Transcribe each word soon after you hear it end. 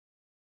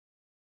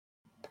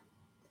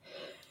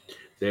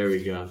There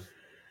we go.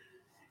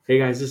 Hey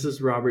guys, this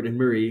is Robert and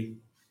Marie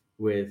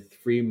with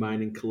Free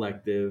Mind and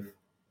Collective,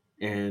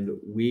 and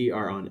we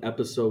are on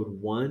episode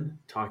one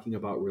talking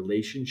about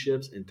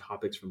relationships and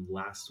topics from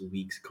last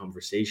week's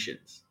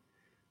conversations.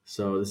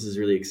 So this is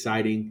really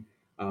exciting.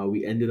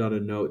 We ended on a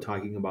note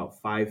talking about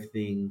five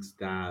things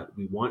that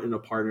we want in a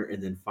partner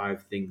and then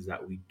five things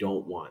that we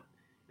don't want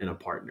in a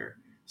partner.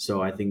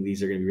 So I think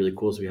these are going to be really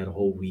cool. So we had a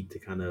whole week to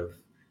kind of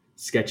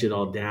sketch it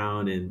all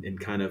down and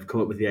kind of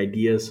come up with the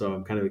ideas. So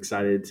I'm kind of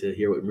excited to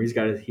hear what Marie's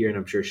got to hear, and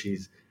I'm sure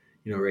she's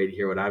ready to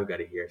hear what I've got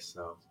to hear.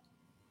 So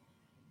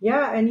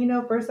Yeah, and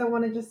first I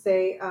want to just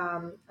say,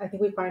 I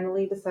think we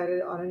finally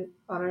decided on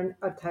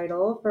a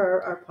title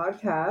for our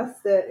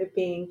podcast. That it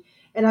being,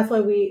 and that's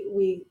why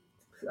we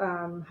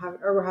have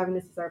or we're having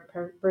this as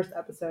our first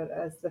episode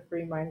as the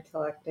Free Mind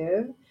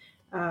Collective.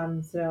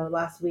 So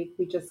last week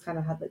we just kind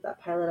of had like that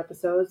pilot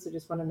episode, so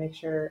just want to make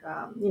sure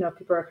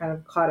people are kind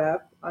of caught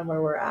up on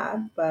where we're at.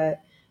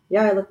 But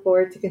yeah, I look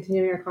forward to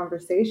continuing our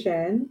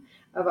conversation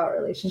about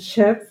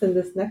relationships in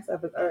this next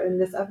episode or in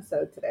this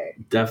episode today.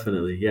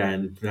 definitely, yeah.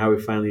 And now I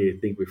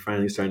think we're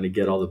finally starting to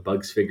get all the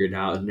bugs figured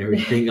out and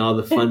everything, all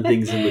the fun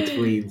things in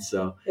between.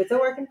 So It's a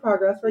work in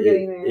progress. We're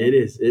getting it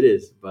there.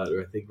 is, but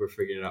I think we're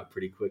figuring it out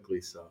pretty quickly.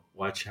 So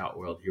watch out,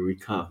 world, here we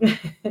come.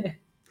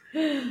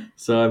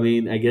 So I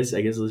mean, I guess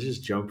let's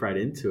just jump right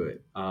into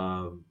it.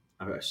 I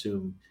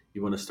assume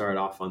you want to start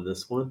off on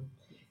this one.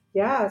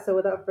 Yeah. So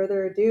without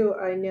further ado,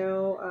 I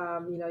know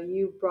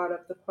you brought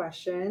up the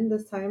question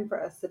this time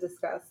for us to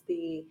discuss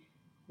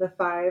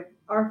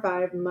our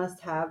five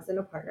must-haves in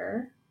a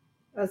partner,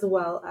 as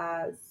well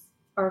as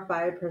our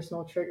five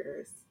personal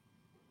triggers.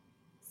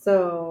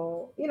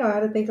 So I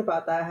had to think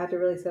about that. I had to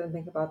really sit and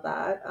think about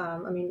that.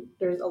 I mean,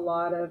 there's a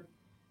lot of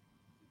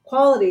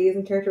qualities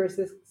and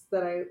characteristics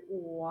that I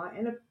want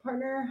in a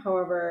partner.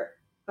 However,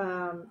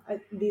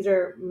 these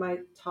are my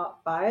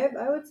top five,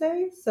 I would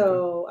say. Okay.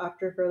 So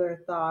after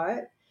further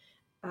thought,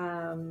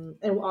 and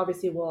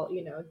obviously we'll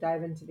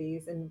dive into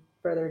these in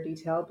further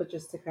detail, but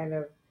just to kind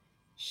of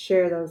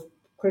share those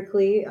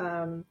quickly.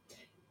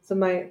 So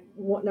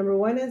number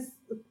one is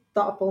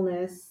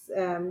thoughtfulness,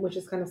 which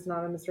is kind of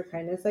synonymous for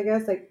kindness, I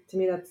guess. Like to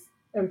me, that's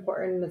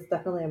important. It's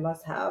definitely a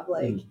must-have.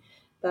 Like Mm,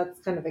 that's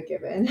kind of a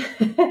given.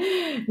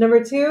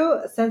 Number two,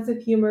 sense of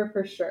humor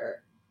for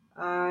sure.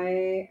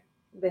 I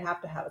They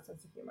have to have a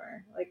sense of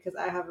humor, like because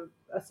I have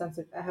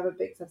a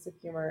big sense of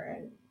humor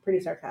and pretty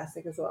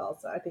sarcastic as well.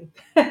 So I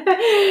think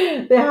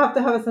they have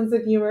to have a sense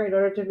of humor in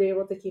order to be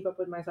able to keep up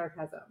with my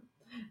sarcasm.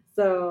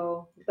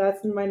 So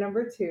that's my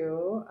number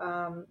two.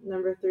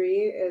 Number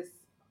three is,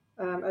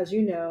 as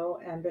you know,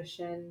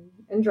 ambition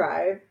and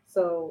drive.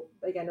 So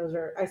again,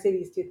 I say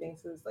these two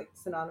things as like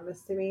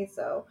synonymous to me.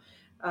 So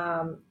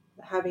um,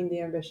 having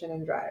the ambition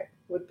and drive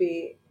would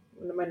be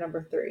my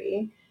number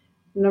three.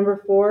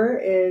 Number four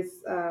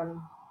is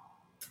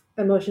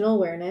emotional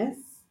awareness.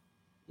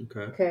 okay.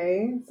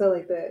 Okay. So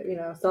like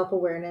the, self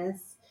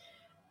awareness.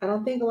 I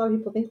don't think a lot of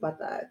people think about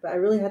that, but I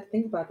really had to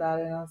think about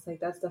that, and I was like,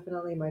 that's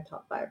definitely my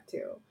top five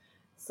too.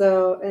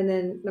 So, and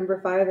then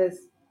number five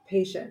is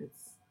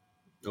patience,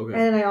 Okay.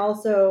 and I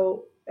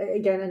also,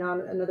 again,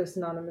 another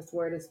synonymous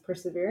word is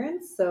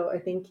perseverance. So I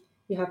think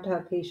you have to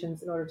have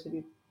patience in order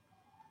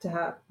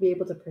be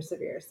able to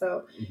persevere.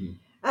 So, Hmm.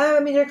 I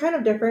mean, they're kind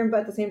of different,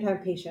 but at the same time,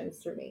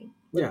 patience for me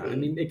would Yeah, I be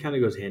mean, it kind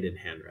of goes hand in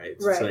hand, right?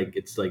 right.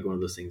 It's like one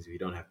of those things. If you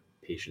don't have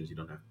patience, you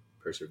don't have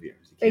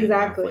perseverance. You can't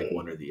have like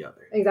one Exactly. or the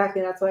other.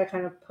 Exactly. That's why I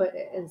kind of put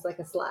it as like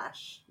a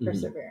slash Hmm.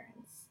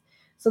 perseverance.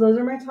 So those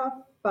are my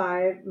top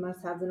five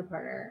must haves in a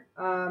partner.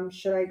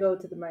 Should I go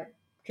to my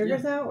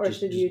triggers Yeah, now, or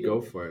should you just do?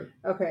 go for it.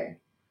 Okay.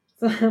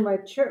 So my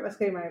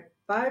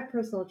five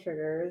personal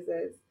triggers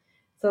is,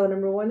 so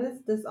number one is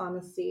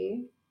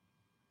dishonesty.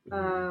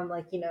 Hmm.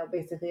 Like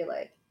basically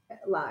like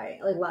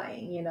lying.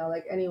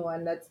 Like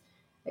anyone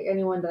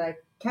that I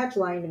catch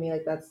lying to me,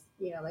 like that's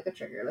like a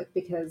trigger, like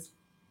because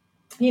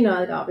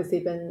I'd obviously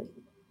been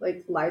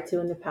like lied to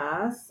in the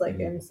past, like,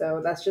 Hmm. and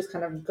so that's just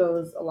kind of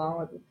goes along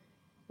with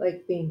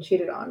like being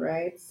cheated on,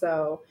 right?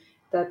 So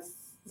that's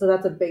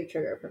a big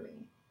trigger for me.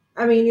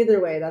 I mean, either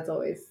way, that's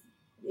always,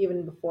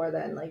 even before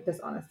then, like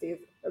dishonesty is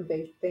a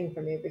big thing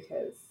for me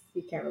because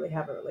you can't really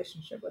have a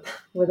relationship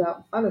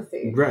without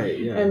honesty Right.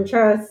 Yeah. and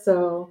trust.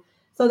 So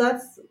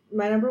that's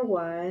my number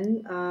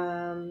one.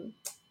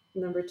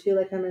 Number two,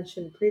 like I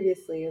mentioned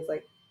previously, is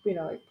like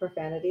like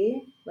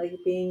profanity, like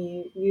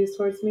being used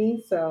towards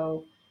me.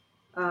 So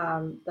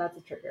that's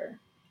a trigger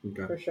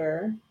Okay. for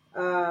sure.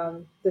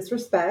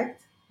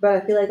 Disrespect, but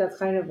I feel like that's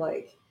kind of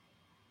like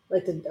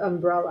the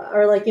umbrella,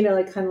 or like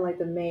like kind of like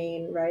the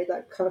main, right,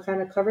 that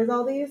kind of covers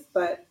all these.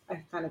 But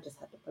I kind of just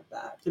had to put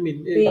that, I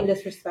mean, being again,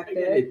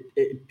 disrespected.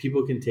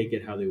 people can take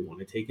it how they want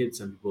to take it.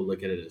 Some people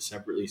look at it as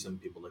separately. Some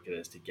people look at it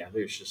as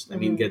together. It's just, I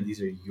mean, Hmm. again,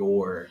 these are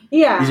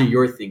Yeah,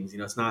 your things.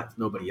 It's not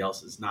nobody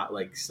else's. It's not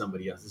like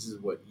somebody else. This is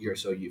what you're.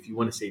 So if you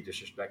want to say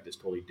disrespect is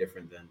totally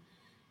different than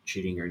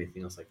cheating or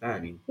anything else like that. I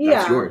mean,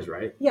 that's yeah, yours,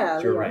 right? It's yeah,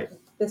 your yeah. right.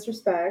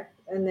 Disrespect,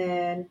 and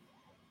then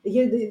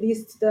here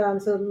these.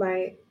 So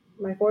my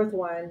my fourth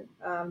one.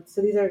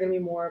 So these are going to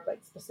be more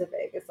like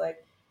specific. It's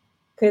like,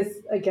 because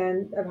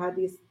again, I've had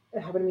these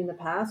happen to me in the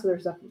past, so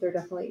they're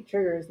definitely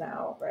triggers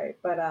now, right?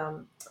 But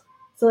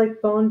so like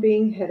phone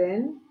being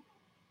hidden,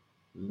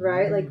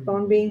 right? Like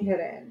phone being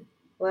hidden,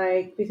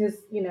 like because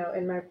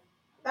in my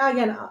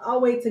again,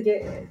 I'll wait to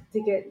get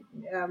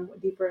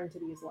deeper into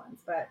these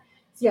ones, but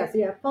so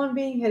yeah, phone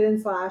being hidden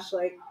slash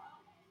like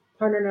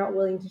partner not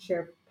willing to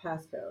share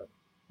passcode.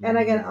 And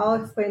again, I'll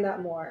explain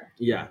that more.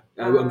 Yeah,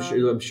 I'm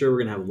sure we're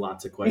gonna have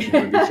lots of questions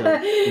with each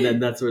other, and then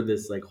that's where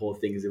this like whole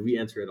thing is. If we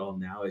answer it all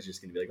now, it's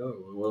just gonna be like, oh,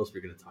 well, what else are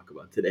we gonna talk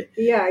about today?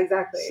 Yeah,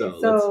 exactly.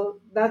 So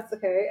That's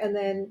okay. And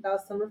then that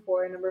was number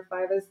 4. And number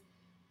 5 is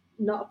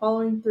not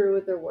following through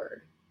with their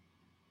word.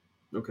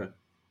 Okay.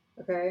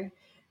 Okay.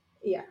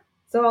 Yeah.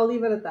 So I'll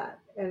leave it at that.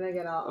 And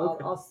again,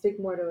 Okay. I'll stick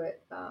more to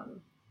it.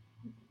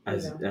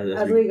 As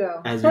we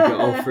go. As we go.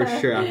 Oh, for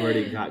sure. I've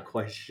already got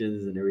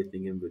questions and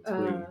everything in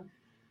between.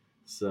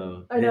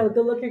 So I know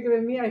the look you're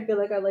giving me. I feel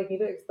like I need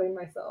to explain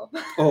myself.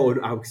 Oh,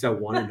 because I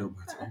want to know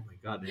more. Oh my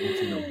god, I need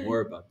to know more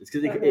about this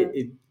because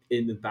it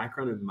in the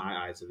background in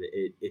my eyes of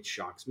it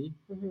shocks me.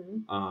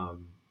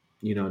 Mm-hmm.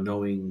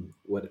 Knowing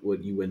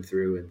what you went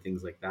through and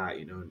things like that,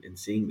 and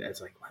seeing that,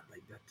 it's like what,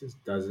 like that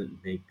just doesn't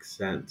make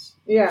sense.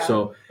 Yeah.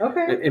 So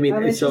okay. I mean,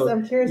 I'm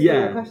curious yeah,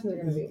 what your questions are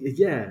going to be.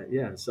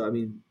 Yeah. So I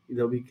mean,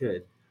 they'll be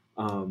good.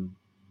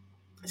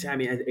 So I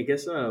mean, I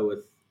guess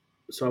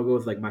I'll go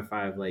with like my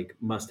 5 like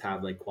must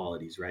have like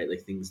qualities, right?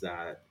 Like things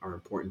that are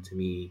important to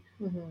me.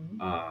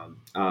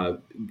 Mm-hmm.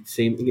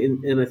 Same,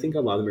 and I think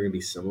a lot of them are gonna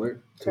be similar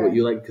to what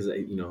you like because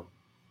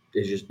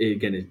it's just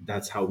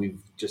that's how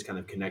we've just kind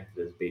of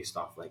connected is based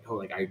off like, oh,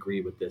 like I agree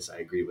with this, I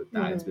agree with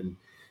that. Mm-hmm. It's been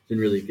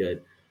really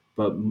good,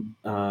 but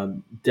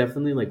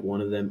definitely like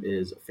one of them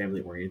is family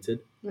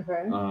oriented.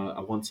 Okay. I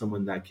want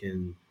someone that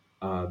can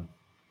uh,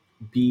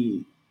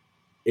 be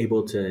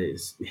able to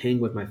hang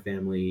with my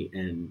family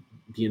and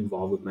be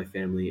involved with my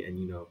family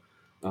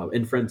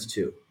and friends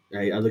too.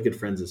 I look at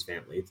friends as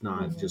family. It's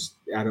not Mm-hmm. just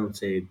I don't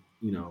say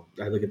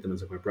I look at them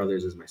as like my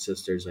brothers, as my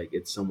sisters. Like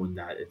it's someone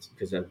that it's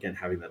because again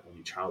having that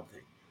only child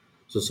thing.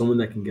 So someone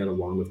that can get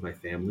along with my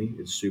family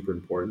is super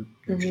important,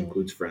 which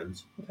includes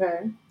friends.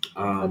 Okay,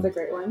 that's a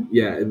great one.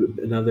 Yeah,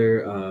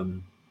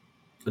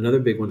 another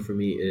big one for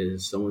me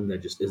is someone that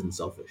just isn't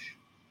selfish.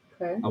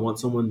 Okay. I want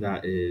someone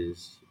that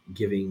is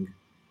giving,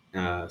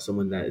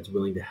 someone that is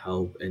willing to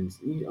help and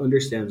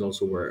understands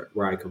also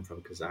where I come from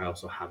because I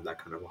also have that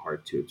kind of a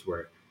heart too. It's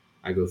where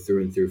I go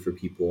through and through for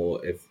people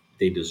if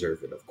they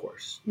deserve it, of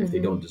course. If they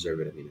don't deserve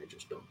it, I mean, I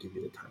just don't give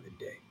you the time of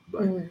day.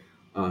 But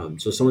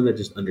so someone that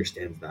just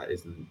understands that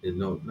is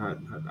no, not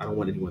I don't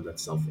want anyone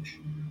that's selfish.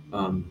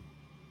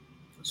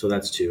 So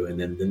that's 2, and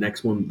then the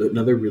next one,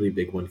 another really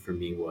big one for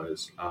me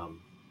was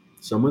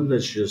someone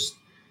that's just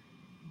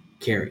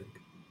caring,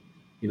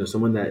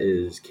 someone that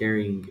is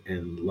caring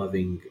and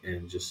loving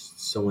and just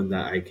someone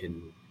that I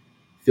can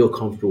feel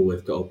comfortable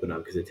with to open up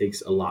because it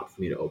takes a lot for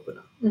me to open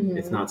up.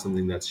 It's not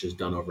something that's just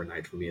done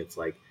overnight for me. It's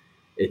like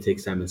it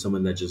takes time and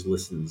someone that just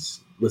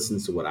listens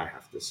to what I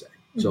have to say.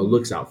 So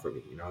looks out for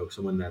me,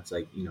 someone that's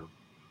like,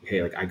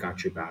 hey, like I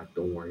got your back.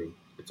 Don't worry.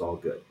 It's all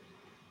good.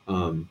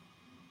 Um,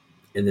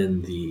 and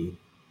then the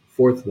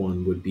fourth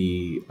one would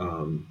be, I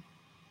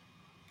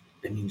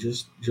mean,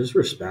 just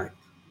respect.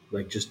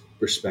 Like just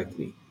respect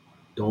me.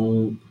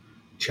 Don't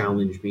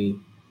challenge me.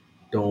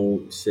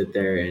 Don't sit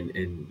there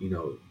and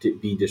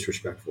be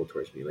disrespectful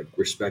towards me. Like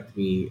respect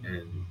me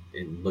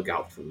and look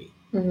out for me.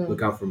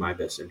 Look out for my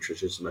best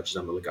interest just as much as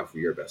I'm gonna look out for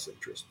your best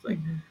interest. Like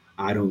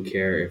I don't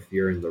care if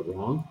you're in the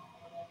wrong.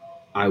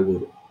 I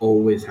would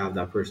always have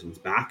that person's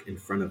back in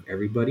front of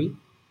everybody.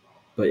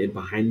 But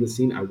behind the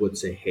scene, I would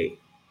say, hey,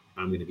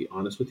 I'm going to be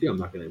honest with you. I'm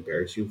not going to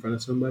embarrass you in front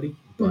of somebody,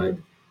 but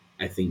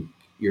I think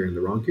you're in the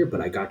wrong here. But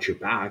I got your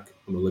back.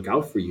 I'm going to look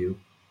out for you.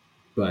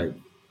 But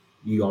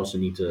you also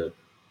need to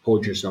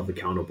hold yourself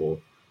accountable.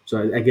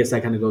 So I guess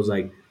that kind of goes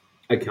like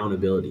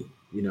accountability,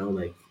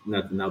 like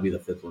that'll be the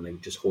fifth one,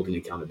 like just holding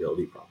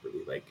accountability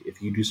properly. Like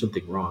if you do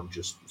something wrong,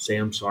 just say,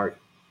 I'm sorry.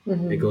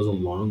 It goes a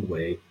long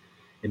way.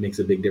 It makes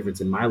a big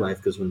difference in my life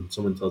because when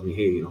someone tells me,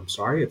 hey, I'm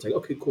sorry, it's like,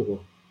 okay, cool.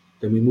 Well,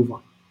 then we move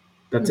on.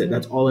 That's it.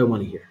 That's all I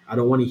want to hear. I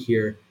don't want to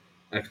hear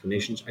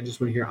explanations. I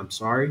just want to hear, I'm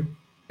sorry.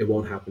 It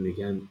won't happen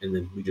again. And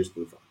then we just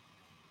move on.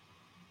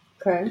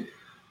 Okay.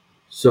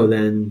 So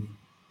then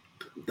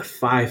the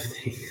 5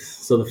 things.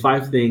 So the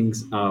 5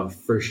 things,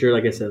 for sure,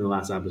 like I said in the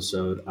last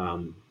episode,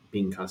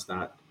 being cussed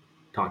at,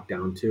 talked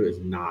down to is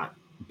not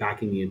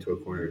backing me into a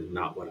corner is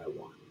not what I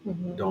want.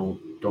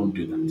 Don't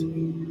do that to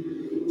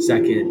me.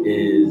 Second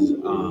is,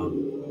 man,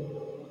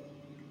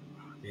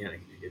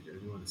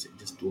 I want to say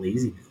just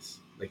laziness.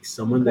 Like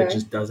someone that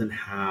just doesn't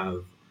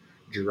have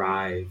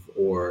drive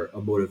or a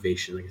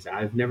motivation. Like I said,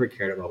 I've never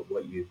cared about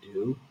what you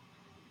do,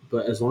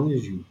 but as long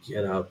as you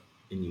get up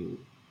and you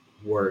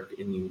work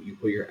and you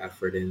put your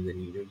effort in, then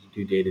you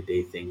do day to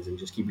day things and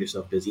just keep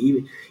yourself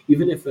busy.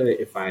 Even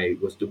if I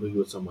was doing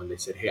with someone, they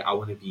said, "Hey, I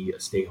want to be a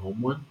stay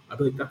home one," I'd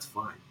be like, "That's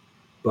fine,"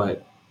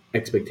 but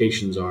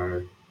expectations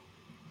are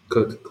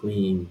cook,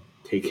 clean,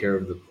 take care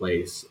of the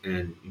place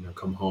and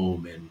come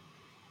home and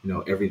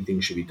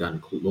everything should be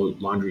done.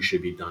 Laundry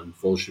should be done.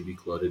 Full should be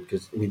clothed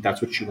because I mean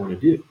that's what you want to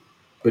do.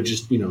 But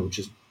just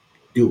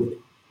do it.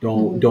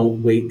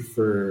 Don't wait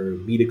for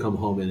me to come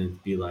home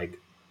and be like,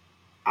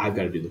 I've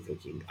got to do the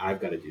cooking. I've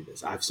got to do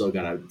this. I've still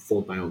got to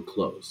fold my own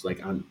clothes.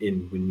 Like I'm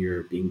in when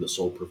you're being the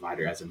sole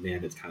provider as a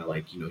man, it's kind of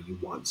like you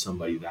want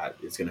somebody that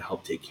is going to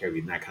help take care of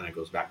you, and that kind of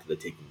goes back to the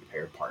taking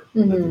care part.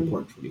 That's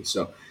important for me.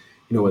 So,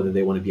 whether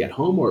they want to be at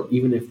home or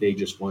even if they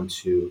just want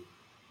to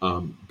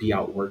be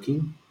out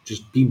working,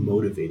 just be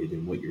motivated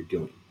in what you're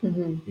doing.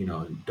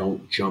 And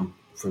don't jump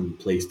from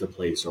place to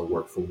place or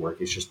work from work.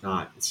 It's just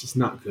not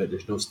good.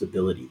 There's no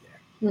stability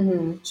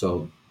there.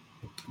 So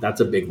that's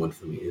a big one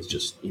for me. Is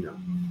just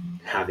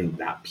having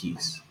that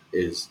piece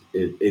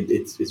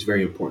it's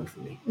very important for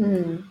me.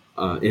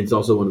 And it's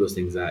also one of those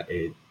things that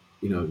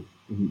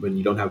when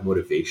you don't have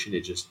motivation,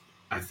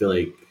 I feel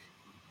like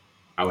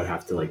I would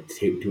have to like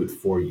do it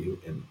for you,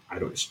 and I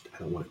don't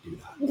want to do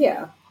that.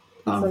 Yeah,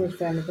 that's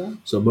understandable.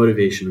 So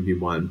motivation would be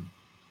one.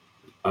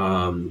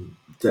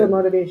 So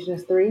motivation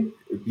is 3.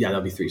 Yeah,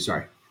 that'll be 3.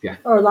 Sorry. Yeah.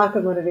 Or lack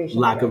of motivation.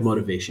 Lack of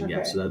motivation. Okay.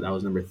 Yeah. So that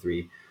was number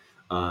 3.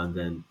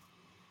 Then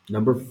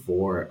number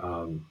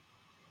 4,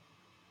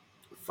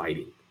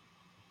 fighting.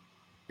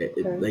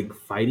 Like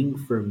fighting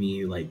for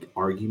me, like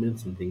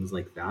arguments and things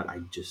like that. I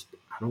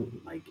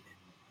don't like it.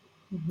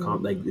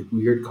 Like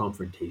weird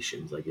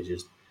confrontations. Like it's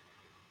just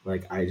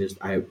like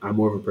I'm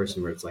more of a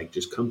person where it's like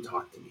just come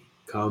talk to me.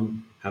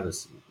 Come have a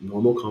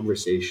normal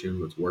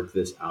conversation. Let's work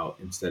this out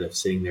instead of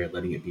sitting there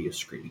letting it be a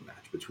screaming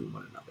match between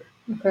one another.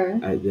 Okay.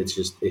 It's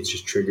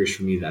just triggers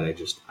for me that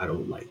I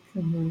don't like.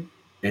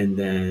 And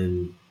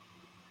then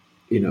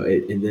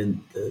and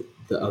then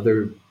the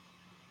other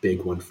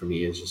big one for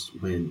me is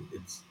just when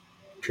it's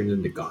turns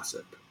into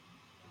gossip.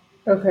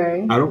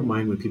 Okay. I don't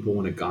mind when people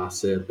want to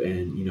gossip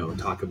and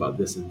talk about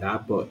this and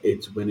that, but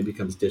it's when it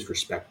becomes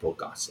disrespectful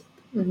gossip.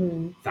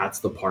 That's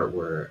the part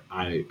where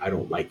I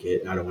don't like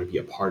it. I don't want to be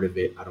a part of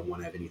it. I don't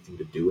want to have anything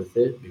to do with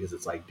it because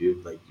it's like,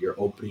 dude, like you're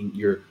opening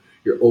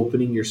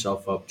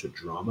yourself up to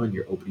drama, and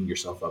you're opening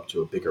yourself up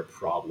to a bigger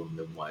problem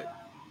than what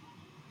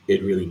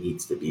it really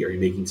needs to be, or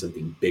you're making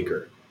something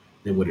bigger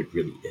than what it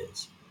really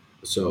is.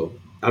 So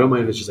I don't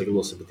mind if it's just like a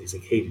little sympathy. It's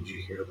like, hey, did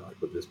you hear about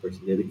like what this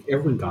person did? Like,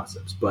 everyone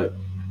gossips, but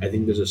I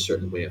think there's a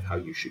certain way of how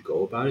you should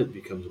go about it. It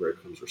becomes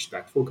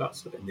respectful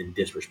gossip and then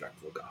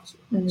disrespectful gossip.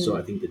 So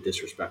I think the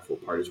disrespectful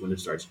part is when it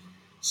starts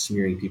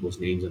smearing people's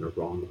names in a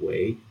wrong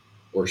way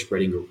or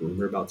spreading a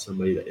rumor about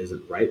somebody that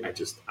isn't right.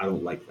 I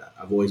don't like that.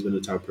 I've always been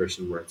the type of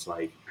person where it's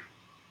like,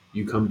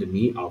 you come to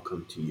me, I'll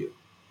come to you.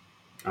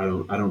 I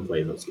don't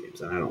play those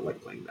games, and I don't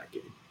like playing that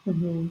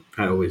game.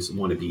 I always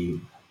want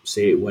to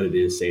say it what it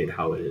is, say it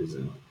how it is,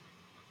 and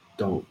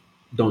don't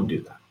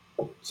do that.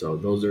 So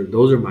those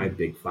are my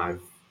big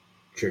 5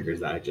 triggers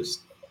that I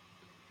just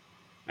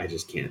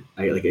can't.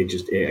 I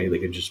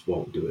just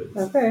won't do it.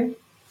 Okay.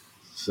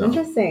 So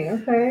interesting.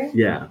 Okay.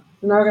 Yeah.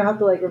 Now we're gonna have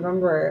to like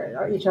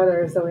remember each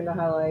other so we know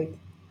how like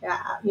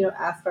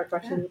ask our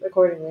questions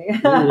accordingly.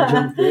 We'll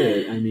jump through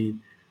it.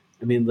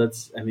 I mean,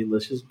 let's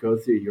just go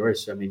through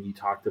yours. So, I mean, you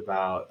talked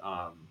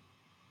about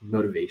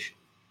motivation,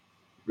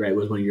 right?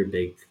 Was one of your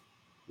big,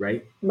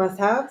 right?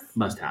 Must-haves.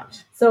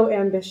 So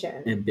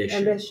ambition and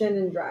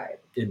drive.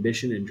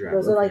 Ambition and drive.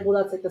 Those are like,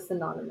 well, that's like the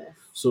synonymous.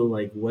 So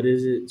like, what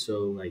is it?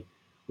 So like,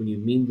 when you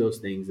mean those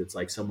things, it's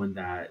like someone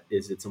that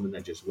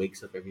just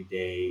wakes up every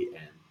day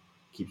and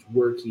keeps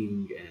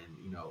working,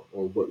 and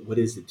or what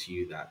is it to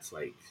you that's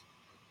like?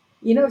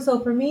 So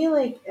for me,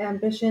 like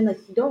ambition, like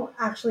you don't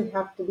actually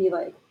have to be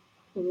like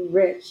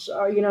rich,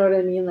 or you know what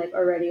I mean, like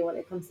already when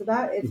it comes to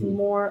that. It's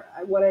more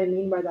what I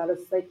mean by that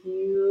is like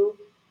you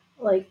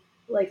like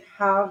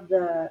have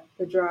the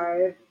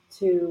drive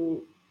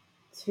to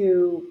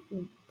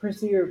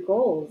pursue your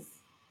goals.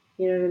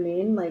 You know what I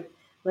mean? Like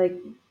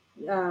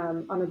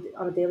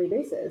on a daily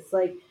basis,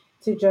 like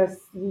you just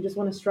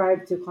want to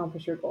strive to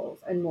accomplish your goals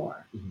and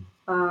more.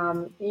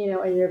 And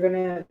you're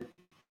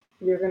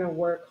gonna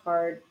work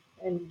hard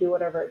and do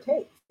whatever it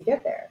takes to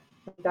get there.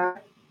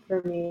 That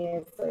for me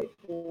is like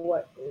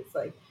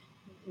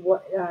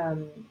what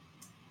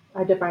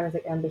I define as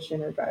like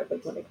ambition or drive,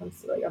 like when it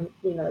comes to like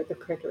like the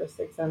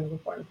characteristics of an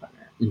important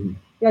partner.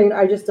 Yeah,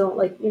 I just don't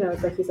like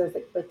it's like he says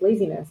like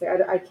laziness.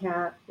 Like I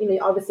can't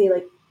obviously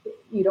like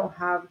you don't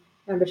have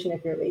ambition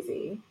if you're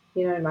lazy.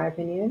 In my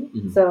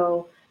opinion.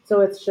 So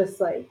it's just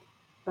like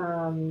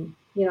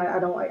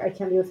I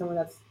can't be with someone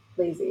that's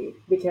lazy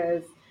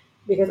because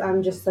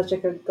I'm just such a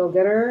good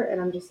go-getter,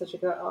 and I'm just such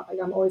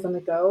I'm always on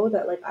the go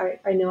that like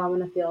I know I'm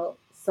gonna feel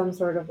some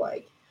sort of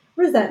like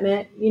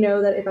resentment,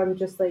 that if I'm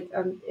just like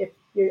if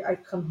I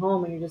come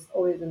home and you're just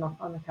always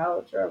on the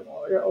couch, or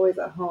you're always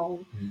at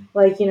home,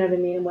 like what I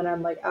mean, when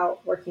I'm like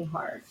out working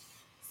hard.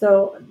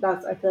 So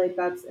I feel like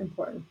that's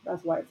important.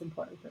 That's why it's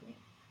important for me.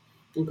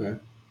 Okay.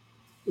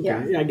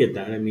 Yeah, I get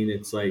that. I mean,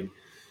 it's like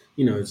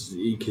it's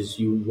because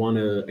you want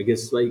to. I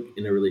guess like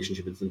in a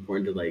relationship, it's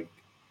important to like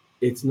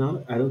it's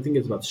not, I don't think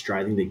it's about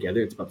striving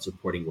together, it's about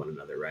supporting one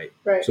another, right?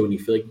 Right. So when you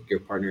feel like your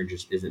partner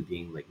just isn't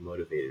being like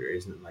motivated or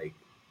isn't like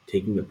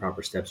taking the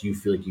proper steps, you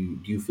feel like you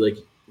do you feel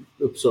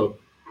like so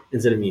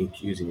instead of me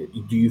accusing it,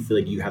 do you feel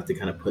like you have to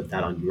kind of put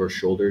that on your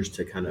shoulders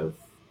to kind of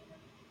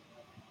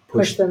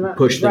Push them up.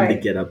 push them to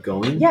Right. get up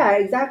going? Yeah,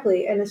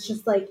 exactly. And it's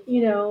just like,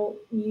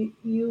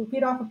 you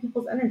feed off of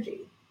people's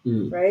energy,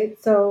 Mm, right?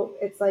 So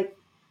it's like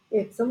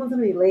if someone's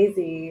gonna be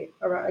lazy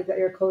around, like, that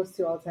you're close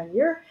to all the time,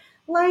 you're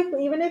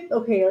likely, even if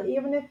okay, like,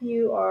 even if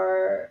you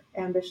are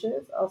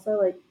ambitious, also,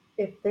 like,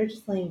 if they're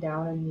just laying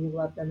down and you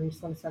love them and you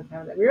just want to spend time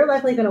with them, you're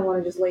likely gonna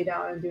want to just lay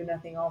down and do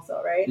nothing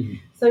also, right? mhm,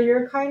 So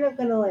you're kind of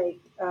gonna like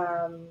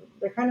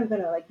they're kind of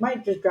gonna like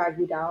might just drag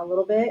you down a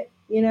little bit,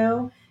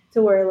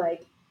 to where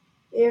like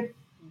if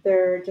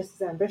they're just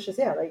as ambitious,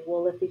 yeah, like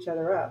we'll lift each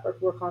other up or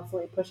we're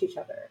constantly push each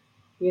other.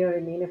 You know what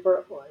I mean? If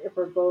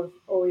we're both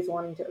always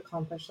wanting to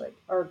accomplish like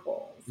our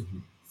goals,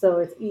 mhm. so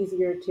it's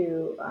easier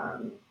to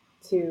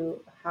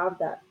have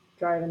that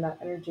drive and that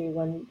energy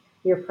when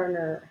your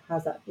partner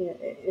has that.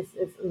 It's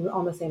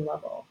on the same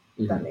level.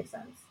 If that Mhm. makes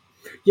sense.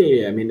 Yeah,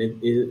 yeah. I mean, I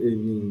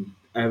mean,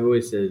 I've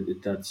always said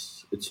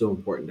that's it's so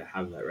important to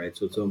have that, right?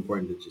 So it's so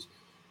important to just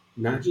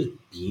not just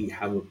be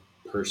have a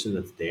person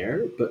that's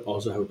there, but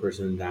also have a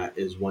person that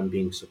is one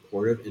being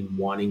supportive and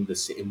wanting the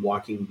same,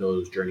 walking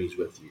those journeys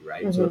with you,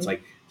 right? So it's Mm-hmm.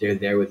 like they're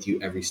there with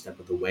you every step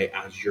of the way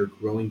as you're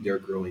growing. They're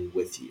growing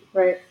with you.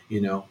 Right.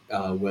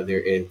 Whether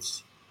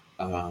it's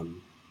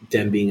um,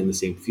 them being in the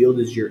same field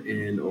as you're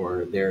in,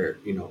 or they're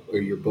or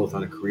you're both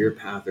on a career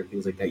path or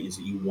things like that. Is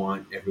that you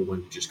want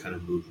everyone to just kind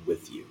of move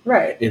with you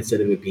Right.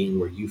 instead of it being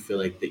where you feel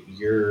like that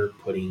you're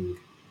putting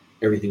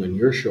everything on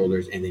your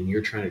shoulders and then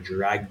you're trying to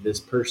drag this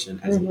person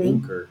as an Mm-hmm.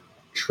 anchor,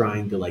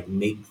 trying to like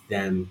make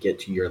them get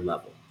to your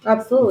level because you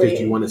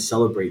Absolutely. want to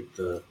celebrate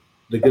the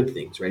good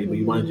things, right? But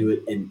you want to Mm-hmm.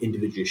 do it in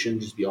individual. It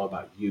shouldn't just be all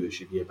about you. It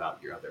should be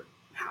about your other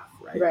half,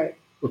 right? Right.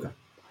 Okay.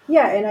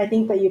 Yeah, and I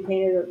think that you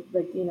painted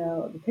like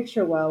the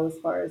picture well as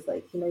far as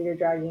like you're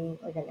dragging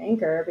like an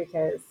anchor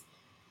because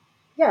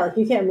yeah, like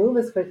you can't move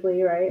as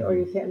quickly, right? Or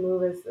you Mhm. can't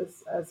move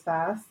as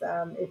fast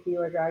if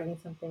you are dragging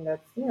something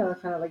that's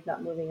kind of like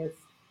not moving as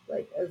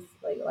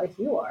like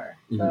you are.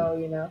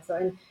 Mhm.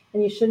 So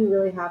and you shouldn't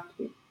really have to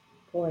be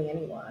pulling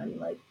anyone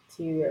like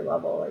to your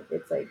level. Like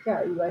it's like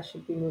yeah, you guys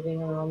should be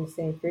moving around the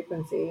same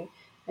frequency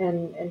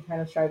and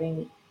kind of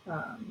striving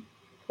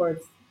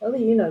towards at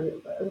least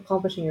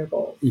accomplishing your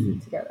goals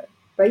Mhm. together.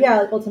 But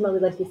yeah, like ultimately,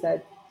 like you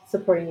said,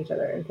 supporting each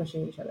other and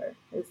pushing each other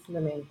is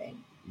the main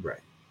thing. Right.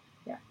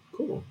 Yeah.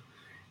 Cool.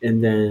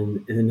 And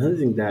another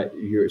thing that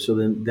you're so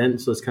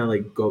let's kind of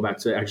like go back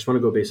to I just want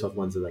to go based off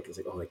ones that like it's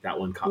like oh like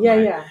Yeah,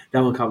 yeah,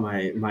 that one caught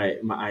my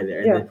eye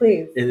there yeah.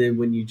 Please. and then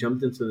when you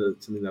jumped into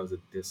something that was a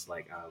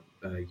dislike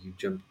you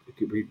jumped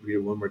could you read it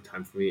one more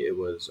time for me it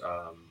was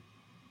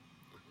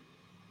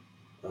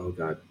oh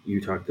god you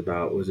talked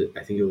about was it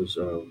I think it was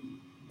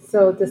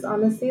So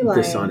dishonesty,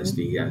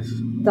 dishonesty, lying. yes,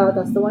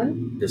 That's the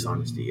one.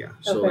 dishonesty, yeah.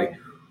 So like Okay.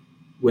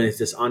 when it's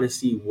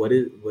dishonesty, what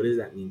does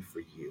that mean for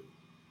you?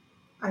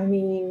 I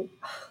mean,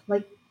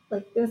 like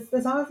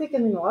this honestly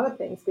can mean a lot of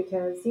things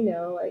because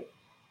like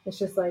it's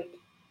just like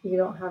you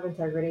don't have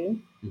integrity,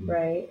 Mhm.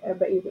 right?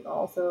 But you could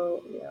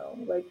also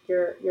like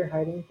you're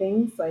hiding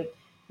things, like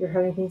you're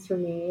hiding things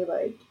from me,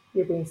 like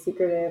you're being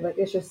secretive, like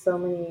it's just so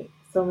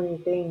many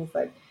things,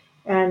 like.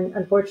 And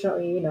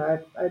unfortunately,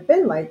 I've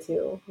been lied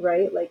to,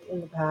 right? Like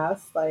in the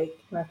past, like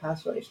my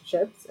past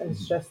relationships, and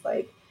it's Mhm. just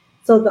like,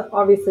 so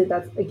obviously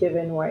that's a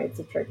given why it's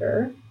a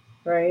trigger,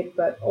 right?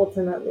 But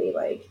ultimately,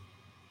 like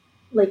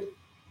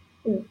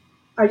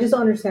I just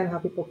don't understand how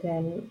people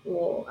can.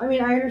 Well, I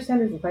mean, I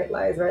understand there's white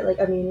lies, right? Like,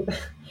 I mean,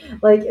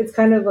 like it's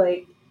kind of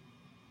like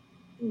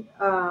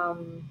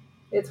um,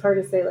 it's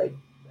hard to say. Like,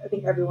 I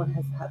think everyone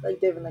has had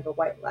like given like a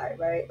white lie,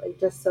 right? Like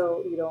just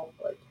so you don't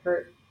like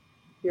hurt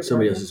your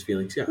Somebody partner. else's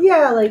feelings, yeah.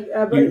 Yeah, like, You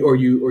but or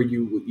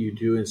you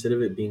do instead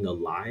of it being a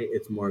lie,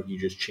 it's more of you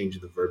just change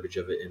the verbiage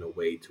of it in a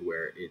way to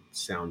where it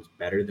sounds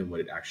better than what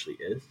it actually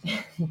is.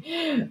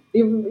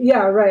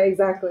 yeah, right,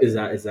 exactly. Is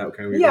that kind of where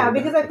you're going Yeah, with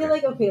because that? I feel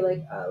Okay. like okay,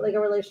 like a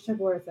relationship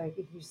where it's like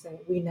if you say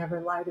we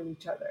never lie to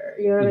each other,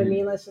 you know what I Hmm.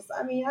 mean? Let's just,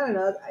 I mean, I don't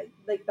know,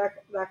 like that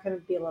kind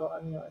of be a little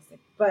unrealistic,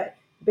 but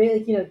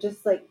like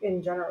just like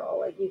in general,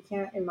 like you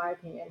can't, in my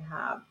opinion,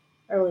 have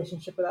a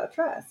relationship without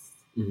trust,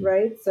 Hmm.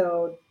 right?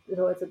 So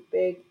it's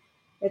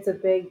a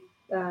big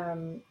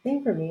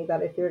thing for me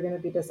that if you're gonna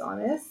be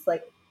dishonest,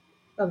 like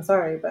I'm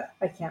sorry, but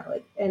I can't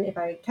like, and if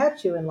I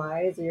catch you in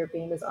lies or you're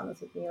being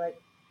dishonest with me,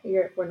 like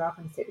we're not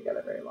gonna stay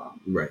together very long.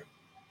 Right.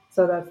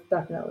 So that's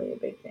definitely a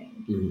big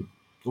thing. Hmm.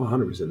 Well,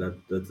 100%.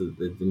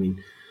 I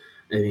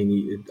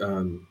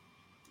mean,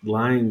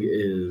 lying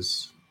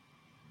is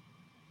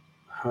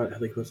how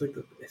like what's like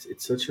the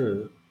it's such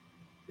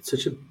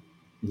a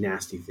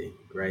nasty thing,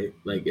 right?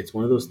 Like it's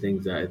one of those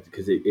things that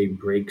because it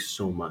breaks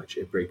so much.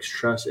 It breaks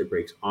trust. It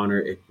breaks honor.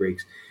 It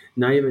breaks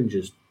not even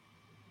just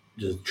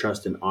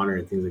trust and honor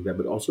and things like that,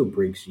 but also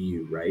breaks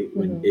you, right?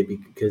 When Hmm.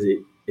 because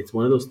it's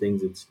one of those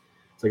things. It's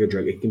like a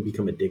drug. It can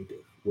become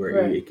addictive, where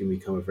Right. it can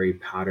become a very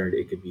patterned.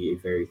 It could be a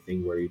very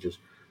thing where you just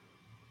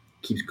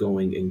keeps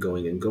going and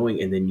going and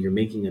going, and then you're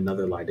making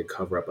another lie to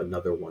cover up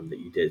another one that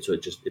you did. So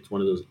it's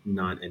one of those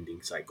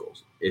non-ending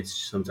cycles.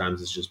 It's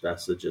just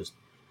best to just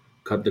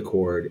cut the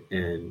cord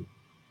and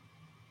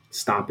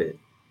stop it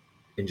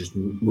and just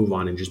move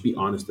on and just be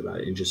honest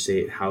about it and just say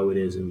it how it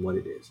is and what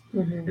it is.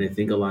 And I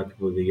think a lot of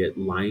people, they get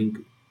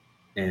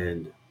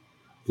and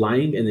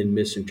lying and then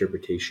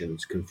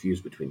misinterpretations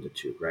confused between the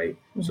two, right?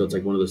 So it's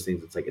like one of those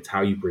things. It's like it's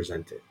how you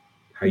present it,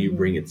 how you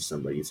bring it to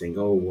somebody. It's saying,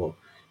 "Oh, well,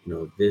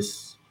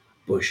 this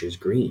bush is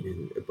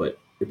green," but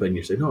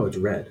you're saying, "No, it's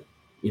red."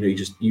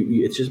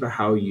 It's just about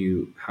how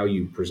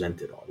you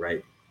present it all,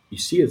 right? You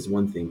see it as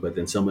one thing, but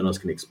then someone else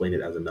can explain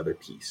it as another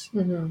piece.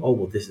 Oh,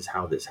 well, this is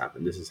how this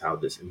happened. This is how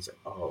this, and it's like,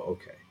 oh,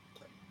 okay,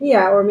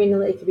 Yeah, or I mean,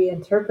 it could be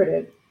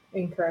interpreted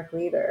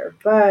incorrectly either.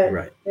 But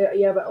right,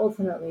 yeah, but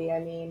ultimately, I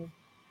mean,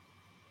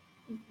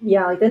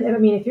 yeah, like then I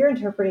mean, if you're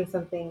interpreting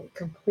something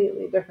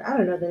completely different, I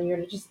don't know, then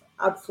you're just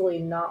absolutely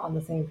not on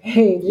the same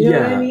page. You know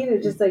what I yeah, mean?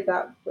 It's just like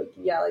that. Like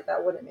yeah, like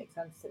that wouldn't make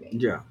sense to me.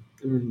 yeah.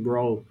 I mean, we're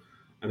all.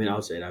 I mean,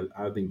 I'll say it.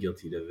 I've been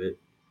guilty of it.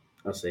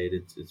 I'll say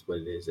it. It's what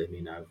it is. I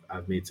mean,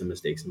 I've made some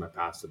mistakes in my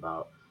past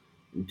about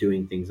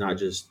doing things,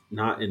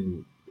 not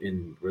in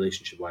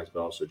relationship wise,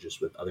 but also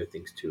just with other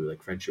things too,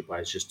 like friendship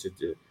wise, just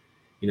to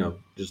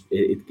just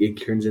it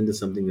turns into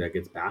something that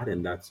gets bad,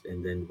 and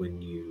then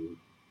when you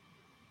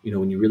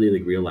really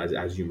like realize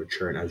as you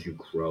mature and as you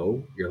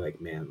grow, you're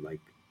like, man, like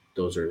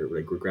those are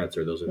like regrets,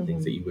 or those are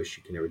things that Hmm. you wish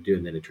you can never do,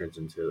 and then it turns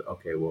into,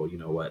 okay, well, you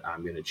know what,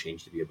 I'm going to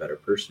change to be a better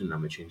person, I'm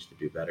going to change to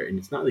do better. And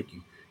it's not like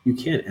you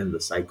can't end the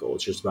cycle.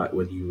 It's just about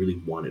whether you really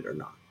want it or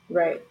not.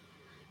 Right.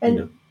 you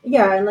know And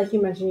yeah, and like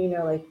you mentioned,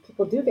 like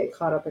people do get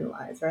caught up in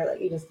lies, right?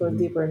 Like you just go hmm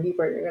deeper and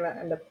deeper, you're gonna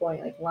end up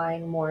going like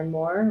lying more and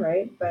more,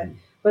 right? But hmm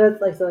but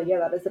it's like so yeah,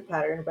 that is a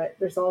pattern. But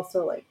there's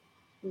also like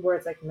where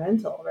it's like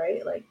mental,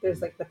 right? Like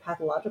there's like the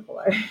pathological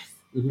liars,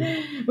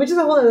 hmm which is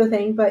a whole other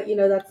thing. But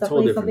that's it's a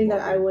whole definitely different something that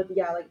ball I game. would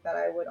like that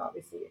I would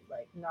obviously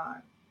like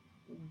not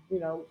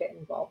get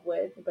involved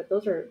with. But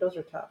those are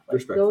tough.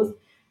 Like those, Respectful.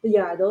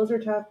 yeah, those are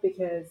tough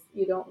because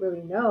you don't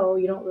really know,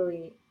 you don't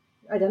really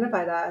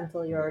identify that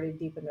until you're already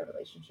deep in the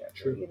relationship,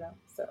 Sure.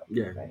 so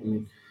Yeah.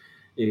 anyways.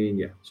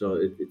 Yeah. So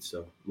it's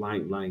so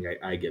lying.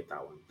 I get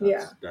that one.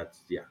 Yeah.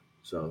 That's yeah.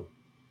 So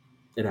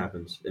it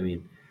happens. I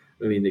mean,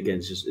 again,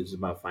 it's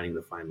about finding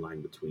the fine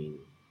line between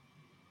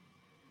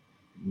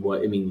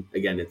what I mean.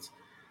 Again,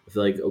 I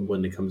feel like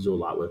when it comes to a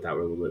lot with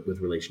with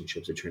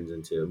relationships, it turns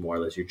into more or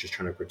less you're just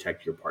trying to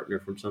protect your partner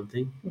from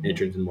something, and it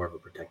Hmm. turns into more of a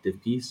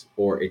protective piece,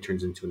 or it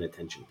turns into an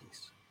attention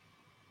piece,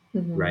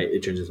 Hmm. right?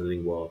 It turns into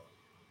something. Well,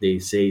 they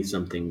say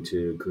something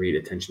to create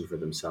attention for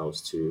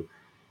themselves to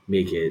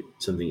make it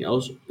something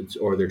else,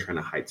 or they're trying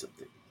to hide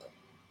something.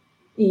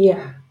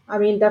 Yeah, I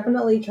mean,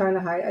 definitely trying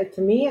to hide.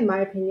 To me, in my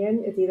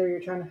opinion, it's either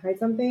you're trying to hide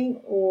something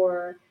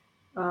or,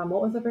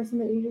 what was the person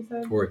that you just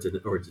said? Or it's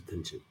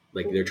attention.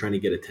 Like they're trying to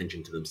get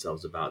attention to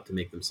themselves about to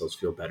make themselves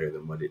feel better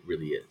than what it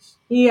really is.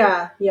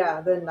 Yeah,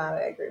 yeah. Then that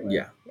I agree with.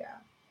 Yeah, Yeah,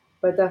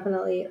 but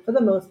definitely for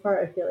the most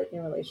part, I feel like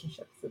in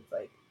relationships, it's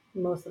like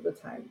most of the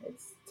time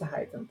it's to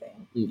hide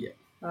something. yeah.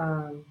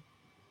 Um,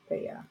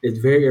 but yeah, It's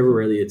very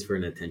rarely it's for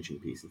an attention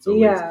piece.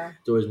 yeah,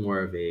 It's always more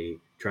of a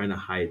trying to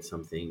hide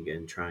something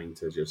and trying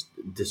to just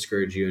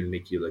discourage you and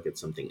make you look at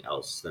something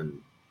else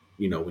than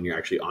when you're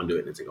actually onto it,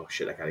 and it's like, oh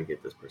shit, I gotta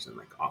get this person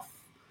like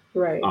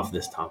right. off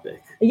this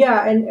topic.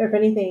 Yeah, and if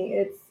anything,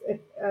 it's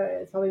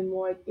probably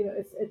more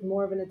it's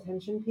more of an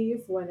attention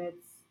piece when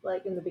it's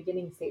like in the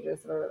beginning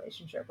stages of a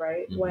relationship,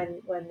 right? Hmm.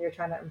 When you're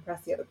trying to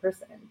impress the other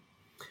person.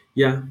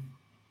 Yeah,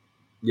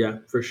 yeah,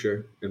 for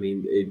sure. I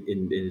mean,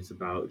 it's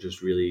about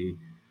just really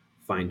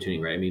fine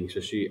tuning, right? I mean,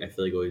 especially I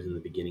feel like always in the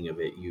beginning of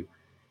it, you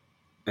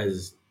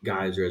as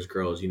guys or as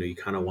girls, you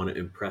kind of want to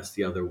impress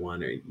the other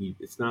one,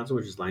 it's not so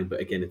much as lying, but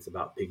again, it's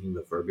about picking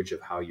the verbiage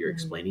of how you're Hmm.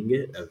 explaining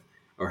it,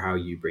 or how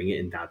you bring it,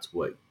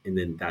 and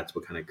then that's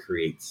what kind of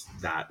creates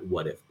that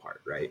what if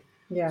part, right?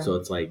 Yeah, So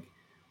it's like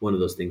one of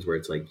those things where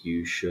it's like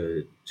you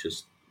should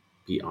just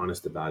be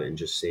honest about it and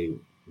just say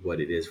what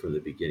it is from the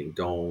beginning.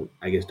 Don't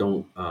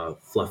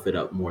fluff it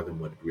up more than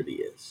what it really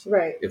is,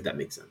 right. if that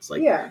makes sense.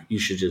 Like Yeah, you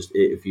should just,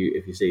 if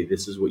you say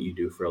this is what you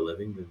do for a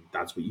living, then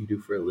that's what you do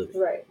for a living.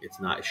 right.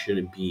 It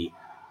shouldn't be,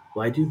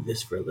 well, I do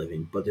this for a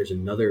living, but there's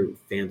another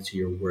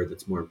fancier word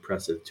that's more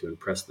impressive to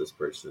impress this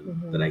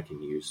person that Hmm. I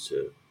can use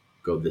to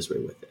go this way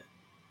with it,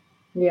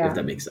 if Yeah,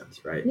 that makes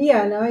sense, right?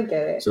 yeah. No, I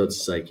get it. So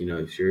it's like,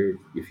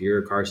 if you're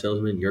a car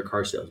salesman, you're a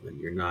car salesman.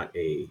 You're not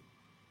a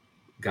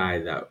guy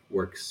that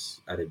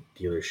works at a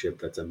dealership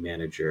that's a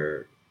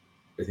manager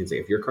or things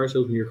like, if you're a car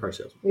salesman, you're a car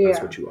salesman. That's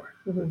Yeah. what you are.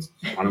 Hmm. That's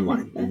bottom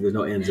line. There's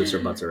no ands, ifs, or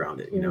buts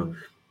around it. Hmm.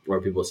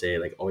 Or people say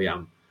like, oh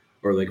yeah,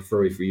 or like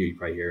for you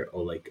probably hear,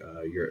 oh, like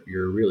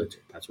you're a realtor.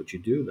 That's what you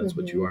do. That's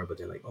what you Hmm. are. But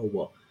they're like, oh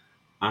well,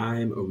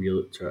 I'm a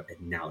realtor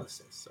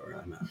analysis, or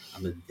I'm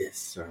a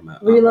this, or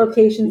or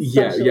Relocation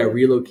yeah, specialist.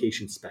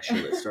 relocation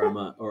specialist, or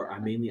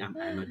I'm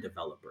a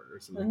developer or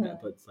something like Uh-huh.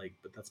 that. But it's like,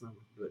 but that's not.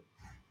 But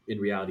in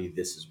reality,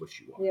 this is what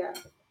you are. Yeah,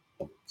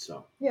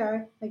 So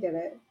yeah. I get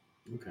it.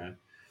 okay.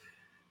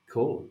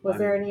 Cool. Was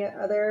there any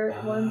other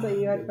ones that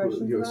you had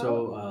questions about?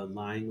 So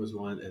lying was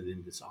one, and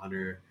then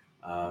dishonor,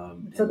 So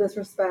and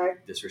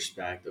disrespect,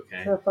 disrespect.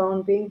 Okay, the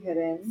phone being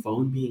hidden,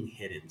 phone being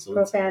hidden. So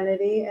let's.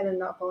 profanity, and then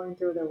not following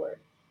through with their word.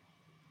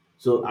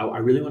 So I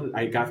really wanted.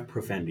 I got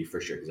profanity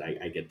for sure because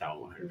I get that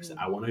one 100%.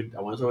 Mhm. I want to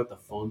talk about the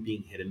phone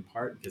being hidden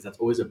part because that's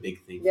always a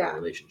big thing for a Yeah,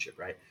 relationship,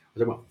 right?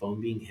 We're talking about phone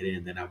being hidden,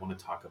 and then I want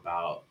to talk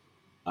about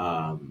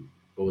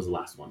what was the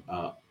last one?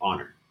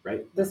 Honor,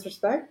 right?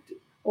 disrespect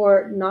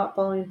or not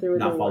following through with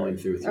their Not following word.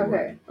 through with your Okay.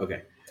 word.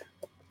 Okay,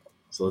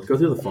 so let's go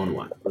through the phone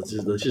one. Let's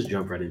just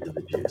jump right into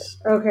the juice.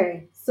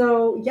 Okay,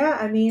 so yeah,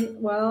 I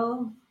mean,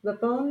 well, the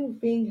phone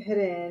being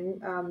hidden,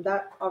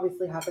 that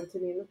obviously happened to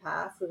me in the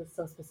past because it's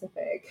so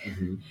specific.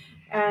 Hmm.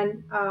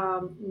 And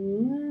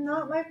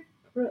not my,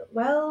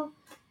 well,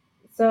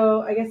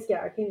 so I guess,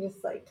 yeah, I can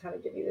just like kind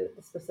of give you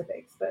the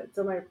specifics. But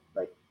so my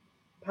like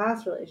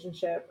past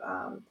relationship,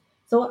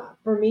 so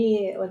for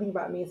me, when I think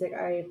about music,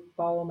 I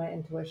follow my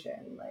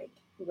intuition, like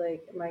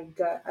my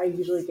gut. I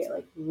usually get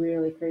like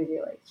really crazy,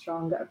 like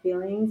strong gut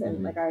feelings, and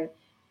Hmm.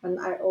 and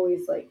I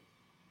always like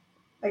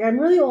I'm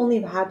really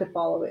only had to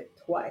follow it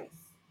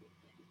twice,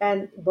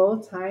 and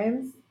both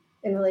times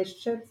in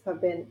relationships have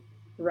been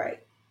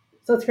right.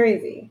 So it's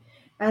crazy,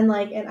 and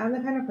and I'm the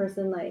kind of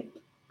person like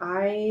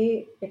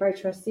if I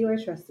trust you,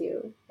 I trust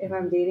you. If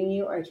I'm Hmm. dating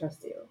you, I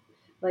trust you.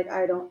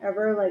 I don't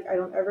ever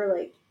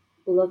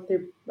look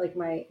through like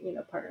my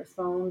partner's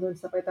phones and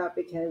stuff like that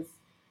because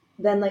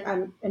then like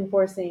I'm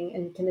enforcing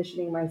and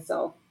conditioning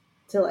myself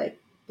to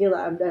feel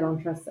that I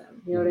don't trust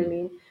them. You know what I Hmm.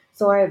 mean?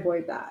 So I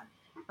avoid that.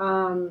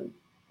 Um,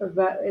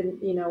 but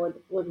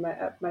with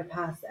my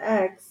past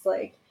ex,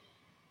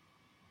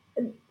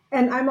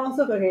 and I'm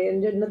also okay.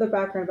 And another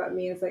background about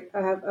me is like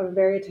I'm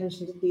very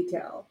attention to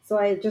detail, so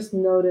I just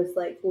notice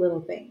like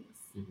little things,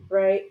 Hmm.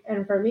 right?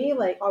 And for me,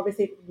 like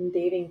obviously, if we've been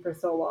dating for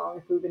so long,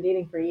 if we've been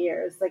dating for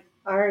years, like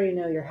I already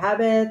know your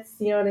habits.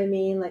 You know what I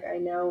mean? Like I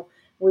know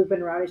we've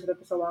been around each other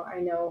for so long. I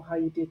know how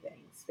you do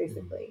things, Hmm.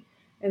 basically.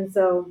 And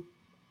so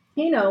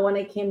when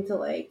it came to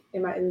like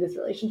in this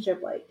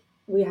relationship, like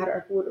we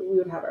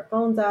would have our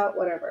phones out,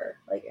 whatever,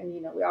 like, and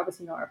we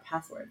obviously know our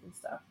passwords and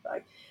stuff,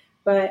 like,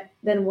 but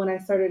then when I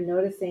started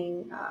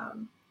noticing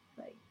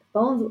like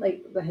phones,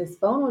 like his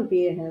phone would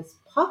be in his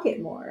pocket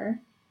more,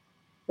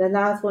 then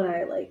that's when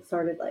I like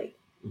started like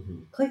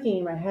Hmm. clicking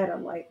in my head.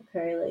 I'm like,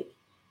 okay, like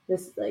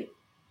this, like,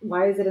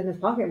 why is it in his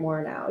pocket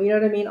more now? You know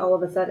what I mean? All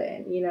of a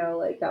sudden,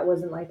 like that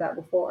wasn't like that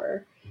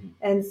before. Hmm.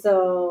 And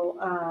so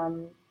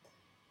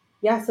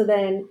yeah, so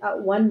then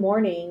one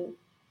morning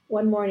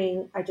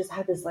I just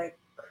had this like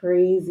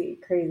crazy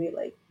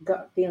like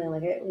gut feeling,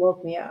 like it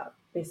woke me up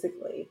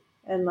basically,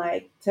 and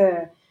like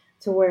to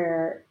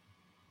where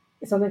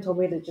something told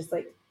me to just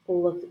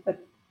look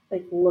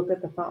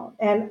at the phone.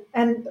 And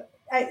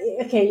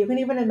okay, you can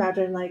even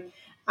imagine, like,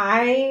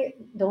 I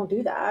don't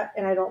do that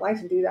and I don't like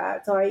to do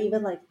that, so I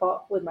even like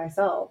fought with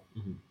myself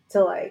Hmm.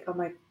 to like, I'm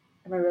like,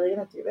 am I really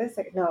gonna do this?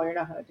 Like, no, you're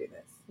not gonna do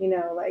this,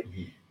 like,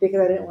 Hmm. because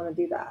I didn't want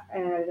to do that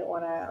and I didn't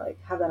want to like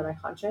have that on my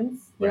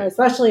conscience, Right.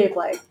 especially if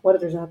like, what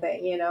if there's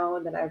nothing,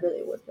 and then I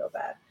really would feel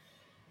bad.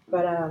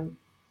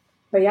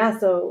 But yeah,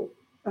 so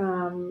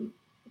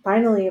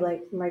finally,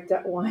 like, my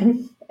gut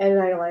won, and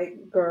I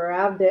like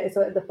grabbed it.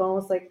 So the phone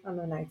was like on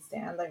the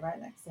nightstand, like right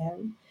next to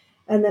him,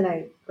 and then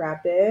I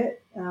grabbed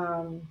it.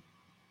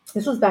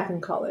 This was back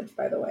in college,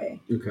 by the way.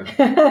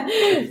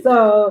 Okay.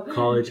 So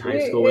College, high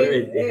school, whatever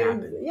it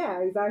happened. yeah,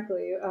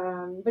 exactly.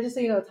 But just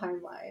so you know,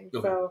 timeline.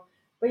 Okay. So,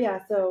 but yeah,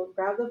 so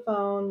grabbed the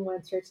phone,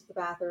 went straight to the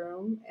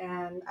bathroom,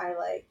 and I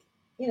like,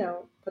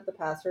 put the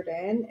password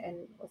in and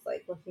was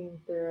like looking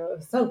through. It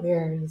was so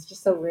weird. It was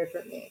just so weird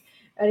for me.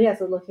 And yeah,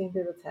 so looking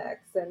through the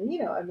text, and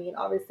I mean,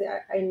 obviously,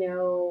 I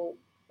know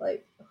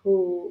like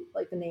who,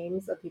 like the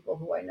names of people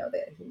who I know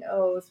that he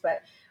knows,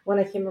 but when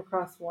I came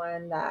across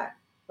one that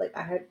like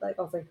I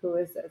was like, who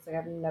is this? Like,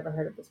 I've never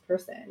heard of this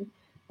person.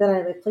 Then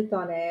I like clicked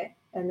on it,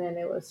 and then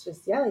it was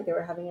just, yeah, like they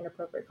were having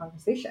inappropriate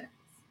conversations,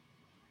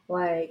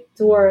 like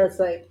to where it's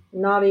like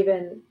not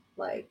even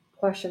like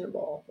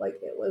questionable. Like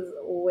it was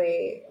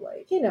way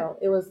like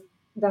it was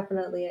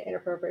definitely an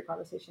inappropriate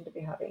conversation to be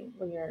having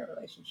when you're in a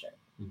relationship.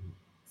 Hmm.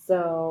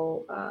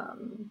 So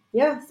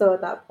yeah, so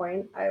at that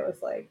point I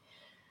was like,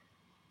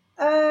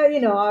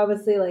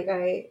 obviously, like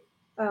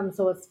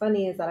so what's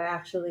funny is that I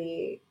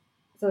actually,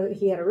 so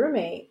he had a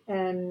roommate,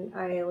 and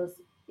I was,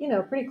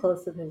 pretty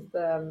close with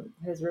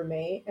his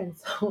roommate, and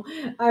so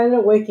I ended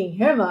up waking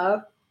him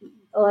up,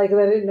 like,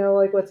 I didn't know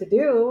like what to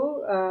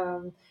do,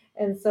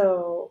 and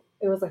so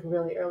it was like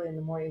really early in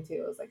the morning too.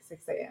 It was like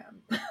 6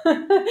 a.m.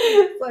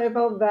 So I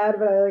felt bad,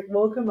 but I like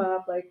woke him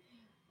up, like,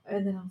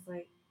 and then I was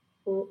like,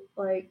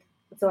 like,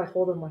 so I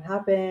told him what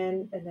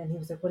happened, and then he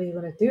was like, "What are you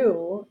gonna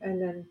do?"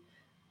 And then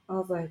I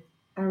was like,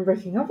 I'm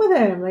breaking up with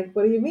him. Like,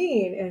 what do you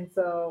mean? And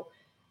so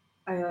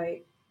I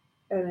like,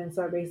 and then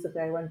so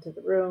basically I went to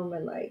the room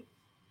and like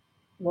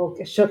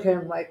shook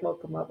him, like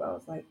woke him up. I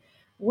was like,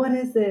 what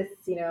is this?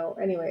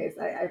 Anyways,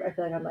 I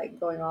feel like I'm like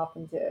going off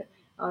into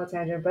on a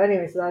tangent. But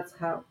anyway, so that's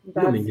how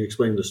No, I that's mean, you're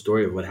explaining the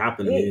story of what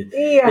happened. I mean,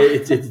 yeah.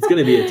 it's going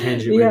to be a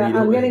tangent when Yeah, you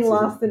I'm don't. getting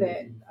lost in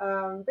it.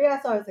 But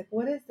yeah, so I was like,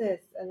 what is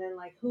this? And then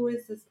like, who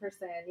is this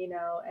person? You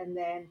know, and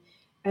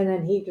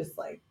then he just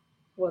like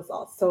was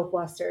all so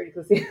flustered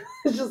because he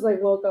just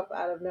like woke up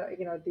out of no,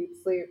 deep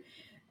sleep.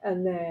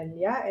 And then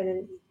yeah, and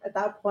then at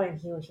that point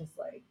he was just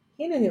like,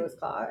 he knew he was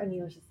caught, and he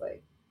was just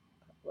like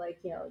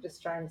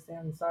just trying to say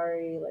I'm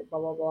sorry, like blah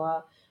blah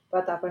blah.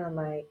 But at that point I'm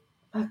like,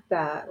 fuck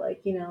that,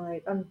 like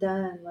like I'm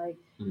done, like,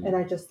 and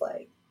I just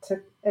like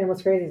took. And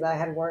what's crazy is I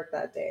had work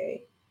that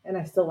day, and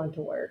I still went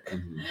to work.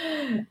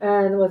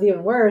 And what's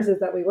even worse is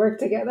that we worked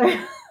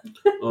together.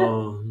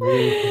 Oh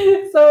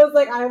no. So it's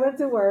like I went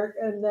to work,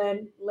 and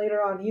then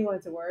later on he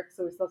went to work,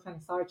 so we still kind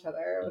of saw each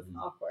other. It was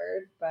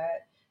awkward,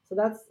 but so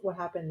that's what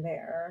happened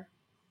there.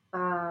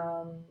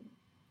 Um,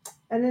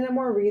 and in a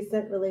more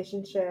recent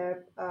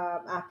relationship,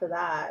 after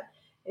that,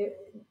 it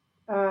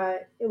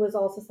it was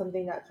also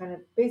something that kind of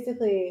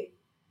basically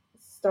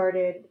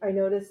started. I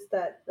noticed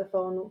that the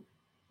phone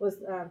was,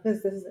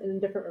 because this is in a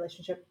different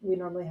relationship. We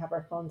normally have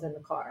our phones in the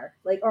car,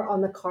 like, or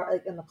on the car,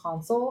 like in the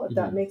console, if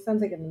that makes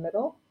sense, like in the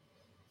middle.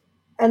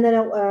 And then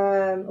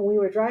when we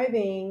were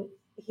driving,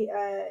 he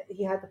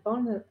had the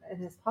phone in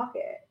his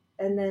pocket,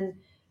 and then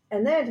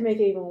to make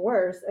it even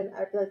worse, and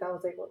I feel like that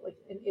was like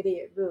an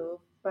idiot move,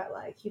 but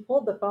like he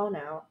pulled the phone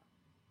out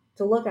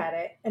to look at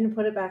it and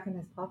put it back in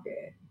his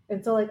pocket.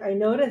 And so like I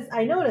noticed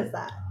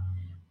that.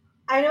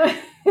 I know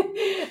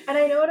and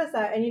I noticed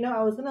that, and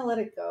I was gonna let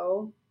it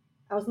go.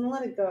 I was gonna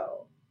let it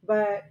go.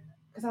 But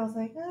because I was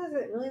like, is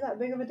it really that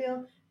big of a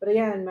deal? But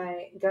again,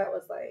 my gut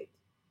was like,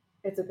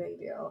 it's a big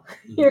deal.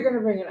 You're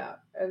gonna bring it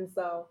up. And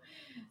so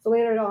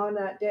later on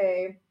that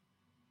day,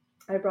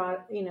 I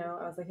brought,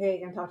 I was like, hey,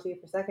 can I talk to you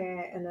for a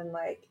second? And then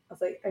like I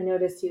was like, I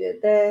noticed you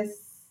did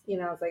this. I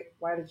was like,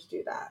 why did you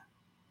do that?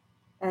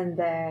 And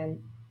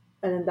then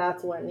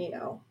that's when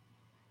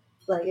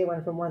like it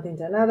went from one thing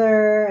to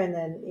another, and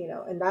then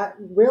and that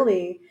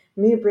really,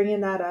 me bringing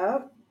that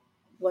up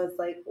was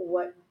like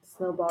what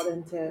snowballed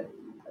into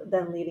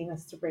them leading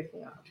us to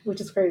breaking up,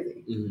 which is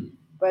crazy.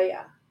 But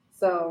yeah,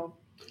 so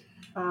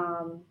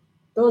um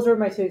those were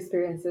my two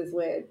experiences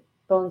with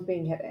phones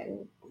being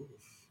hidden.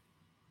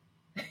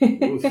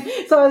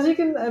 So as you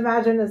can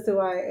imagine as to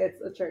why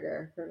it's a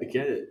trigger for I me.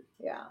 get it.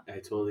 Yeah. I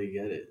totally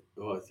get it.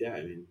 Well, yeah.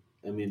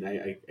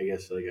 I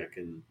guess like I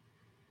can.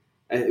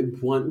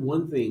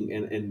 One thing,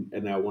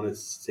 and I want to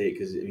say,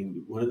 because I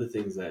mean, one of the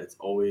things that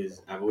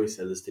I've always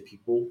said this to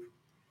people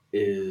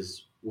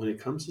is when it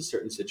comes to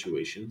certain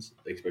situations,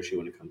 especially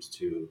when it comes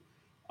to,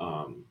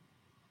 um,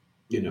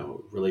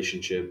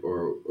 relationship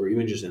or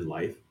even just in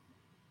life,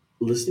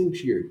 listening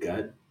to your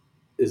gut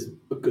is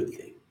a good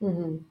thing.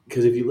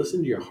 Because if you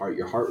listen to your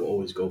heart will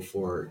always go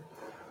for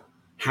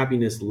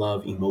happiness,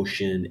 love,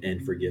 emotion,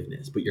 and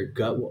forgiveness. But your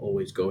gut will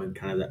always go in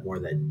kind of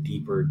that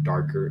deeper,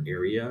 darker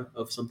area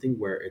of something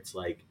where it's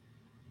like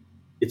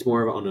it's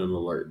more of on an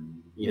alert.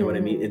 You know what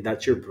I mean? And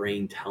that's your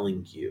brain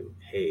telling you,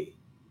 hey,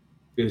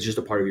 it's just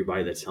a part of your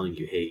body that's telling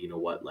you, hey, you know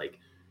what? Like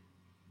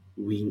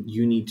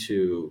you need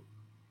to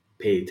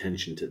pay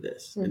attention to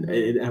this. And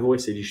I've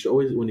always said you should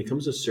always, when it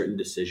comes to certain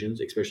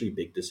decisions, especially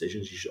big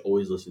decisions, you should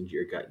always listen to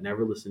your gut.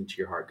 Never listen to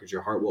your heart, because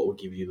your heart will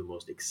give you the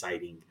most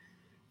exciting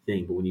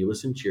thing. But when you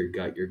listen to your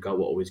gut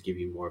will always give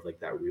you more of like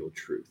that real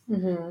truth.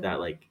 That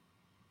like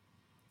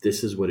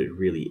this is what it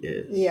really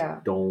is.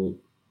 Yeah.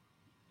 Don't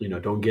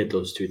get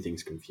those two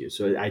things confused.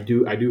 So I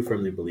do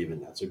firmly believe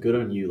in that. So good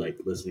on you, like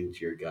listening to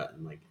your gut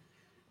and like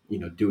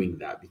doing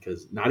that,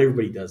 because not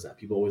everybody does that.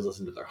 People always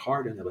listen to their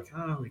heart and they're like,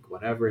 like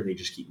whatever, and they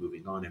just keep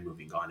moving on and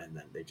moving on, and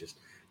then they just,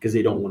 because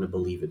they don't want to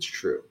believe it's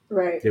true.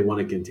 Right. They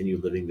want to continue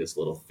living this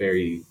little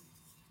fairy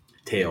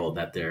tale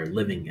that they're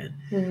living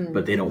in,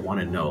 but they don't want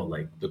to know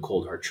like the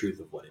cold hard truth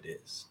of what it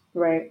is.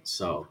 Right.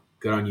 So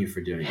good on you for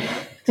doing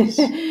that.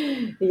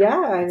 Yeah,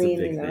 I It's a mean,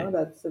 big thing.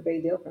 that's a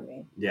big deal for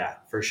me. Yeah,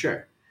 for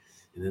sure.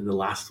 And then the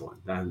last one.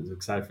 I'm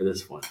excited for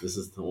this one. This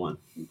is the one.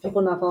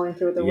 People not following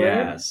through with the word.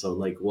 Yeah. So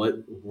like,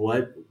 what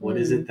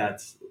is it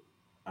that's,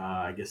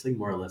 I guess like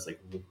more or less like,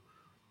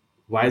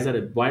 why is that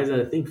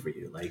a thing for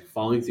you? Like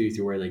following through with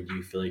your word. Like, do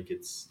you feel like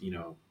it's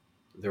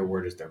their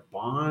word is their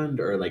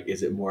bond, or like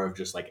is it more of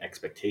just like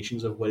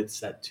expectations of what it's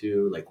set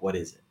to? Like, what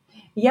is it?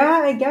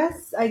 Yeah, I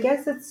guess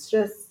it's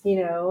just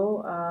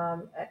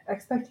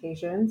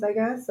expectations. I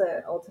guess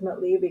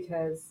ultimately,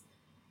 because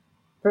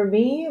for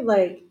me,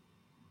 like,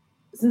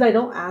 since I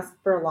don't ask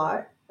for a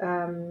lot,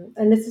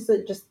 and this is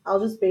just I'll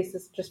just base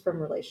this just from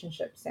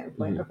relationship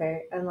standpoint,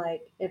 okay? And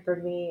like, and for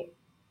me,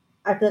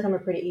 I feel like I'm a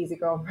pretty easy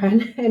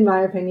girlfriend in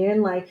my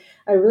opinion. Like,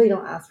 I really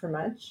don't ask for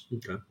much,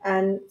 Okay.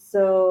 and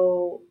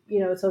so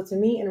so to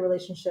me in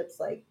relationships,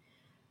 like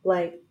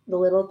the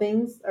little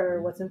things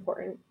are what's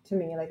important to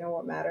me, like, and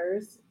what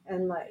matters,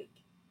 and like,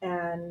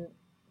 and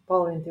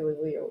following through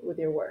with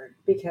your word,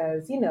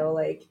 because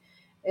like,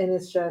 and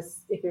it's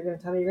just, if you're going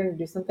to tell me you're going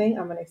to do something,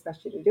 I'm going to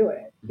expect you to do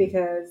it,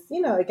 because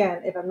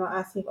again, if I'm not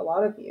asking a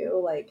lot of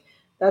you, like,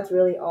 that's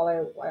really all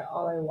I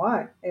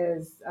want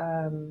is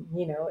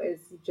is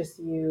just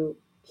you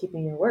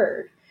keeping your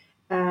word.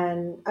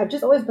 And I've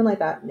just always been like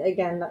that.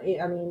 Again,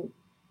 I mean,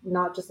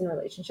 not just in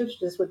relationships,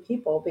 just with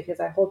people, because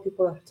I hold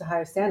people to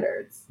higher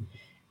standards.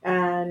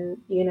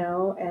 And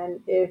and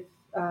if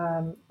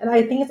and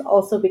I think it's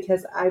also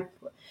because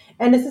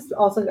and this is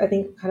also, I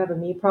think, kind of a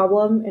me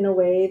problem in a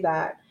way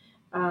that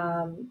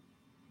um,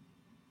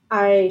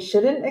 I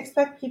shouldn't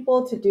expect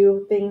people to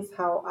do things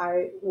how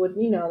I would,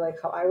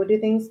 like how I would do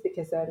things,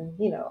 because then,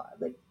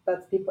 like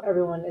that's people,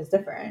 everyone is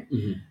different.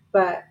 Mhm.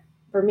 But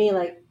for me,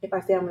 like if I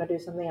say I'm going to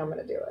do something, I'm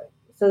going to do it.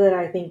 So that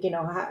I think,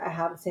 I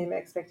have the same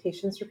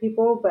expectations for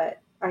people, but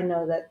I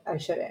know that I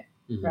shouldn't,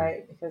 Mhm.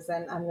 right? Because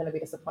then I'm going to be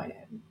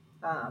disappointed.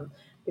 Um,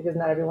 because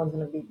not everyone's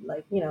going to be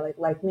like me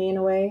in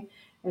a way.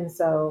 And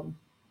so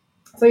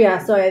yeah,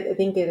 so I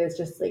think it is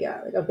just like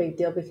a big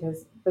deal,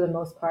 because for the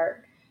most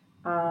part,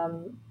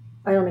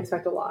 I don't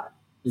expect a lot.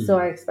 So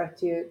I Mhm.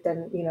 expect you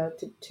then,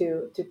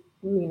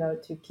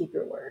 to keep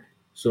your word.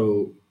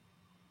 So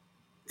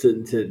I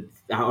kind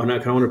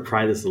of want to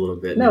pry this a little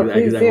bit No,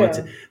 because please I want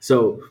to. do.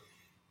 So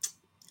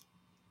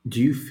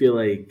do you feel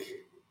like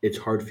it's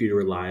hard for you to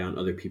rely on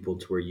other people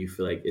to where you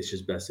feel like it's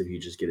just best if you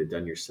just get it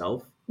done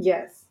yourself?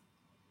 Yes,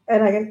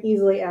 and I can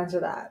easily answer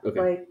that, Okay.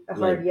 like a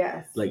hard Like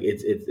yes.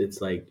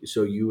 it's like,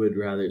 so you would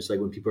rather, it's like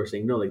when people are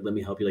saying no, like let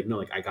me help you, like no,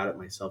 like I got it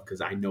myself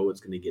because I know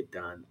it's going to get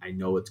done. I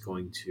know it's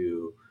going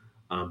to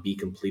be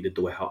completed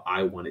the way how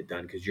I want it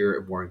done because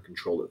you're more in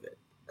control of it.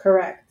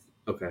 Correct.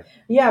 Okay.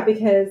 Yeah,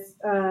 because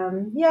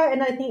yeah,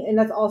 and I think, and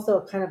that's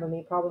also kind of a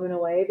me problem in a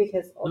way,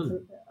 because No, no,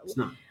 ultimately, it's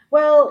not.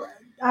 well,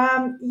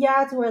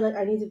 yeah, to where like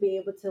I need to be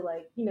able to,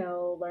 like,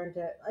 learn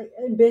to, like,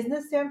 in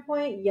business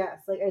standpoint, yes,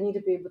 like I need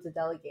to be able to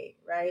delegate,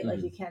 right?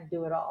 Like you Hmm. can't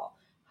do it all.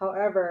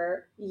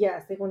 However,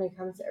 yes, like when it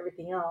comes to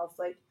everything else,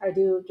 like I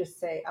do just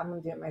say I'm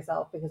gonna do it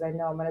myself, because I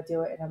know I'm gonna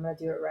do it, and I'm gonna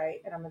do it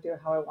right, and I'm gonna do it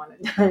how I want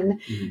it done,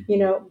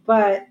 Hmm.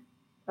 But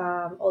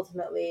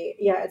ultimately,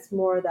 yeah, it's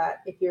more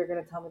that if you're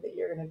gonna tell me that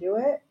you're gonna do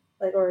it,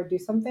 like, or do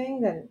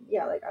something, then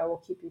yeah, like I will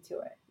keep you to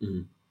it.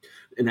 Hmm.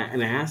 And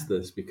I ask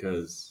this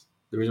because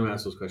the reason why I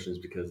ask those questions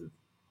is because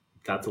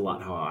that's a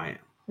lot how I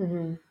am.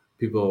 Mm-hmm.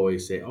 People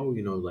always say, "Oh,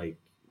 like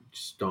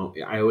just don't."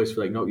 I always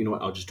feel like, no, you know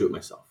what? I'll just do it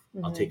myself.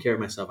 I'll Mm-hmm. take care of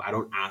myself. I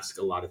don't ask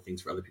a lot of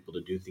things for other people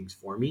to do things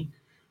for me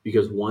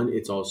because one,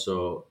 it's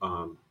also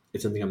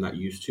it's something I'm not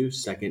used to.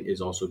 Second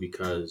is also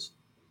because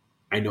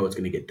I know it's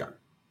going to get done.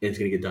 And it's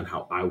going to get done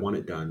how I want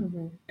it done,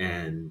 Mm-hmm.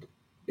 and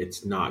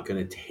it's not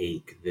going to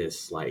take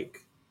this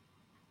like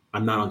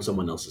I'm not on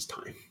someone else's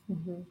time.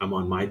 Mm-hmm. I'm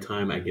on my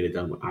time. I get it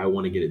done when I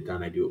want to get it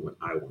done. I do it when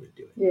I want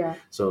to do it. Yeah.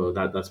 So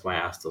that's why I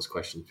ask those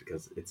questions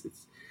because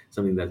it's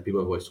something that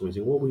people have always told me,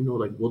 saying, "Well, we know,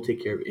 like we'll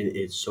take care of it." And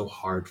it's so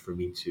hard for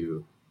me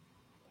to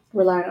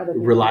Rely on other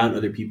rely people. on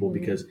other people Mm-hmm.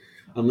 because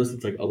unless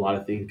it's like a lot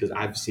of things, because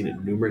I've seen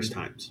it numerous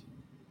times.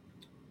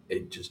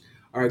 It just,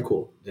 all right,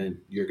 cool.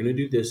 Then you're gonna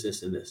do this,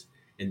 this, and this,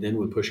 and then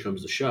when push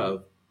comes to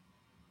shove,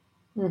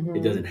 it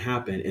Mm-hmm. doesn't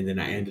happen, and then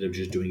I ended up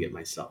just doing it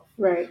myself.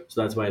 Right. So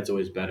that's why it's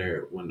always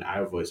better when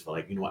I've always felt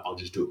like, you know what, I'll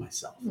just do it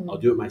myself. I'll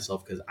Mm-hmm. do it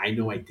myself because I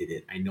know I did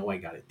it. I know I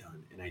got it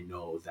done, and I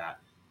know that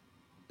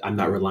I'm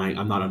not relying.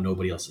 I'm not on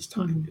nobody else's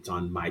time. Mm-hmm. It's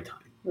on my time.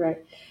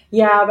 Right.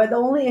 Yeah, but the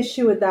only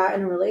issue with that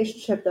in a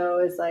relationship, though,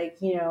 is like,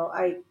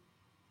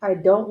 I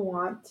don't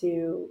want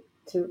to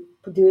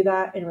do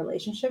that in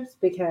relationships,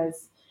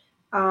 because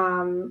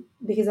then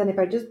if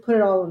I just put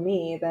it all on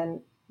me,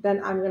 then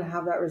I'm gonna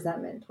have that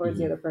resentment towards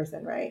the Hmm. other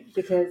person, right?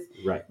 Because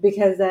Right.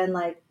 then,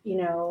 like,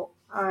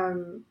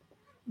 then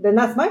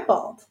that's my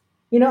fault.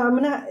 I'm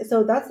gonna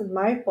So that's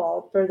my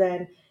fault for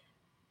then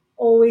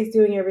always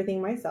doing everything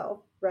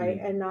myself, right?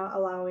 Hmm. And not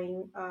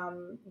allowing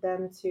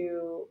them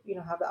to,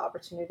 have the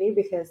opportunity,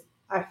 because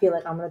I feel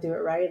like I'm going to do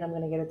it right and I'm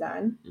going to get it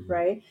done, Hmm.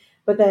 right?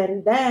 But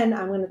then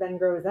I'm going to then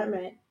grow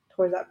resentment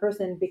towards that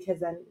person, because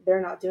then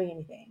they're not doing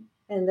anything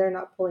and they're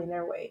not pulling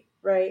their weight,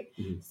 right?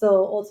 Hmm.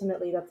 So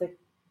ultimately, that's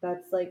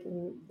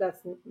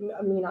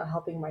me not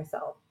helping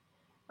myself.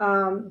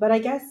 But I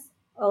guess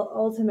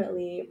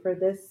ultimately, for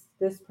this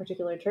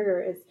particular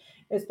trigger,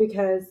 is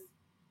because,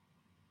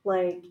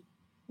 like,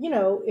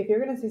 if you're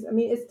gonna say, I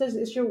mean,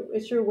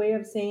 it's your way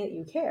of saying that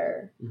you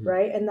care, Hmm.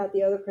 right? And that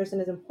the other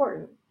person is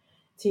important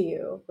to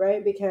you,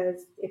 right?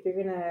 Because if you're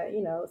gonna,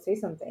 say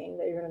something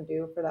that you're gonna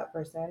do for that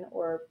person,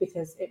 or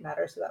because it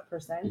matters to that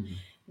person, Hmm.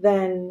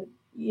 then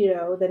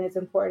then it's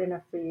important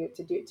enough for you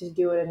to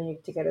do it,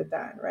 and to get it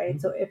done, right?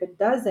 So if it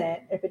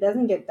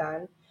doesn't get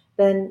done,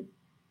 then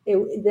it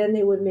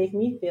would make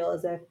me feel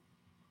as if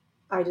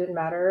I didn't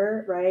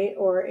matter, right?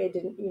 Or it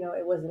didn't,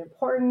 it wasn't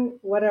important,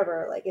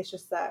 whatever. Like, it's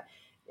just that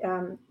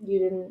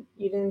you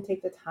didn't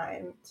take the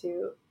time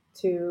to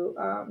do,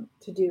 what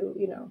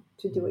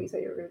you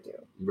said you were going to do.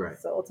 Right.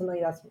 So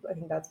ultimately, I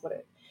think that's what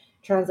it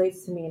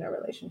translates to me in a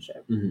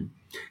relationship. Hmm.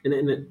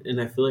 And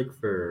I feel like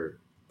for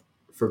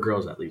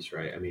girls at least,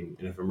 right? I mean,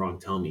 and if I'm wrong,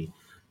 tell me.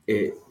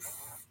 It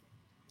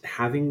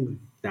having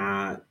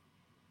that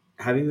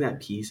having that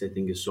piece, I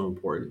think, is so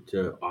important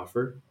to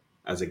offer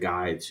as a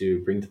guy to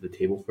bring to the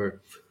table for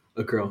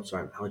a girl.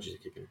 Sorry, my allergies are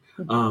kicking.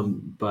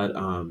 But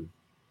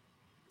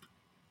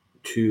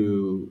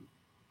to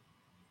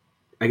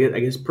I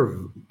guess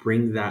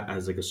bring that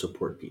as like a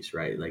support piece,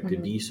 right? Like to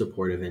Mhm. be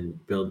supportive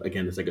and build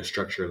again, it's like a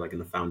structure, like in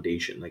the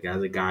foundation. Like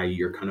as a guy,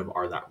 you're kind of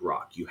are that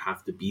rock. You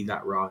have to be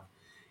that rock,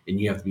 and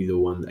you have to be the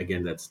one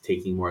again that's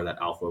taking more of that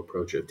alpha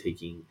approach of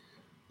taking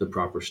the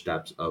proper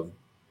steps of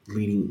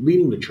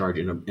leading the charge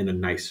in a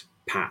nice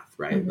path,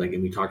 right? Like, Mhm.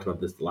 and we talked about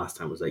this the last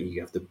time was that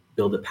you have to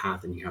build a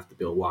path and you have to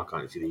build walk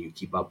on it. It's either you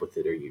keep up with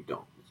it or you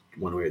don't.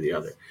 It's one way or the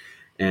other,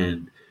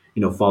 and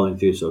following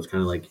through. So it's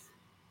kind of like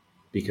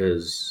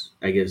because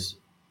I guess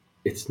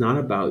it's not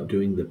about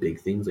doing the big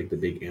things like the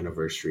big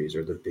anniversaries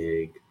or the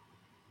big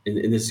and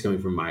this is coming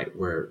from my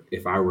where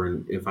if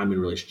I'm in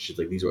relationships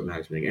like these are what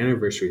matters to me. Like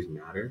anniversaries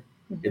matter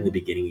in the Mhm.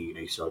 beginning,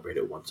 you celebrate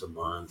it once a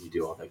month, you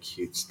do all that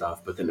cute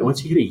stuff, but then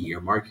once you hit a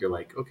year mark you're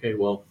like, okay,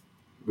 well,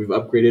 we've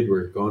upgraded,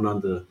 we're going on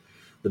the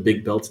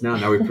big belts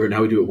now we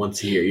do it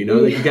once a year,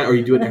 like you Yeah. got or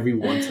you do it every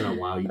once in a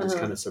while, you just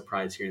Uh-huh. kind of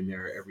surprise here and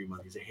there every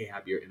month, you say, hey,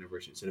 happy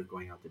anniversary, instead of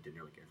going out to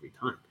dinner like every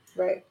time.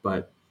 Right.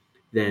 But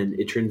then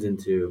it turns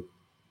into,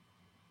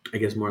 I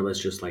guess, more or less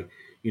just like,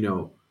 you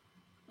know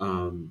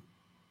um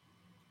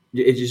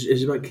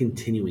it's about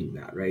continuing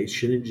that, right? It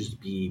shouldn't just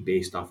be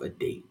based off a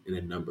date and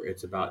a number.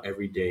 It's about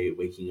every day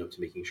waking up to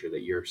making sure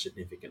that your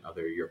significant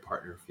other, your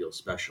partner, feels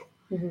special,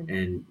 Mhm.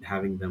 and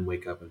having them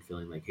wake up and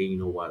feeling like, hey, you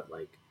know what,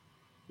 like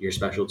you're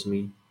special to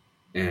me,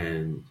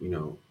 and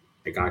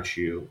I got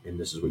you, and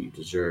this is what you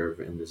deserve,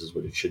 and this is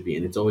what it should be,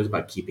 and it's always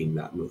about keeping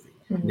that moving.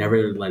 Mhm.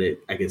 Never let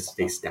it, I guess,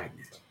 stay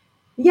stagnant.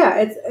 Yeah,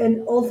 it's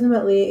and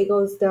ultimately it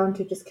goes down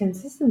to just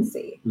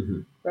consistency,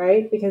 Hmm.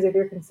 right? Because if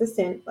you're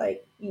consistent,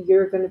 like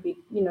you're gonna be,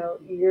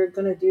 you're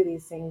gonna do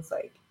these things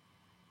like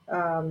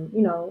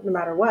no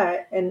matter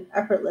what and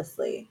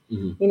effortlessly.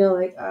 Hmm.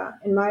 Like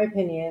in my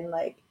opinion,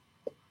 like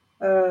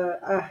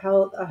a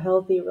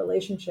healthy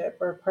relationship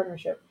or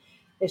partnership,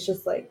 it's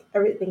just like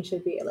everything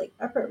should be like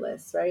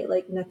effortless, right?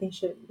 Like nothing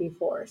should be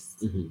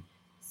forced. Hmm.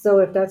 So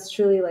if that's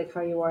truly like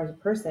how you are as a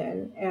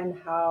person and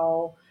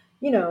how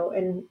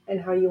and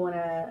how you want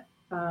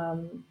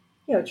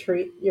to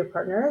treat your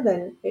partner,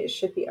 then it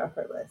should be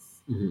effortless.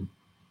 Hmm.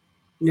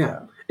 Yeah,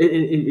 So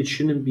it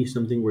shouldn't be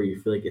something where you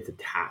feel like it's a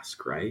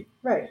task, right?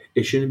 right.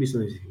 It shouldn't be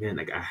something like, man,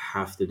 like I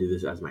have to do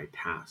this as my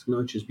task. No,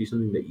 it should be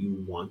something that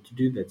you want to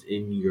do that's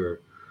in your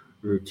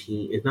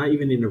routine. It's not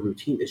even in a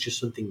routine. It's just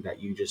something that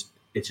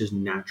it's just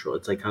natural.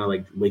 It's like kind of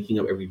like waking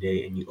up every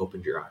day and you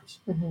opened your eyes.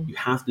 Hmm. You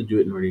have to do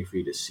it in order for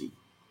you to see.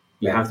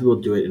 You have Right. to be able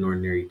to do it in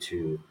order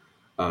to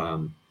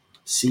um,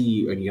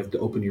 see, and you have to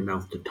open your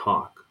mouth to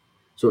talk.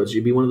 So it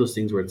should be one of those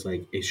things where it's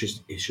like it's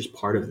just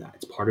part of that.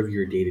 It's part of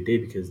your day to day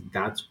because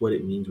that's what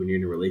it means when you're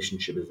in a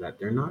relationship. Is that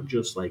they're not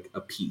just like a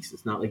piece.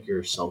 It's not like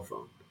your cell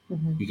phone.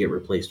 Hmm. You get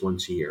replaced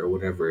once a year or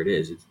whatever it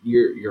is.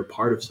 You're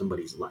part of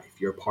somebody's life.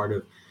 You're part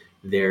of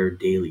their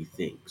daily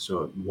thing.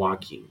 So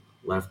walking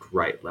left,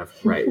 right,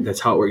 left, right.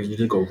 That's how it works. You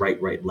just go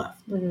right, right,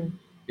 left. Hmm.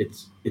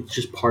 It's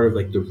just part of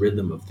like the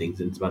rhythm of things,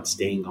 and it's about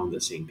staying on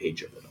the same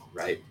page of it all,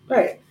 right? Like,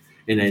 Right.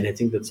 and I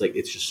think that's like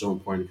it's just so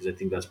important because I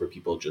think that's where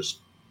people just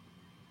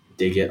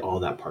they get all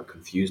that part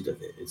confused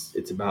of it. It's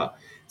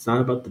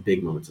not about the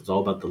big moments. It's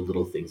all about the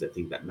little things I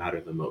think that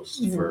matter the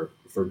most Hmm.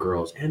 for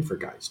girls and for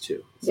guys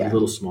too. It's the Yeah.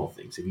 little small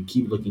things. If you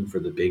keep looking for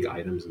the big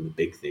items and the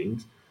big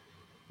things,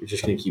 you're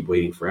just going to keep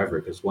waiting forever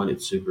because one,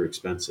 it's super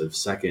expensive.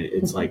 Second,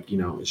 it's like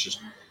it's just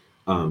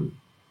um,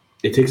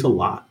 it takes a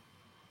lot.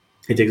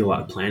 It takes a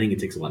lot of planning. It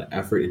takes a lot of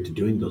effort into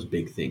doing those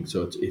big things.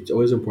 So it's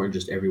always important.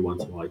 Just every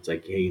once in a while, it's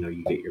like, hey,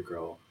 you get your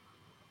girl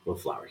a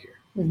little flower here.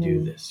 You do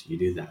Hmm. this. You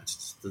do that.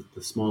 It's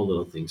the small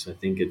little things. So I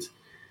think it's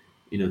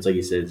like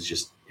you said. It's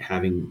just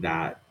having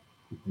that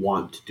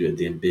want to do it,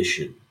 the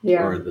ambition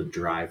Yeah. or the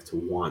drive to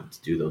want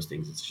to do those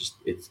things.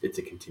 It's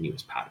a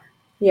continuous pattern.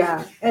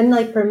 Yeah. And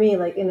like for me,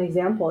 like an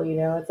example,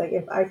 it's like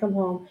if I come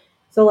home,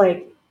 so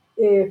like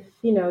if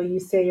you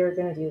say you're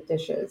gonna do the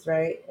dishes,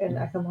 right? And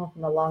I Mhm. come home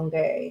from a long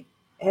day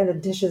and the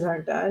dishes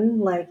aren't done,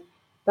 like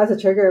that's a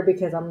trigger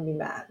because I'm gonna be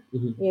mad,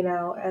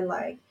 Mhm. and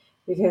like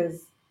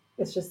because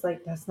it's just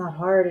like that's not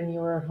hard and you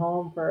were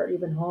home for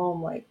you've been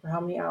home like for how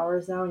many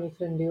hours now and you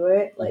couldn't do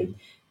it. Like,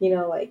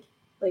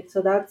 Mhm.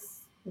 so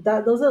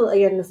those are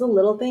again it's the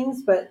little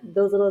things, but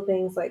those little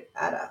things like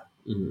add up,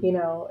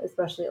 Mhm.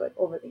 especially like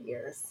over the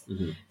years.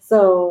 Mhm.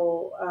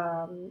 So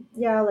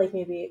yeah, like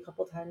maybe a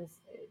couple times,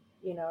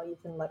 you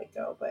can let it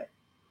go, but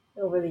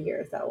over the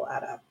years that will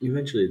add up.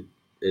 Eventually,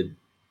 it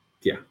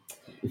yeah.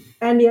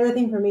 And the other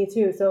thing for me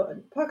too, so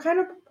kind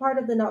of part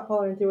of the not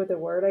following through with the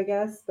word, I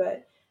guess.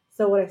 But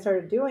so what I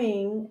started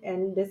doing,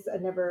 and this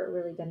I'd never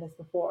really done this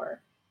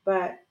before,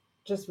 but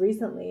just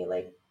recently,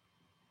 like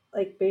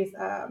base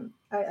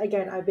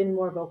again I've been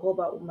more vocal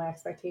about my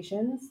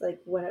expectations like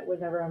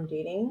whenever I'm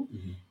dating,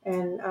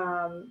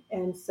 Mhm.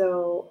 and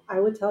so I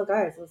would tell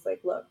guys, I was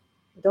like, look,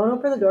 don't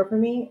open the door for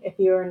me if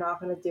you're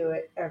not going to do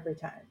it every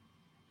time,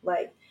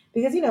 like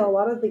because a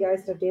lot of the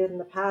guys that I've dated in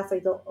the past,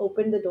 like they'll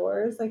open the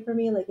doors like for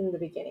me like in the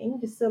beginning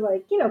just to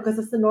like because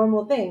it's the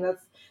normal thing,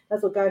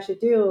 that's what guys should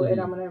do, and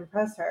I'm Mhm. going to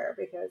impress her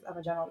because I'm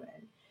a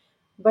gentleman,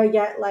 but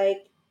yet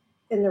like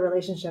in the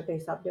relationship they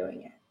stop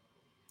doing it.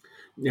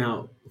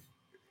 Now,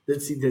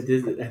 let's see.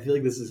 I feel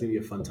like this is gonna be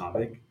a fun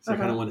topic, so I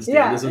kind of want to stay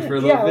on Yeah, this one for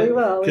a little yeah, bit we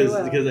will. because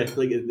I feel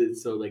like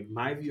so like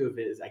my view of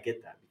it is I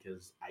get that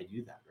because I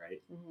do that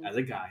right Mhm. as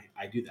a guy.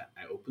 I do that.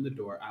 I open the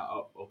door.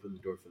 I'll open the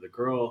door for the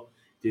girl,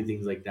 do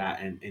things like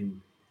that, and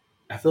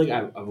I feel like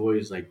I've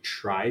always like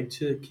tried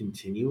to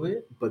continue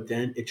it, but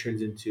then it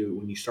turns into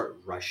when you start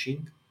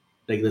rushing,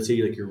 like let's say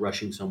you're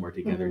rushing somewhere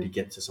together to Mhm.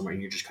 get to somewhere,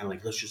 and you're just kind of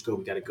like let's just go,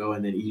 we gotta go,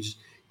 and then you just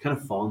kind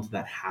of fall into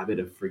that habit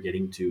of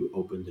forgetting to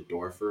open the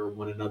door for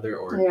one another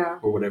Yeah.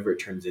 or whatever it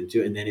turns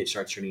into, and then it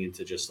starts turning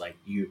into just like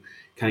you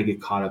kind of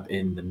get caught up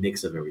in the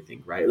mix of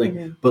everything, right? Like,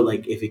 Mhm. but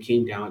like if it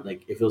came down,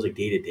 like it feels like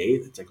day to day,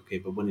 it's like okay,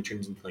 but when it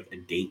turns into like a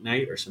date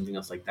night or something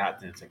else like that,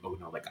 then it's like oh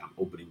no, like I'm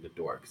opening the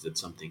door because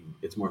it's something,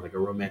 it's more like a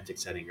romantic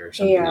setting or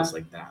something Yeah. else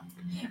like that.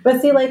 But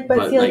But see, like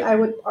like I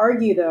would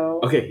argue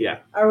though, okay, yeah,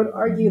 I would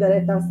argue that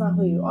if that's not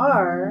who you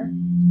are,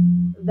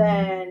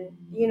 then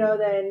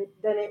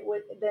then it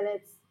would then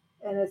it's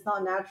and it's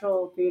not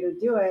natural for you to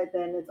do it,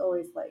 then it's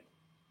always like,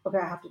 okay,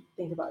 I have to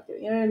think about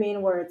doing. You know what I mean?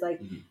 mhm. Where it's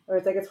like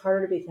it's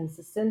harder to be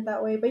consistent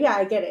that way. But yeah,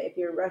 I get it. If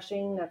you're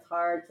rushing, that's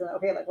hard. So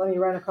okay, like let me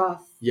run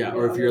across. Yeah,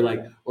 or if On you're the other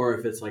like, side. or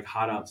if it's like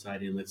hot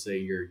outside and let's say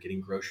you're getting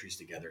groceries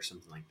together or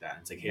something like that.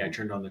 It's like, hey, I Mhm.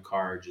 turned on the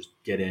car, just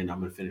get in. I'm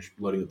gonna finish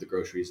loading up the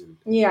groceries and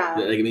Yeah.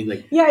 like I mean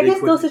like Yeah, I they guess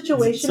quit. those So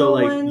situational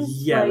like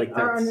ones yeah, like like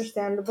are that's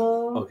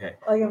understandable. okay.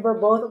 Like if we're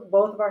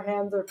both of our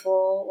hands are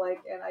full,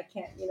 like, and I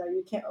can't,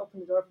 you can't open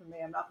the door for me.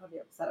 I'm not gonna be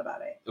upset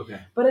about it. Okay.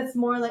 But it's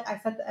more like I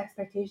set the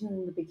expectations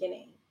in the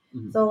beginning.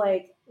 Mhm. So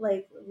like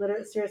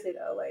literally, seriously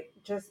though, like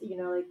just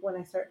like when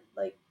I start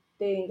like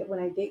dating, when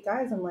I date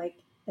guys, I'm like,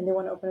 and they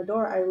want to open a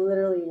door, I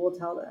literally will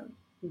tell them,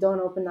 don't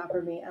open that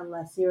for me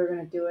unless you're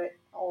gonna do it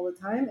all the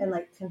time and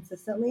like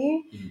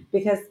consistently, Mhm.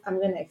 because I'm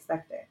gonna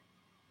expect it.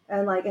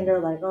 And they're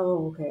like,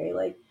 oh, okay,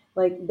 like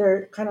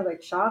they're kind of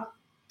like shocked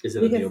Is it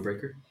a because deal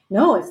breaker?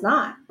 no, it's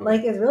not. Okay.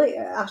 Like it's really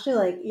actually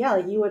like, yeah,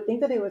 like you would think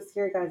that it would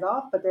scare guys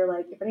off, but they're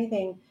like, if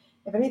anything,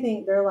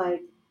 they're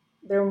like,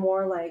 they're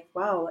more like,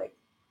 wow,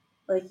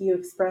 like you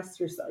express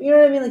yourself. You know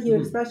what I mean? Like you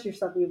Mhm. express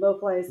yourself, you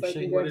vocalize You're like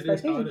saying your what it is, how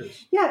it expectations.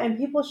 is. Yeah, and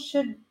people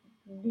should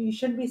you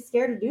shouldn't be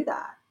scared to do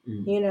that.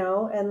 Mhm.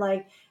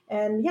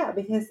 And yeah,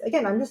 because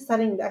again, I'm just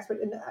setting the expert.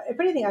 If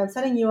anything, I'm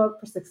setting you up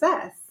for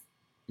success,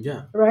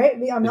 Yeah. right?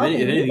 I'm If helping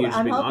anything, you. you're just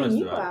I'm being helping honest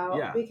you about it. out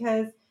Yeah.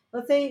 because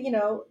let's say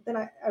then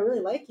I really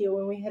like you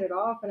when we hit it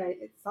off, and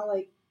it's not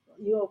like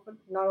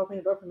not opening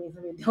the door for me is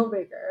gonna be a deal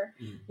breaker.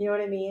 Mhm. You know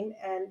what I mean?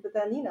 And but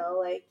then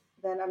like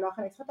then I'm not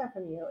gonna expect that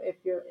from you if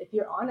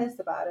you're honest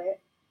about it,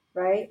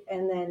 right?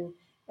 And then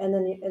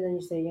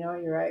you say, you know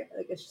what, you're right.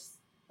 Like it's just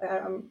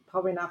I'm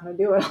probably not going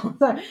to do it all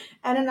the time,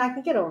 and then I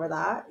can get over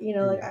that.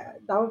 Like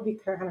Mhm. that would be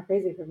kind of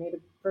crazy for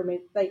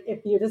me. Like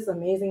if you're just an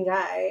amazing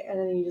guy, and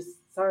then you just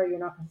sorry you're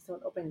not consistent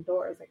with opening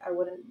doors. Like I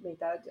wouldn't make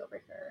that a deal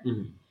breaker.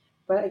 Mhm.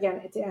 But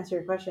again, to answer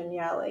your question,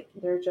 yeah, like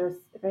they're just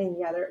if anything,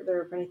 yeah,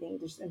 they're if anything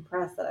just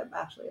impressed that I'm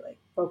actually like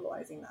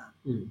vocalizing that.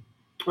 Mhm.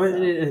 Well,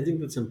 and So I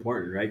think that's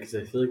important, right? Because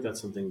I feel like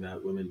that's something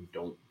that women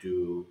don't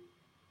do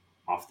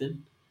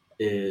often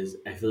is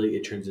I feel like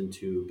it turns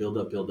into build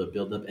up, build up,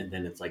 build up, and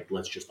then it's like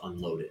let's just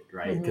unload it,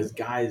 right? hmm Because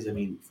guys, I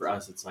mean, for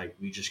us, it's like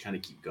we just kind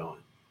of keep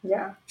going,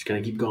 yeah, just kind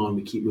of keep going,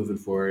 we keep moving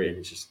forward, and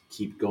it's just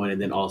keep going, and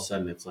then all of a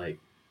sudden it's like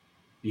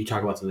you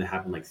talk about something that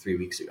happened like 3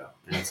 weeks ago,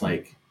 and it's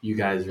like you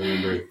guys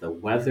remember the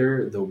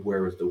weather, the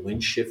where was the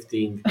wind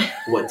shifting,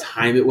 what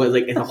time it was,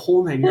 like in the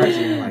whole 9 yards,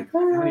 and you're like, I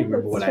don't even remember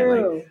that's what I like.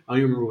 true. I don't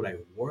even remember what I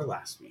wore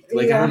last week.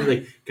 Like I don't Yeah.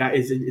 like,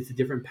 guys, it's a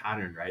different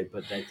pattern, right?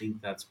 But I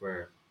think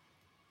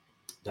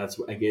that's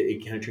what I get.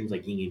 It kind of turns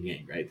like yin and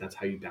yang, right? That's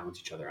how you balance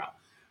each other out.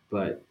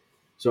 But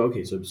so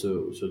okay, so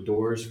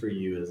doors for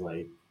you is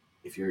like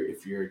if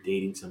you're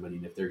dating somebody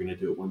and if they're gonna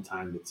do it one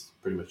time, it's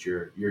pretty much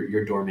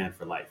your doorman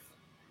for life.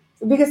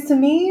 Because to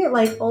me,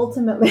 like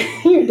ultimately,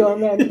 you're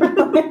doorman for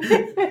life.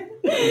 Is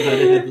that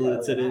it?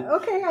 That's it.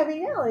 Okay, I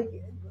mean, yeah, like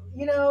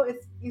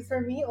it's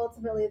for me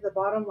ultimately the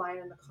bottom line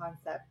and the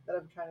concept that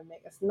I'm trying to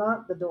make. It's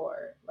not the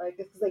door, like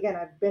it's because again,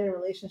 I've been in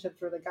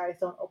relationships where the guys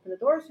don't open the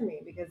doors for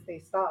me because they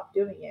stop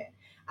doing it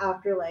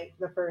after like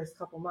the first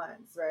couple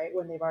months, right,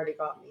 when they've already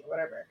got me,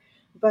 whatever.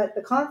 But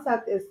the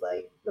concept is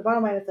like the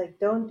bottom line is like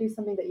don't do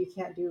something that you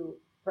can't do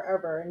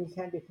forever and you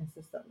can't do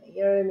consistently.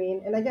 You know what I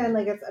mean? And again,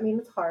 like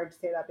it's hard to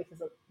say that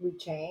because we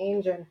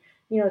change and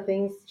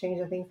things change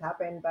and things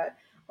happen. But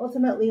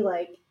ultimately,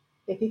 like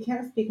if you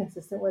can't be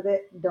consistent with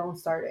it, don't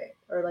start it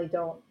or like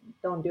don't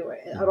do it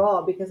at Mhm.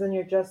 all because then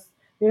you're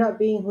not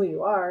being who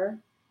you are,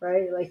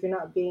 right? Like you're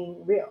not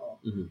being real,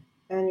 Mhm.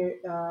 and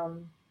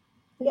you're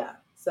yeah.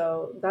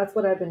 So that's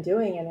what I've been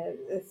doing,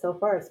 and so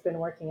far it's been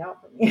working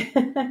out for me.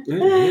 Hey,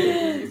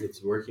 I mean, if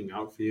it's working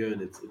out for you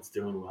and it's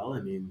doing well, I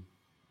mean,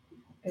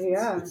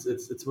 Yeah.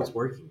 it's what's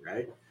working,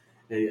 right?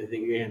 And I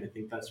think again, I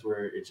think that's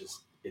where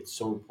it's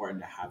so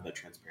important to have that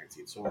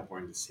transparency. It's so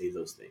important to say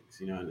those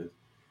things,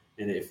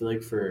 and I feel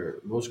like for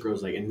most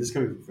girls, like, and this is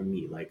coming from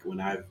me, like when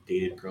I've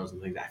dated girls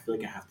and things, I feel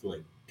like I have to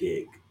like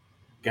dig,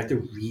 I have to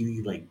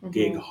really like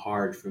dig hmm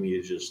hard for me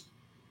to just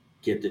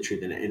get the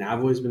truth. And I've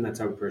always been that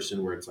type of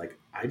person where it's like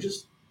I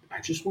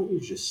just want you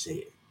to just say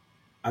it.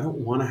 I don't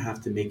want to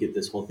have to make it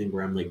this whole thing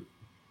where I'm like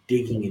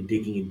digging and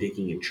digging and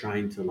digging and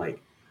trying to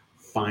like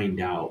find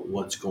out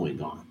what's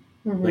going on.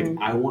 Like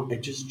Mm-hmm. I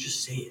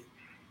just say it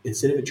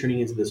instead of it turning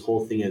into this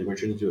whole thing and we're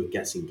turning into a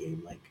guessing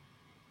game. Like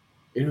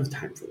you don't have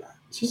time for that.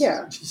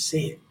 Yeah. Just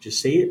say it.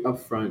 Just say it up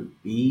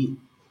front. Be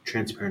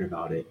transparent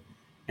about it.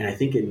 And I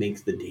think it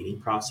makes the dating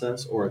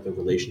process or the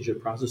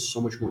relationship process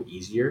so much more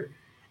easier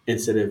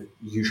instead of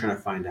you trying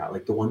to find out.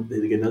 Like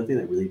another thing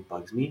that really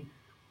bugs me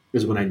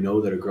is when I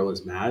know that a girl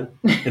is mad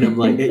and I'm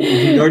like, and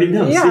you already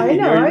know, Yeah, I see,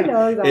 you know. already I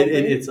know. know And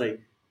exactly.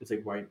 it's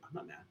like, why? I'm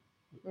not mad.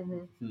 Hmm.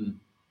 Hmm.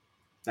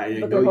 I But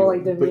know their whole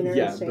you're, like but demeanor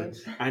yeah, has but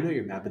changed. I know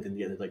you're mad, but then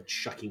yeah, they're like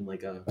chucking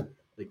like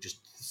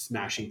just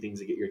smashing things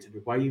to get your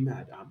attention. Why are you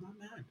mad? I'm not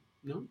mad.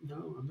 No,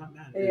 no, I'm not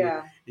mad. Yeah.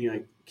 And you're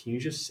like, can you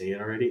just say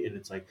it already? And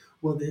it's like,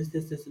 well, this,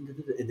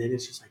 and then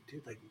it's just like,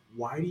 dude, like,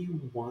 why do you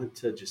want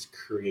to just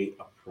create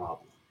a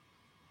problem?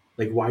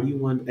 Like, why do you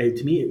want?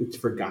 To me, it's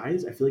for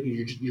guys. I feel like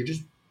you're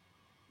just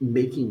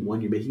making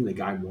one, you're making the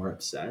guy more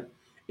upset,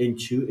 and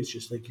two, it's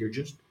just like you're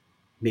just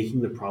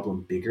making the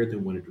problem bigger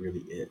than what it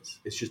really is.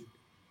 It's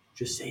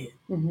just say it.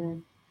 Hmm.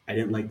 I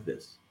didn't like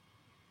this.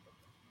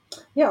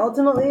 Yeah.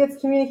 Ultimately, it's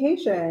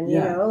communication. You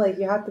Yeah, know, like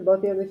you have to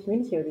both be able to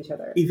communicate with each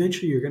other,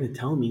 eventually you're gonna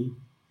tell me.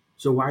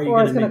 So why are you or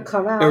gonna it's gonna make?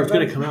 come Or out. it's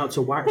gonna But come out.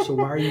 So why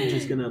are you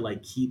just gonna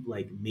like keep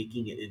like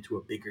making it into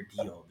a bigger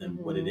deal than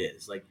what it hmm.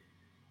 is? Like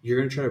you're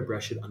gonna try to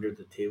brush it under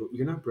the table.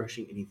 You're not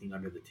brushing anything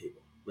under the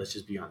table. Let's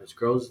just be honest.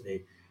 Girls,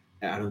 they,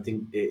 I don't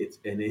think it's,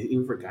 and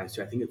even for guys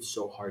too. I think it's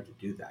so hard to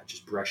do that.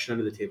 Just brush it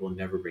under the table and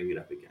never bring it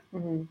up again.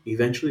 Hmm.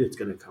 Eventually, it's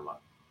gonna come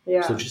up. So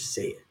Yeah. just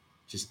say it.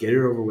 Just get it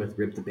over with.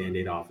 Rip the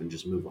band-aid off and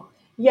just move on.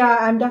 Yeah,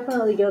 I'm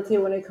definitely guilty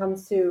when it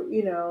comes to,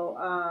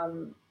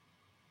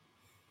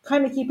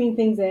 kind of keeping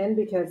things in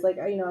because, like,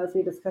 as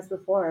we discussed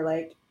before,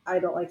 like, I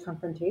don't like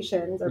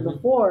confrontations, or Hmm.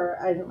 before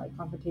I didn't like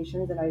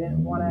confrontations and I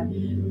didn't want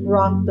to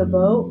rock the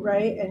boat,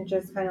 right? And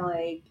just kind of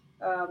like,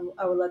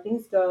 I would let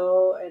things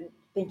go and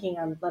thinking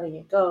I'm letting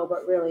it go,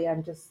 but really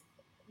I'm just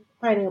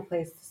finding a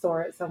place to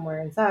store it somewhere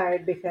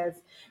inside because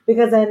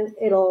then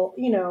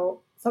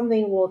it'll,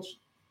 something will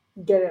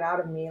get it out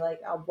of me.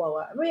 Like I'll blow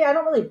up. I mean, I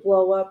don't really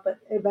blow up, but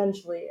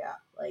eventually, yeah,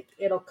 like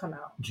it'll come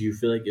out. Do you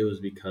feel like it was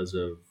because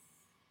of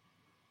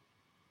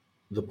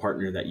the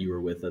partner that you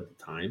were with at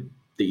the time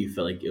that you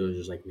felt like it was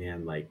just like,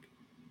 man, like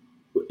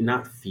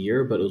not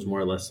fear, but it was more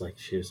or less like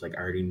she was like,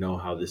 I already know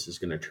how this is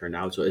going to turn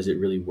out. So is it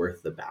really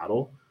worth the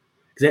battle?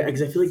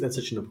 Because I feel like that's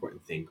such an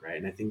important thing, right?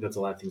 And I think that's a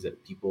lot of things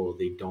that people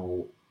they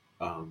don't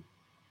um,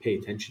 pay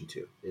attention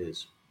to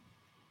is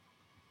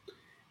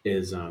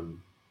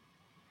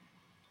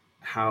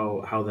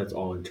how that's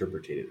all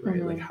interpreted,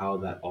 right? Like Hmm. how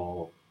that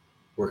all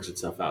works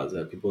itself out. Is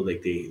that people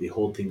like they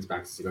hold things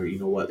back to go, you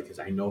know what? Because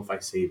I know if I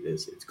say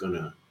this, it's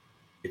gonna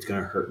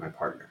hurt my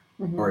partner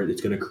or Hmm.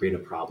 it's gonna create a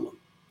problem.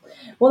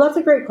 Well, that's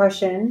a great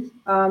question,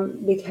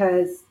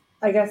 because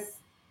I guess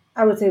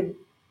I would say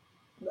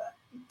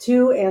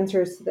two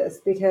answers to this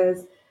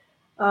because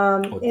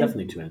Oh, in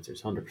definitely two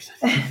answers, 100%.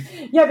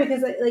 yeah,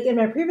 because like in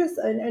my previous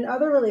and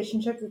other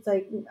relationships, it's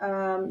like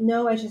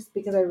no, I just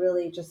because I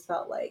really just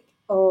felt like,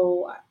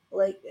 oh,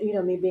 like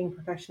me being a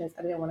perfectionist,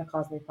 I didn't want to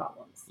cause me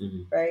problems,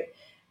 Hmm. right?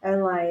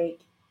 And like,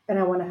 and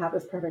I want to have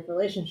this perfect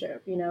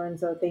relationship, and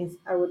so things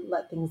I would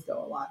let things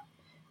go a lot.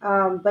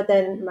 But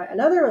then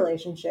another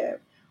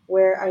relationship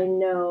where I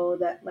know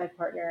that my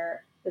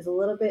partner is a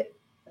little bit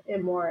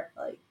more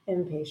like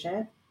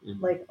impatient, Hmm.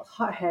 like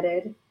hot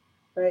headed,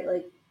 right?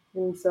 Like,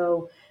 and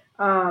so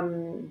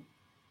um,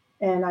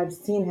 and I've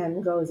seen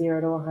him go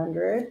 0 to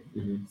 100.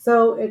 Hmm.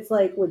 So it's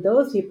like with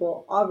those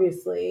people,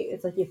 obviously,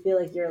 it's like you feel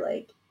like you're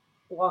like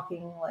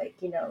walking like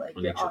like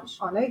On you're on eggshells.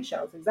 on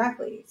eggshells.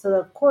 Exactly. So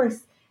of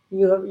course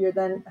you're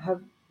then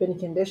have been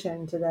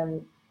conditioned to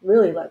then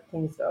really let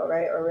things go,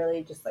 right? Or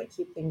really just like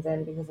keep things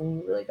in because then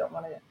you really don't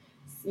want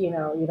to, you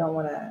don't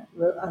want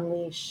to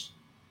unleash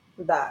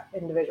that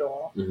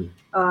individual.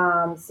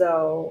 Hmm.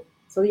 So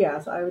yeah,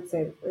 so I would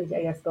say like,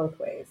 I guess both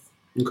ways.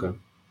 Okay,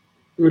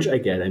 which I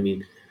get. I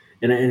mean,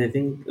 and I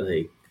think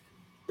like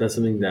that's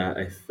something that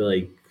I feel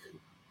like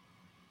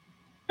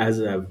as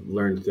I've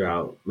learned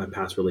throughout my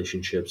past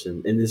relationships,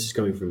 and this is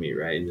coming from me,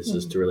 right? And this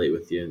is Mhm. to relate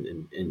with you,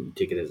 and you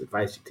take it as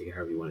advice, you take it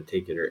however you want to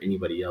take it, or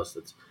anybody else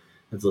that's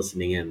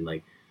listening in.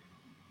 Like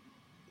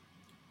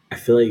I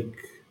feel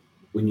like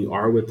when you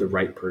are with the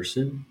right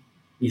person,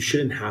 you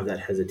shouldn't have that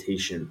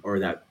hesitation or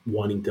that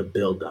wanting to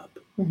build up,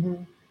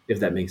 Mhm. if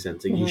that makes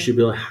sense. Like you Mhm. should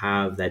be able to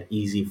have that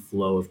easy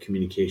flow of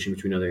communication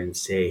between other and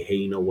say, hey,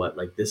 you know what,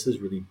 like this is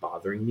really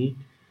bothering me.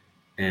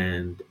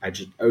 And I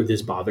just, or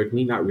this bothered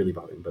me, not really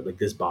bothering, but like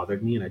this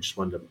bothered me, and I just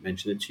wanted to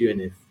mention it to you.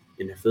 And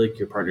I feel like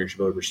your partner should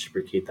be able to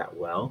reciprocate that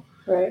well.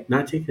 Right.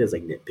 Not take it as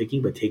like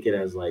nitpicking, but take it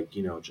as like,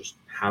 just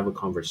have a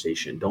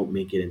conversation. Don't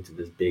make it into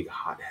this big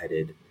hot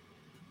headed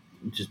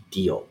just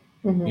deal.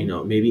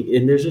 Mhm. Maybe,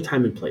 and there's a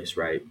time and place,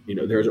 right?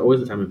 There's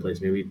always a time and place.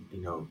 Maybe,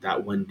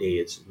 that one day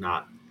is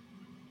not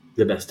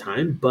the best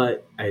time,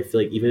 but I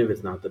feel like even if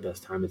it's not the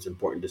best time, it's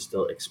important to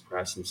still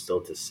express and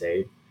still to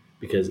say,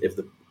 because if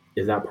the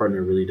if that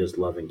partner really does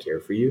love and care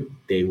for you,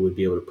 they would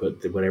be able to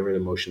put whatever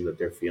emotion that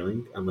they're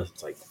feeling, unless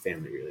it's like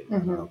family related,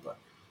 but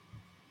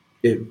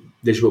if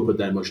they should put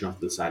that emotion off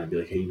to the side and be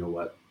like, hey, you know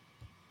what?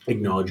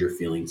 Acknowledge your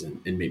feelings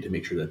and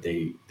make sure that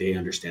they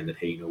understand that,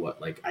 hey, you know what?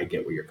 Like, I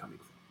get where you're coming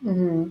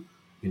from.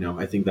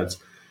 I think that's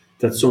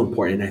so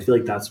important, and I feel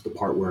like that's the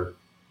part where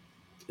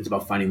it's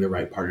about finding the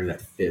right partner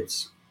that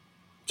fits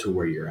to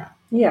where you're at.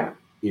 Yeah.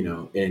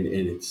 And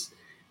it's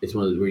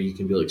one of those where you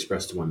can be able to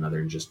express to one another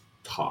and just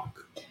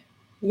talk.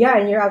 Yeah,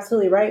 and you're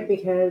absolutely right,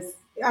 because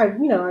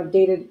I've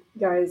dated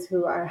guys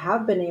who I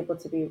have been able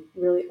to be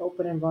really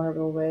open and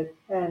vulnerable with,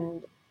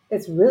 and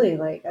it's really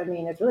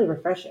it's really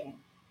refreshing.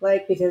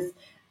 Like, because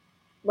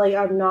like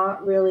I'm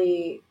not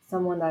really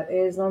someone that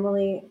is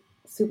normally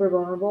super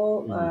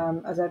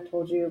vulnerable, as I've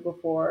told you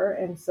before,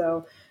 and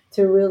so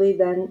to really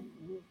then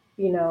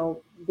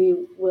be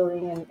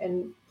willing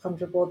and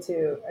comfortable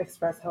to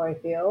express how I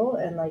feel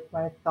and like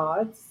my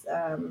thoughts,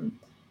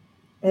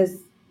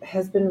 is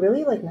has been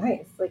really like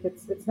nice. Like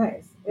it's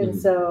nice. And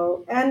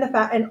so, and the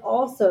fact, and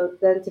also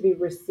then to be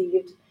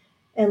received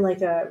in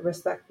like a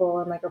respectful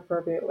and like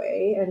appropriate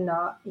way, and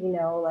not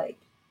like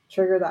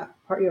trigger that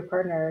your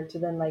partner to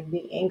then like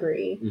be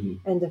angry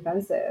and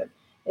defensive,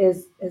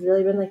 has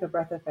really been like a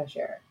breath of fresh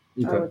air.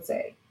 I would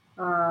say.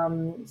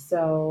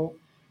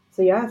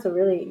 So yeah, so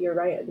really you're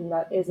right, and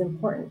that is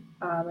important,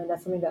 and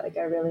that's something that like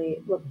I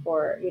really look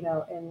for,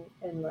 in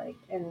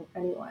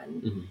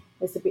anyone,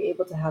 is to be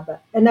able to have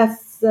that. And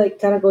that's like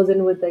kind of goes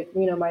in with like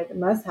my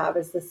must have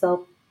is the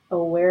self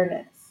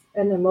awareness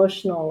and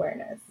emotional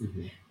awareness,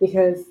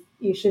 because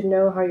you should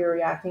know how you're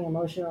reacting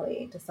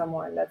emotionally to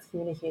someone that's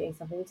communicating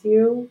something to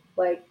you.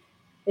 Like,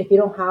 if you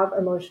don't have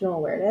emotional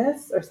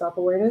awareness or self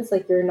awareness,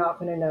 like you're not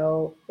going to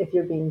know if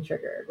you're being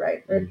triggered,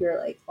 right? Or if you're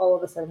like all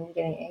of a sudden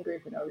getting angry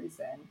for no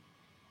reason,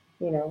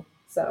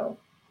 So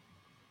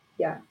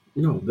yeah.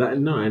 No,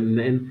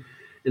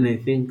 and I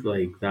think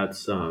like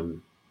that's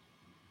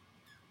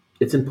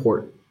it's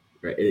important,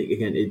 right?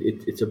 Again,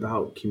 it's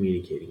about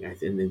communicating. I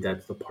think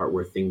that's the part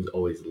where things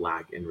always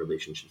lack in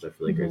relationships. I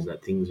feel like is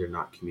that things are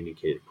not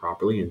communicated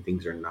properly, and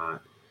things are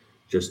not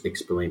just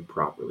explained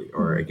properly,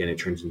 or again, it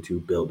turns into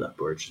build up,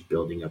 or it's just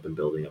building up and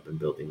building up and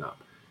building up,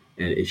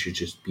 and it should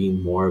just be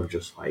more of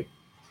just like,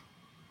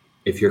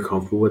 if you're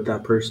comfortable with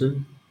that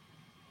person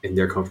and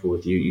they're comfortable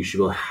with you, you should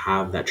be able to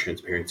have that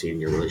transparency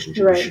in your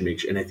relationship. Right. You should make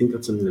sure, and I think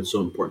that's something that's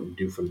so important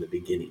to do from the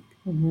beginning.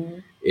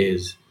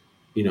 Is,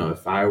 if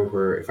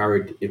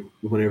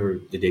whenever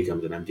the day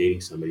comes and I'm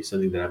dating somebody,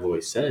 something that I've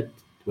always said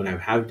when I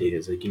have dated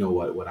is like,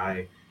 what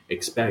I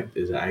expect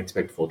is that I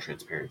expect full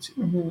transparency.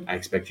 I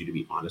expect you to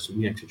be honest with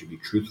me. I expect you to be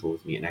truthful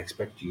with me, and I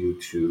expect you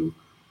to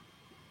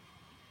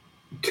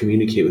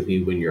communicate with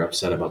me when you're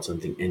upset about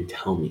something and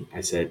tell me. I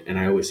said, and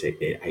I always say,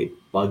 it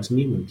bugs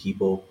me when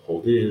people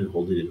hold it in and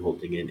hold it in,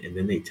 hold it in, and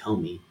then they tell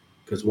me,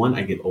 because one,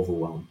 I get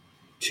overwhelmed.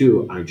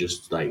 Two, I'm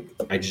just like,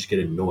 I just get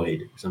annoyed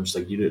because I'm just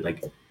like,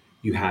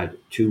 you had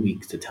 2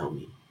 weeks to tell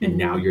me, and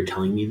now you're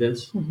telling me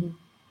this.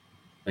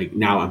 Like,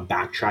 now I'm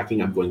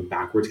backtracking, I'm going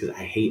backwards, because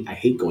I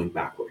hate going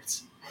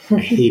backwards. I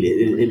hate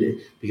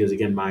it, because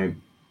again, my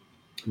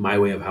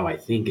way of how I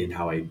think and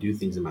how I do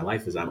things in my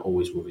life is I'm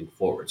always moving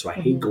forward. So I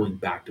hate going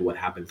back to what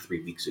happened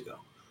 3 weeks ago,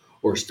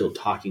 or still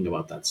talking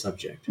about that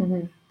subject.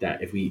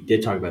 That if we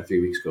did talk about 3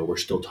 weeks ago, we're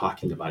still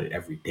talking about it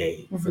every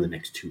day for the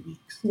next 2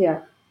 weeks.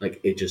 Yeah. Like,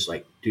 it just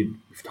like, dude,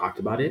 we've talked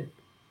about it.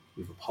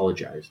 We've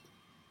apologized.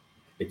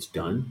 It's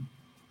done.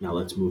 Now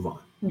let's move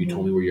on. You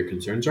told me where your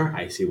concerns are.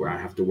 I see where I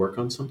have to work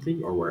on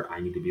something, or where I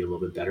need to be a little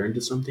bit better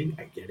into something.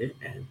 I get it,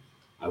 and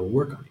I will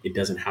work on it. It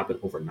doesn't happen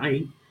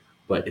overnight,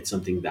 but it's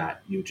something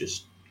that you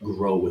just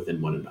grow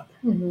within one another,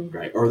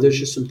 right? Or there's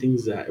just some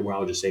things that where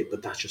I'll just say,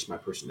 but that's just my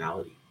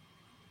personality.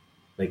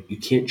 Like, you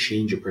can't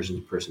change a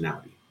person's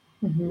personality,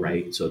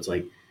 right? So it's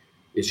like,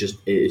 it's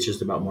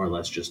just about more or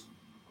less just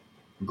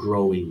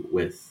growing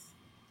with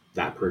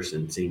that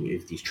person, seeing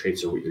if these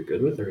traits are what you're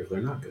good with or if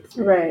they're not good for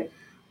you. Right.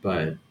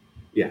 But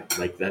yeah,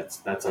 like I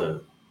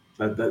feel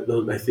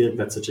like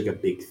that's such like a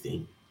big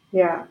thing.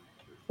 Yeah.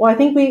 Well, I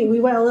think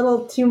we went a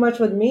little too much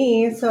with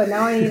me, so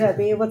now I need to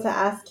be able to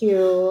ask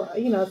you,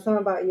 some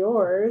about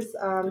yours.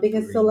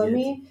 Because so let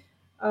me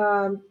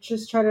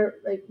just try to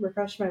like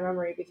refresh my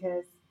memory,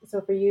 because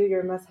so for you,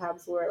 your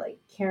must-haves were like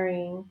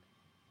caring,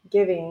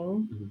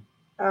 giving,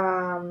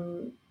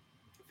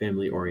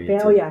 Family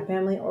oriented. oh yeah,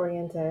 family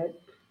oriented.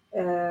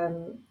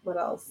 What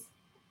else?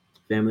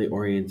 Family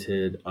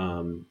oriented.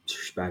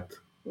 Respect.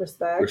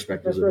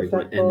 Respect is a big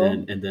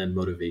one, and then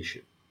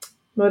motivation.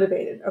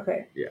 Motivated.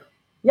 Okay. Yeah.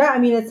 Yeah, I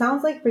mean, it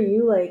sounds like for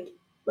you, like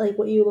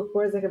what you look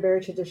for is like a very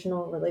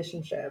traditional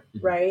relationship,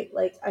 right?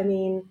 Like, I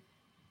mean,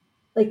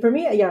 like for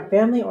me, yeah, being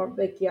family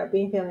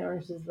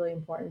oriented is really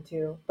important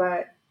too.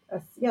 But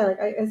yeah, like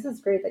this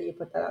is great that you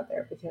put that out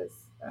there, because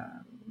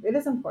it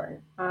is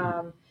important.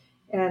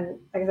 And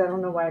I guess I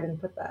don't know why I didn't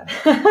put that.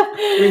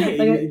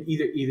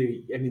 Either.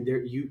 I mean,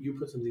 there you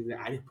put something that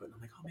I didn't put. And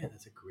I'm like, oh man,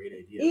 that's a great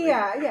idea.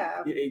 Yeah,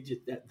 yeah.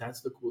 That's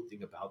the cool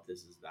thing about this,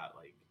 is that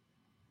like,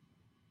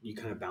 you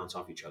kind of bounce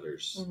off each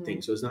other's Mhm.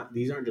 things. So it's not,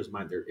 these aren't just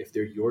mine. They're, if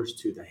they're yours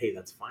too, that, hey,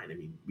 that's fine. I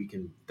mean, we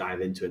can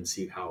dive into it and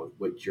see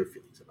what your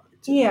feelings about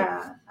it too.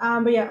 Yeah,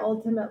 but yeah,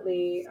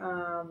 ultimately,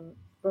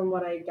 from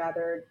what I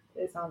gathered,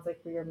 it sounds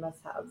like for your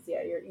must-haves,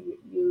 yeah,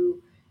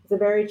 you it's a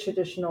very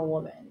traditional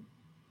woman.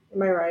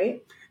 Am I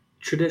right?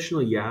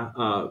 Traditional, yeah,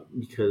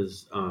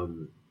 because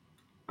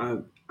I,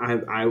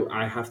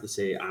 I have to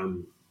say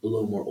I'm a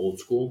little more old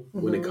school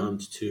when it Mm-hmm.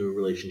 comes to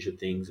relationship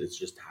things. It's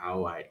just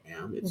how I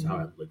am. It's how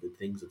I Mm-hmm. look at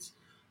things.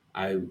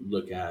 I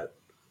look at,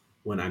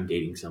 when I'm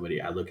dating somebody,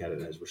 I look at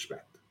it as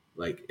respect.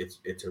 Like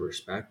it's a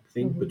respect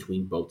thing Mm-hmm.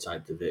 between both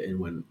sides of it. And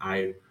when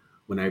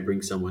I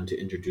bring someone to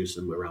introduce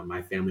them around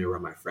my family,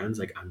 around my friends,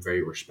 like I'm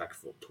very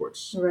respectful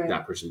towards Right.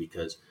 that person,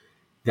 because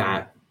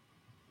that,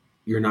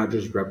 you're not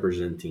just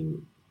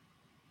representing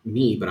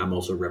me, but I'm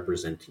also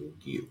representing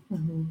you,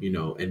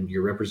 Mm-hmm. and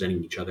you're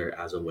representing each other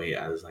as a way,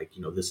 as like,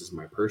 this is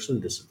my person,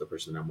 this is the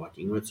person I'm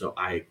working with. So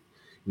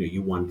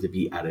you want to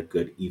be at a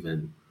good,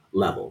 even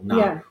level, not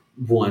Yeah.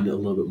 one a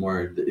little bit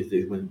more.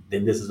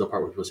 Then this is the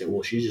part where people say,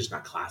 well, she's just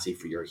not classy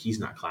for you, or he's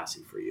not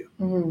classy for you.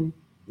 Mm-hmm.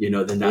 Then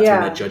that's when that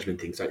Yeah.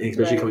 judgment thing starts, and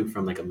especially Right. coming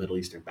from like a Middle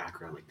Eastern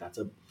background, like it's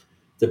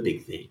a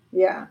big thing,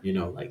 Yeah.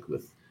 like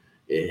with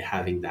it,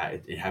 having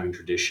that and having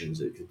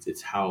traditions.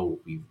 It's how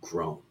we've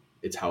grown.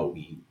 It's how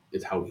we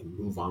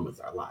move on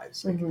with our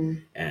lives, like, Mm-hmm.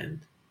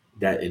 and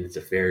and it's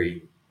a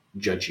very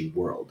judgy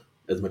world,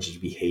 as much as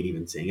we hate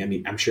even saying. I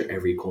mean, I'm sure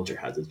every culture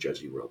has its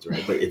judgy worlds,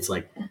 right? But it's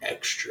like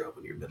extra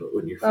when you're from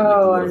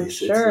like the Oh, Middle I'm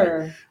East. It's like,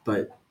 sure.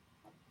 but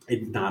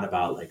it's not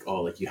about like,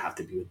 oh, like you have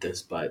to be with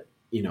this. But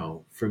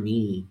for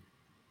me,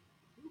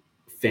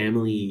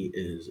 family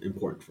is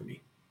important for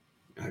me.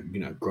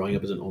 Growing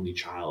up as an only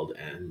child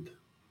and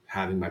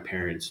having my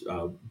parents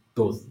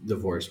both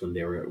divorced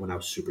when I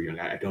was super young.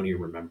 I don't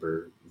even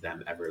remember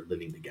them ever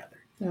living together.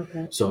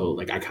 Okay. So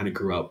like I kind of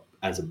grew up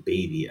as a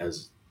baby,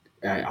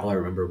 all I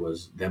remember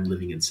was them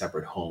living in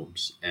separate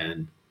homes,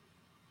 and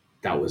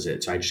that was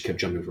it. So I just kept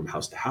jumping from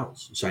house to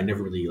house. So I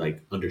never really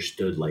like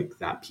understood like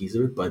that piece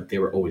of it, but they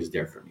were always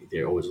there for me.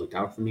 They always looked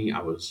out for me.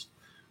 I was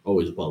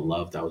always well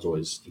loved. I was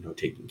always,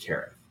 taken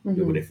care of. But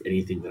Mm-hmm. if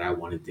anything that I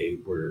wanted, they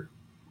were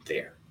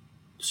there.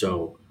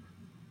 So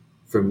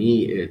for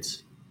me,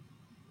 it's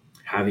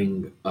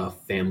having a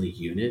family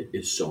unit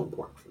is so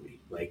important for me.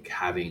 Like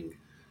having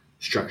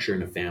structure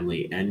in a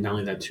family, and not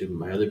only that too.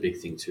 My other big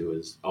thing too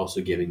is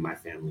also giving my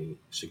family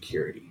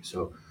security.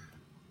 So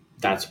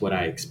that's what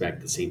I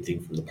expect. The same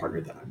thing from the partner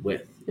that I'm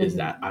with is Mm-hmm.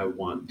 that I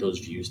want those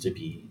views to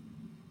be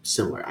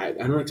similar. I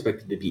don't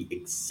expect it to be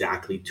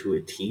exactly to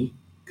a T,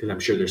 because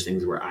I'm sure there's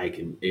things where I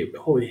can,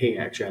 oh, hey,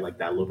 actually, I like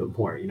that a little bit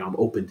more. I'm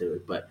open to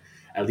it, but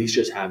at least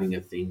just having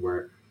a thing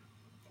where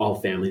all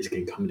families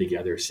can come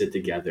together, sit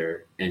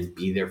together, and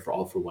be there for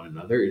one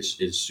another is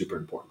super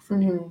important for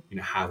me. Mm-hmm.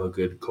 Have a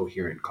good,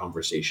 coherent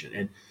conversation,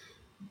 and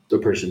the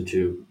person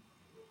too.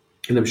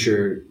 And I'm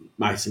sure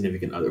my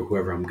significant other,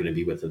 whoever I'm going to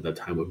be with at that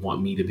time, would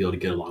want me to be able to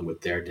get along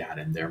with their dad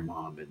and their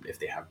mom, and if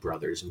they have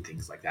brothers and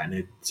things like that.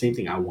 And same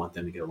thing, I want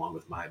them to get along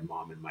with my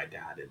mom and my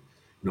dad, and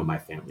my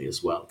family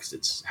as well, because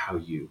it's how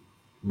you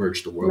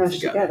merge the worlds Mesh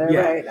together. together,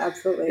 Yeah, right?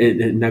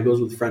 Absolutely. and that goes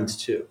with friends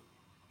too.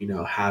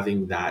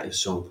 Having that is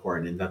so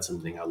important, and that's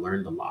something I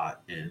learned a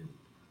lot in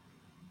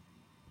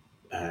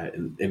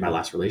my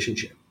last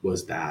relationship,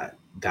 was that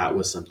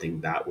was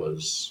something that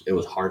it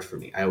was hard for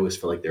me. I always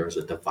felt like there was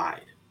a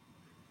divide,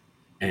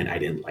 and I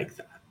didn't like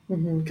that,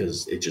 Mm-hmm.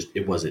 because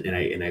it wasn't,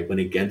 and I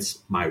went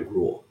against my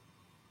rule.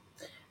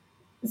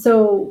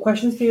 So,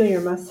 questions for you and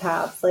your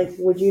must-haves. Like,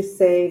 would you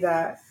say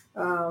that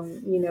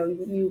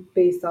you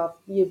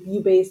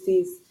base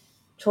these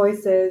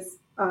choices,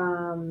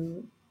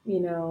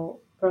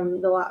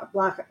 from the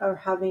lack of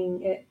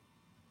having it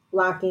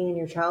lacking in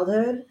your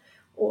childhood,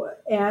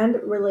 and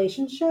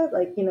relationship,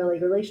 like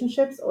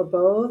relationships, or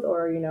both,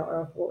 or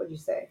what would you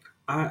say?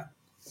 I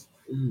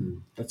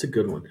That's a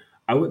good one.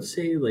 I would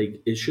say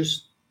like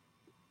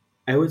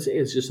I would say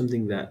it's just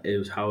something that it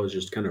was how I was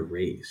just kind of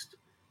raised.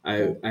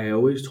 I Okay. I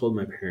always told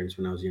my parents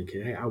when I was a young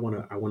kid, hey, I want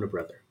a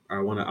brother, or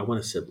I want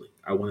a sibling,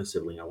 I want a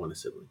sibling, I want a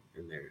sibling,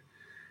 and they're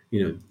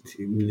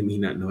me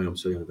not knowing I'm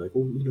so young, they're like,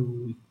 well,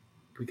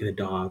 we can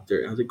adopt.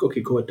 Or I was like,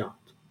 okay, go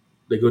adopt,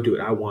 like go do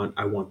it. I want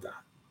that.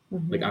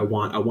 Like Mm-hmm.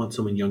 I want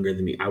someone younger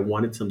than me. I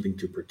wanted something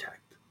to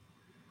protect.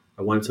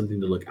 I wanted something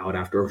to look out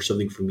after, or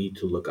something for me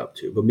to look up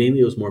to. But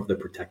mainly it was more of the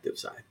protective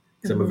side,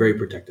 because I'm a Mm-hmm. very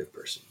protective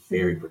person,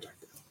 very Mm-hmm.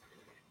 protective.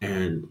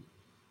 And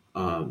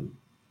um,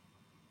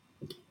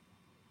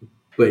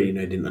 but I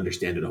didn't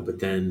understand it all. But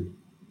then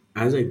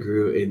as I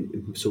grew,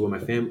 and so when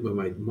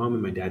my mom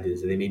and my dad did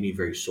this, they made me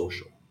very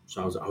social.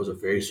 So I was a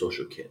very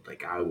social kid.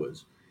 Like I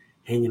was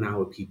hanging out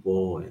with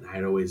people, and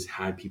I'd always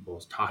had people I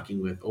was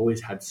talking with.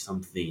 Always had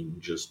something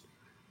just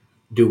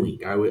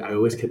doing. I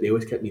always kept They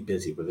always kept me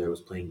busy, whether I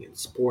was playing in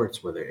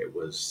sports, whether it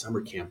was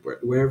summer camp,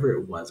 wherever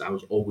it was. I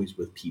was always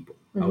with people.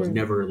 I was Mm-hmm.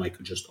 never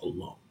like just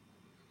alone.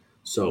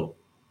 So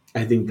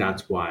I think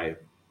that's why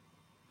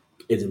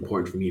it's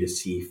important for me to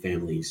see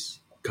families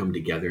come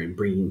together and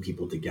bringing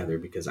people together,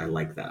 because I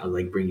like that. I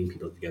like bringing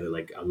people together.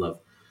 Like I love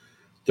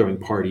throwing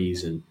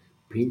parties and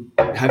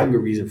having a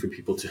reason for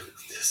people to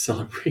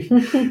celebrate,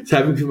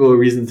 having people a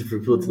reason for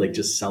people to like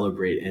just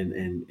celebrate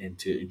and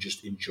to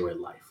just enjoy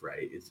life,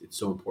 right? It's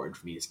so important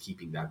for me is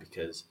keeping that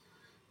because,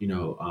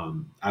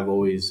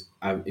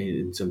 I've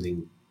in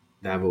something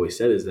that I've always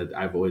said is that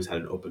I've always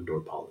had an open door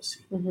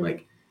policy.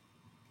 Like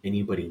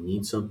anybody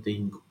needs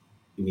something,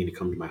 you need to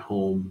come to my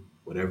home,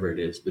 whatever it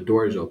is, the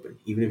door is open.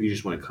 Even if you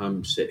just want to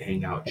come, sit,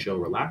 hang out, chill,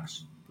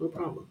 relax, no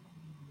problem.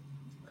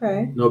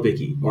 Okay. No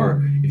biggie.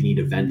 Or if you need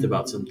to vent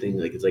about something,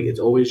 like it's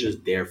always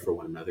just there for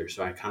one another.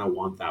 So I kind of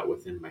want that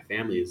within my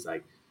family is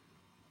like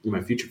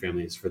my future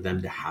family is for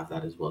them to have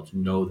that as well, to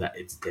know that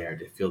it's there,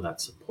 to feel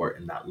that support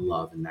and that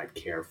love and that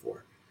care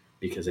for,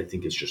 because I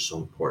think it's just so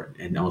important.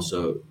 And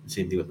also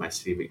same thing with my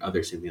significant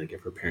other, same thing like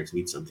if her parents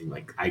need something,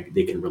 like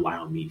they can rely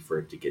on me for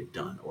it to get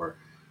done, or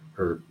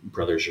her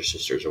brothers or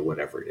sisters or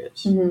whatever it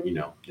is,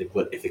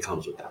 if it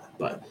comes with that.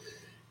 But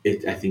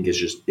I think it's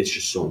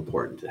just so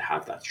important to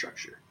have that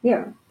structure.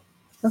 Yeah.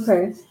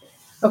 Okay.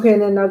 Okay,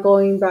 and then now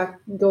going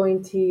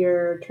to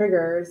your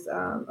triggers.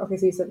 Okay,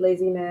 so you said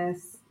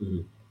laziness,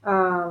 Mhm.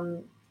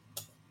 um,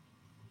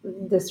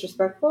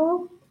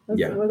 disrespectful.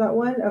 Yeah, Was that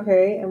one?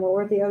 Okay, and what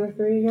were the other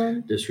three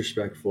again?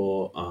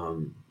 disrespectful,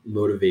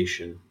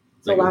 motivation,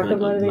 So lack of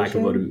lack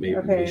of motivation.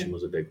 motivation Okay,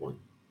 was a big one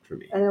for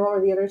me. and then what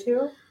were the other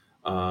two?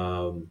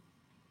 Um,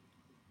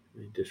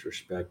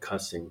 disrespect,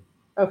 cussing,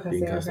 Oh,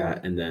 being cussing. cussed Okay,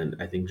 at, and then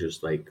I think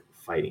just like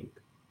fighting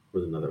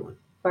was another one.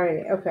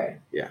 fighting. Okay,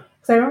 Yeah.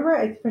 because I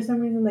remember for some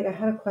reason like I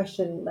had a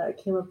question that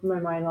came up in my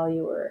mind while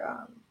you were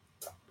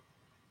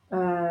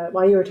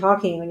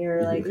talking when you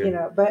were like Okay.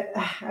 but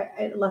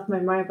I left my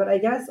mind. But I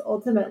guess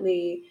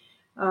ultimately,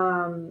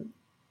 um,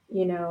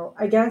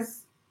 I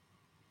guess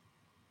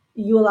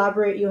you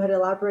had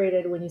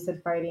elaborated when you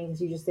said fighting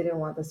because you just didn't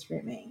want the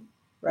screaming,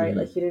 right? Mhm.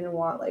 Like you didn't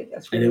want like a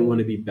I didn't want screaming.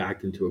 to be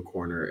backed into a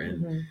corner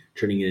and Hmm.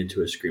 turning it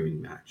into a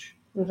screaming match.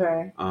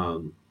 Okay,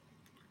 Um,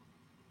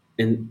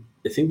 and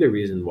I think the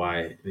reason why,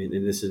 I mean,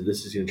 and this is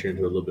going to turn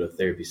into a little bit of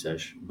therapy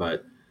sesh,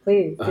 but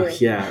please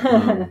do.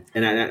 yeah,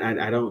 and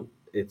I don't.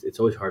 It's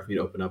always hard for me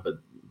to open up, but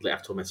like,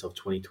 I've told myself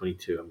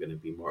 2022 I'm going to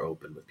be more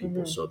open with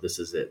people. Hmm. So this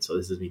is it. So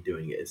this is me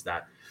doing it. Is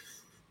that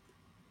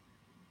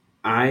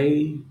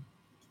I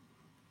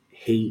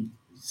hate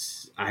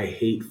I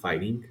hate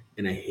fighting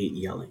and I hate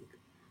yelling.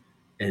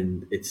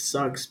 And it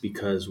sucks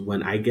because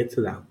when I get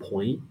to that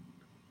point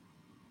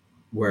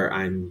where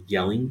I'm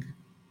yelling,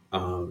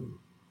 um,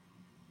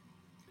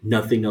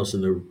 nothing else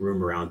in the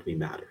room around me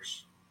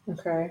matters.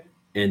 Okay.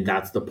 And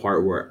that's the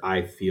part where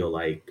I feel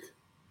like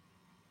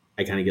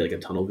I kind of get like a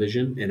tunnel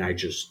vision and I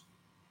just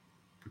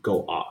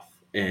go off.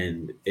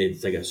 And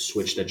it's like a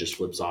switch that just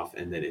flips off,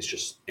 and then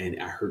and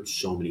I hurt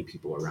so many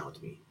people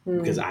around me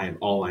because Mm.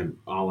 all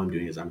I'm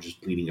doing is I'm just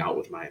bleeding out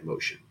with my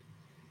emotion.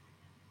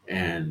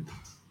 And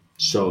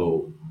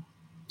so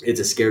it's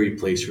a scary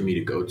place for me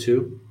to go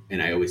to,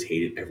 and I always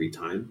hate it every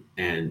time.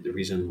 And the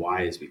reason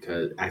why is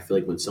because I feel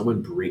like when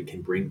someone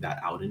can bring that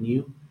out in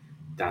you,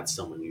 that's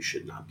someone you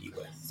should not be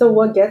with. So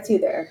what gets you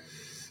there?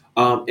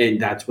 And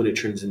that's when it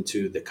turns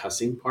into the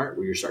cussing part,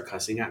 where you start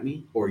cussing at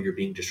me, or you're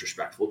being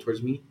disrespectful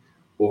towards me,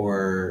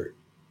 or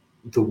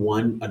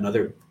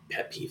another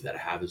pet peeve that I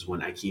have is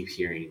when I keep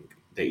hearing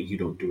that you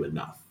don't do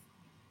enough.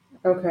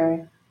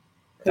 Okay,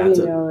 because That's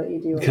you a know that you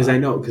do a because I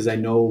lot. know because I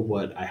know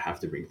what I have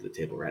to bring to the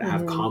table, right? I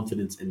have Hmm.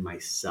 confidence in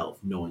myself,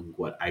 knowing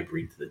what I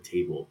bring to the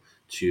table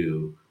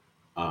to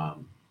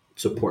um,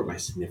 support my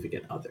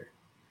significant other.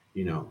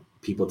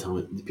 People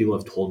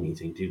have told me,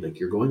 saying, "Dude, like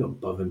you're going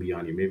above and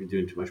beyond. You're maybe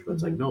doing too much." But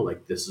it's like, Hmm. no,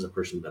 like this is a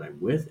person that I'm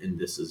with, and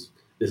this is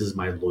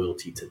my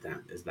loyalty to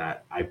them. Is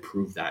that I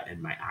prove that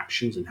in my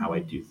actions and how I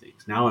do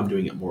things. Now I'm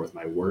doing it more with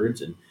my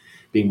words and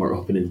being more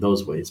open in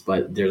those ways.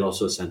 But there's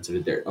also a sense of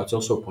it there. It's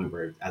also a point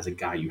where, as a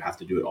guy, you have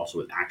to do it also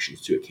with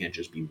actions too. It can't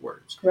just be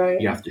words. Right.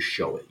 You have to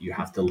show it. You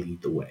have to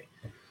lead the way.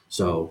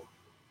 So,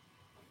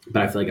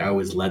 but I feel like I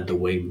always led the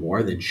way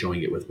more than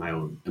showing it with my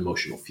own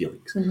emotional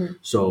feelings. Hmm.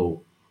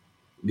 So,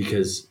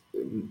 because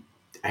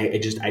I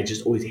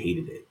just always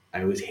hated it.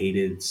 I always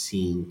hated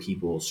seeing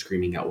people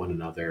screaming at one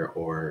another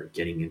or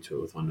getting into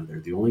it with one another.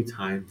 The only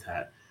time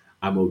that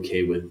I'm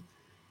okay with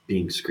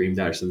being screamed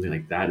at or something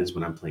like that is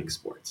when I'm playing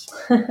sports.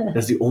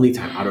 That's the only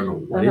time. I don't know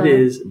what it Uh-huh.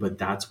 is, but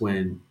that's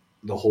when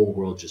the whole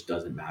world just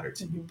doesn't matter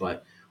to me. Hmm.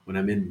 But when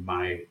I'm in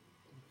my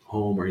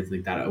home or anything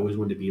like that, I always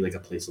wanted to be like a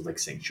place of like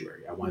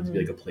sanctuary. I wanted to be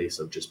Hmm. like a place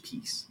of just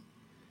peace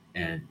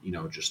and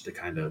just to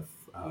kind of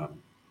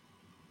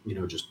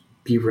just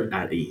be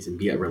at ease and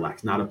be at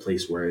relaxed, not a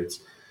place where it's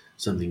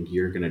something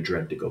you're gonna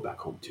dread to go back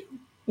home to.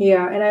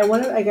 Yeah, and I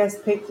want to, I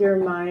guess, pick your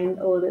mind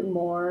a little bit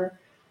more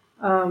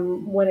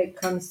when it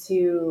comes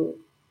to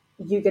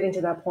you getting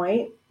to that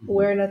point Mm-hmm.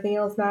 where nothing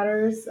else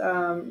matters,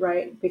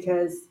 right?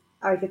 Because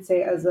I could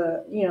say as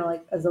a,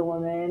 like as a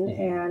woman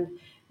Mm-hmm. and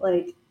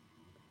like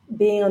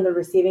being on the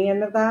receiving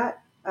end of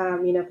that,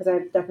 because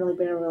I've definitely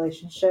been in a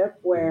relationship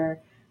where,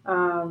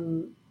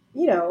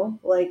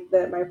 like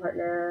that my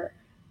partner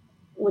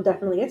would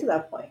definitely get to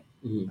that point.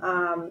 Mm-hmm.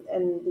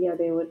 And,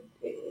 they would,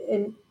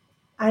 and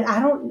I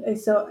don't.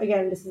 So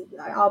again, this is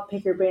I'll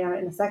pick your brain on it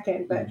in a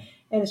second, but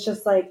and it's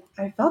just like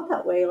I felt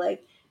that way.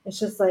 Like it's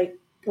just like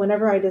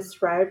whenever I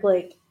describe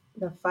like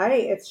the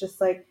fight, it's just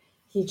like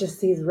he just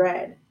sees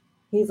red.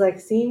 He's like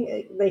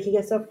seeing like he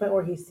gets to a point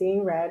where he's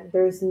seeing red.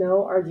 There's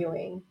no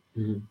arguing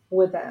Mhm.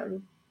 with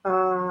them.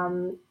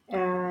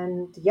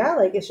 And yeah,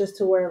 like it's just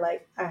to where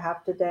like I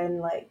have to then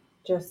like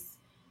just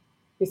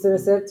be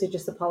submissive to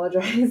just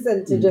apologize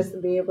and to Mhm.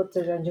 just be able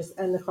to then just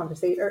end the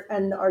conversation or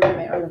end the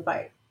argument or the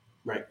fight.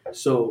 Right.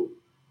 So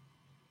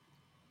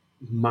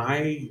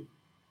my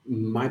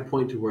my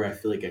point to where I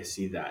feel like I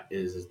see that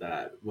is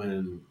that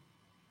when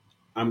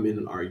I'm in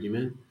an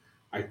argument,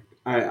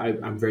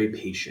 I'm very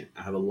patient.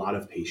 I have a lot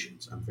of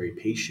patience. I'm very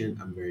patient.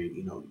 I'm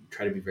very,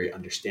 try to be very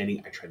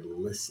understanding. I try to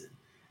listen,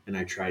 and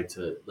I try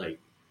to like,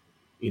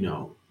 you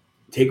know,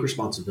 take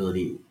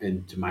responsibility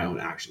into my own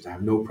actions. I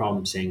have no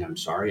problem saying I'm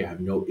sorry. I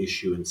have no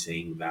issue in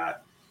saying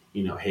that,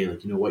 hey,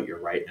 like, you know what, you're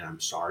right, and I'm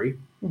sorry.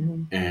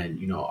 Mm-hmm. And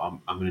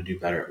I'm going to do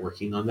better at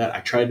working on that. I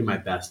try to do my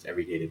best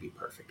every day to be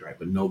perfect, right?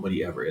 But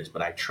nobody ever is,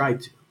 but I try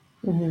to.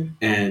 Mm-hmm.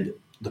 And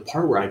the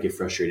part where I get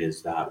frustrated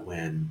is that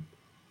when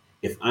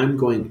if I'm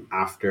going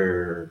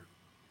after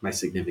my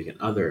significant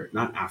other,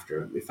 not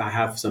after, if I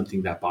have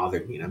something that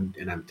bothered me and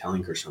I'm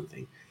telling her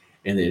something,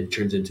 and then it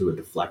turns into a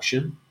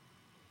deflection,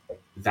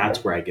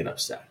 that's where I get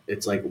upset.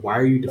 It's like, why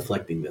are you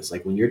deflecting this?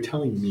 Like when you're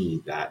telling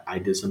me that I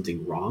did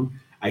something wrong,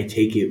 I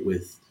take it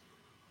with,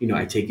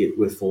 I take it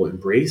with full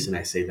embrace and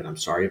I say that I'm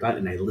sorry about it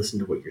and I listen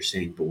to what you're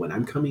saying. But when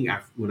I'm coming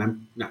after, when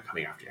I'm not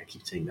coming after you, I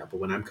keep saying that, but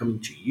when I'm coming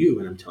to you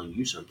and I'm telling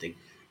you something,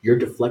 you're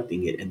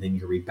deflecting it and then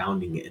you're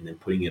rebounding it and then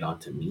putting it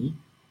onto me.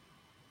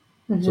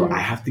 So I Mm-hmm.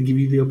 have to give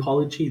you the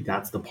apology.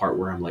 That's the part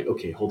where I'm like,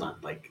 okay, hold on.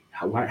 Like,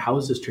 how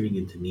is this turning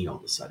into me all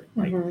of a sudden?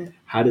 Like, Mm-hmm.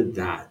 how did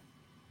that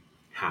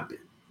happen?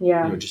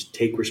 Yeah. Just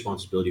take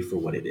responsibility for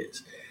what it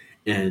is.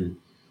 And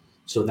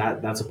so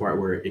that's a part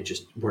where it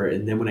just where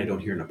and then when I don't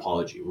hear an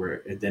apology,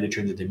 where and then it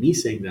turns into me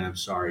saying that I'm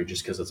sorry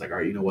just because it's like, all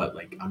right, you know what,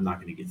 like I'm not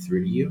going to get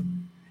through to you.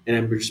 And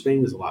I'm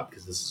explaining this a lot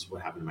because this is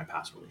what happened in my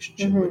past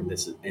relationship, Mm-hmm. and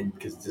this is and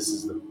because this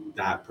is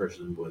that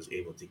person was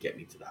able to get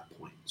me to that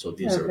point. So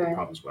these are the Okay.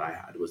 problems. What I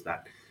had was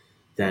that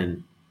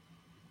then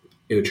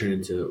it would turn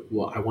into,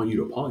 well, I want you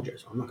to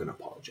apologize. I'm not going to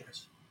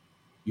apologize.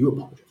 You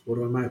apologize. What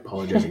am I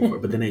apologizing for?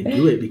 But then I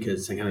do it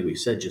because, kind of like we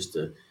said, just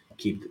to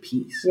keep the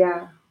peace.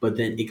 Yeah. But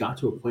then it got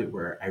to a point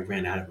where I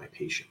ran out of my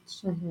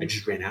patience. I Mm-hmm.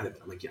 just ran out of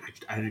it. I'm like, yeah,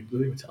 I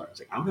literally would tell her, I was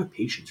like, I don't have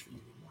patience for you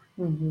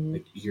anymore. Mm-hmm.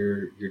 Like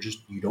you're just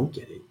you don't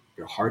get it.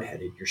 You're hard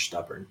headed. You're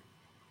stubborn,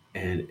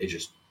 and it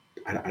just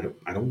I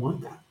don't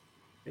want that,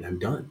 and I'm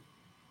done.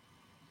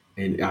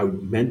 And I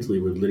would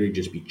mentally would literally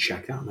just be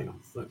checked out. I'm like, I'm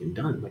fucking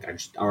done. Like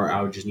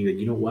I would just need to,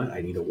 you know what?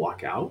 I need to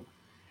walk out.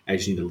 I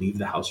just need to leave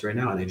the house right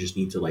now, and I just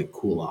need to like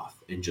cool off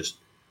and just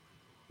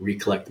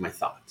recollect my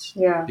thoughts.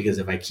 Yeah. Because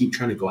if I keep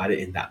trying to go at it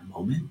in that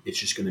moment, it's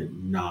just gonna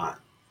not.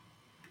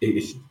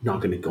 It's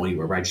not gonna go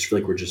anywhere. Right? I just feel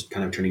like we're just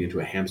kind of turning into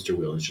a hamster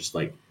wheel. It's just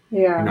like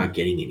you're Yeah. not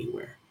getting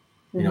anywhere.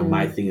 My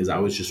Mm-hmm. thing is I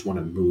always just want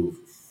to move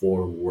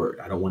forward.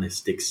 I don't want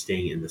to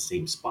staying in the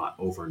same spot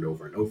over and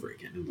over and over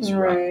again in this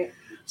rut. Right.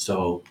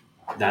 So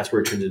that's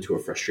where it turns into a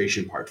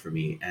frustration part for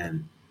me.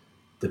 And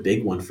the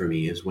big one for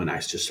me is when I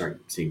just start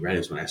seeing red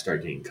is when I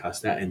start getting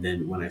cussed at, and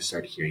then when I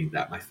start hearing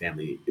that my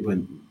family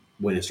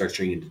when it starts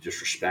turning into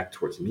disrespect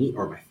towards me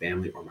or my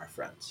family or my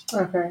friends,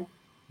 Okay.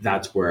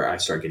 that's where I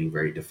start getting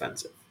very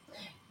defensive.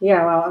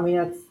 Yeah. Well, I mean,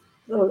 that's.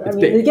 I It's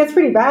mean, it big, gets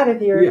pretty bad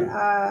if you're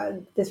yeah,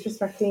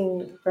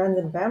 disrespecting friends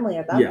and family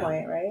at that yeah,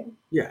 point, right?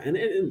 yeah.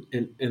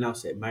 And I'll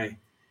say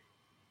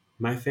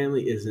my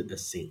family isn't a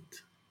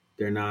saint.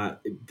 They're not.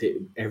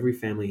 Every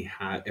family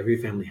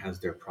has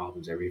their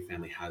problems. Every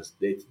family has.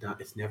 It's not.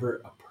 It's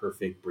never a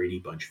perfect Brady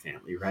Bunch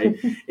family, right?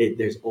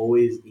 There's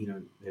always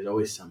there's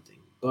always something.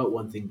 But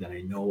one thing that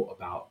I know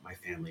about my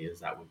family is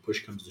that when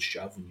push comes to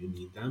shove, when you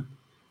need them,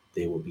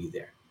 they will be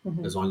there.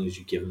 Mm-hmm. As long as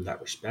you give them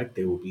that respect,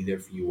 they will be there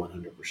for you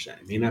 100%.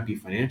 It may not be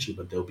financially,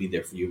 but they'll be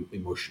there for you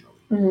emotionally.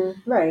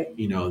 Mm-hmm. Right.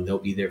 And they'll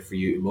be there for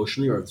you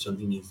emotionally, or if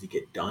something needs to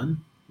get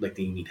done, like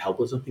they need help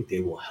with something, they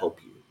will help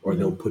you, or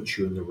they'll Mm-hmm. put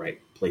you in the right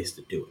place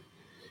to do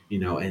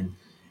it.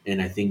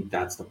 And I think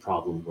that's the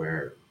problem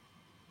where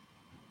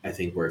I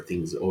think where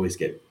things always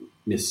get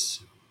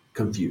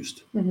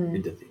confused Mm-hmm.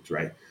 into things,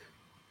 right?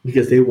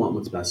 Because they want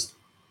what's best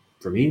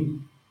for me.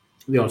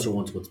 They also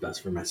want what's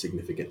best for my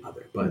significant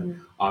other. But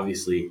Mm-hmm.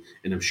 obviously,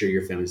 and I'm sure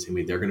your family's the same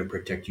way, they're going to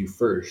protect you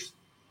first,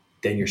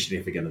 then your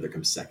significant other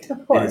comes second. Of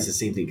And it's the course.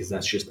 same thing because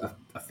that's just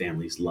a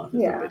family's love.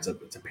 Yeah. It's a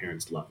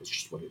parent's love. It's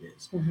just what it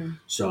is. Mm-hmm.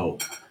 So,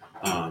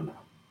 um,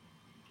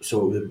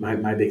 so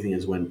my big thing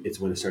is when it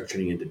starts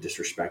turning into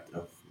disrespect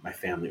of my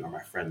family or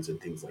my friends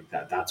and things like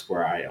that. That's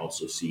where I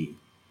also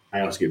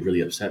get really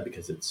upset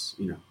because it's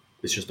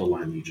just a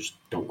line that you just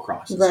don't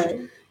cross.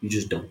 Right. You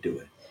just don't do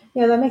it.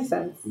 Yeah, that makes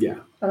sense. Yeah,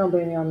 I don't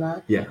blame you on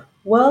that. yeah.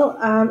 Well,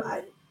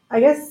 I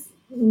guess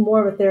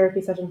more of a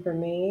therapy session for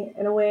me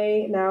in a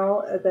way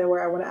now that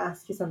where I want to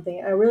ask you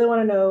something. I really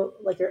want to know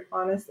like your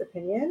honest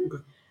opinion,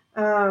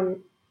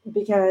 um,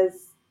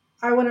 because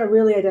I want to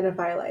really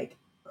identify like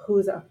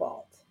who's at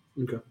fault.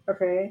 Okay.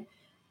 Okay.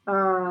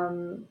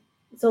 Um,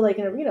 so like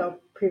in a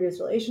previous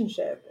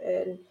relationship,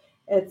 and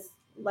it's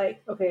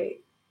like, okay,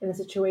 in a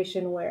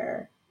situation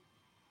where,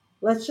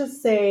 let's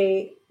just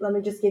say, let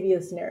me just give you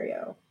a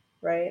scenario,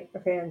 right?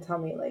 Okay, and tell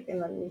me, like,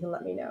 and then you can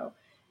let me know.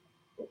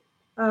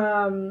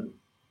 Um,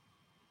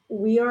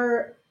 we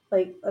are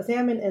like, let's say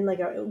I'm in like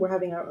we're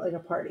having like a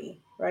party,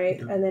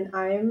 right? Okay. And then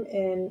I'm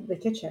in the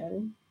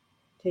kitchen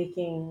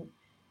taking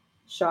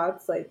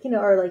shots, like,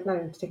 or like not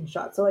even taking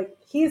shots. So like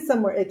he's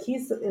somewhere, like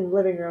he's in the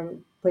living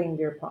room playing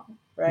beer pong,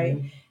 right?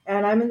 Hmm.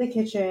 And I'm in the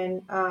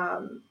kitchen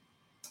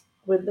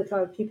with the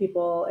kind of few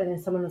people, and then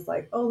someone was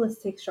like, "Oh, let's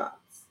take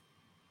shots."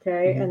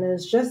 Okay, and Hmm. then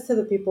it's just to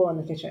the people in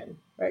the kitchen,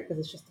 right? Because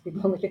it's just the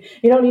people in the kitchen.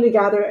 You don't need to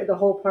gather the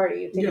whole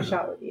party to take a Yeah.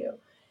 shot with you.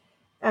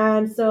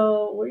 And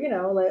so we're,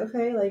 like,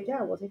 okay, like,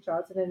 yeah, we'll take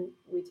shots. And then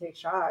we take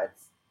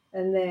shots.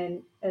 And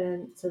then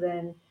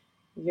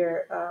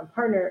your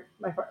partner,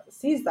 my partner,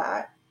 sees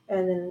that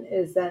and then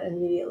is then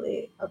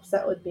immediately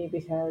upset with me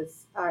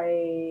because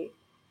I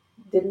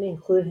didn't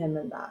include him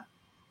in that.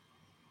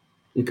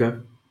 Okay.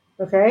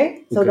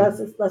 Okay. So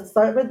Okay. let's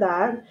start with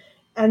that.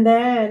 And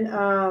then,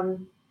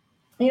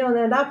 then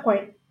at that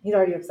point, he's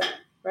already upset,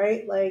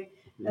 right? Like,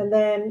 and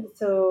then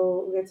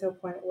so we get to a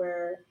point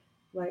where,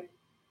 like,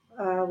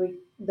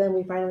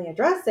 we finally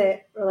address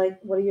it. We're like,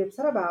 what are you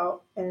upset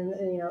about? And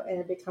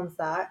it becomes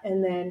that.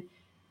 And then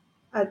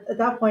at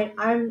that point,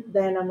 I'm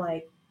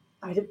like,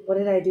 what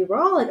did I do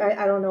wrong? Like,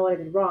 I don't know what I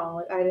did wrong.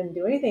 Like, I didn't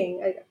do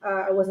anything.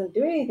 I wasn't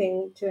doing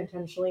anything to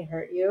intentionally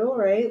hurt you,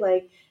 right?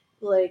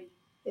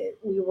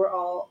 We were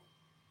all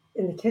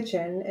in the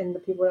kitchen, and the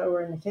people that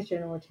were in the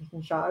kitchen were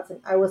taking shots,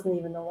 and I wasn't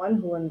even the one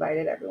who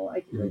invited everyone,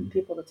 like, the Hmm.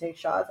 people to take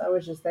shots. I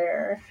was just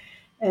there.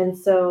 And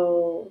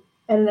so,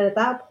 and then at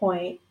that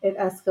point it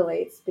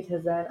escalates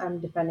because then I'm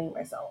defending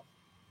myself.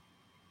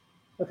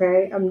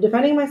 Okay, I'm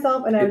defending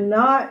myself, and It, I'm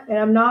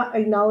not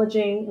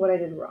acknowledging what I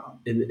did wrong.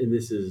 and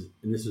this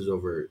is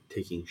over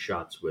taking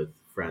shots with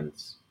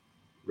friends,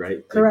 right?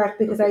 Like, Correct,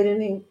 because okay. I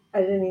didn't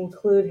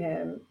include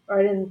him, or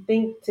I didn't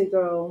think to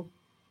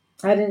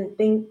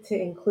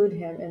include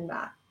him in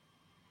that.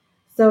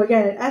 So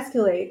again, it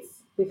escalates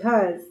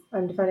because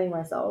I'm defending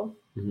myself,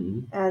 Hmm.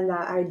 and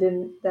that I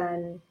didn't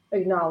then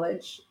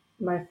acknowledge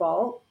my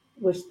fault,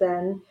 which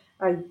then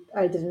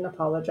I didn't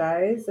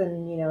apologize,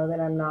 and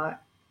then I'm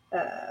not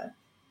uh,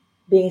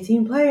 being a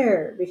team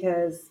player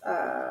because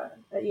I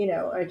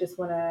just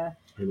want to,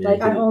 I mean, I like,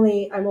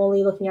 didn't. I'm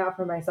only looking out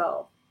for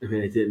myself. I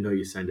mean, I didn't know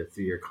you signed a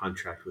 3-year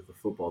contract with the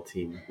football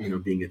team.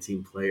 Being a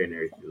team player and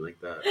everything like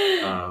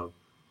that.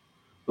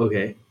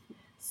 Okay.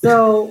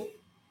 So,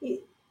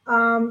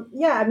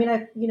 yeah, I mean,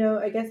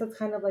 I guess that's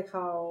kind of like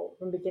how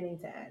from beginning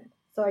to end.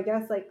 So I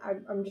guess, like,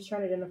 I'm just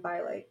trying to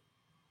identify, like,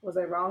 was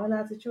I wrong in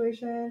that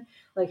situation?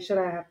 Like, should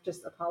I have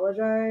just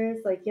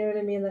apologized? Like, you know what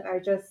I mean? Like, I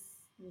just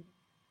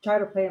try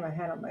to play in my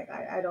head. I'm like,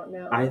 I don't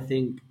I know.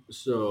 think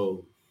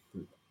so.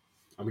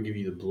 I'm gonna give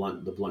you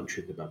the blunt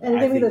truth about that. And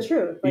I give me the think,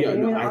 truth. Like, yeah, give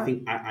no, me the I on.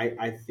 think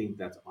I think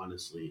that's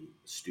honestly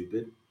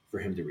stupid for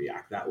him to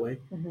react that way.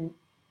 Mm-hmm.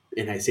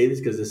 And I say this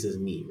because this is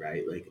me,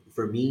 right? Like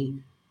for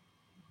me,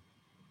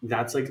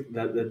 that's like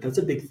that's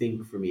a big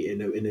thing for me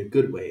in a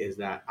good way. Is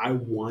that I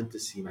want to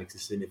see my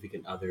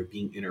significant other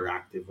being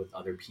interactive with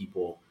other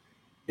people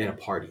in a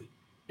party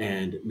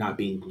and not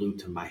being glued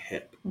to my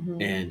hip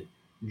Mm-hmm. and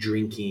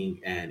drinking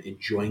and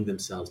enjoying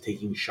themselves,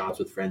 taking shots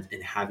with friends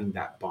and having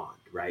that bond,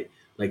 right?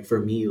 Like for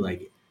me,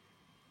 like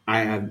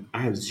I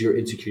have zero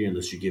insecurity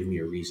unless you give me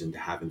a reason to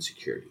have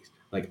insecurities.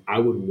 Like I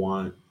would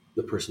want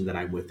the person that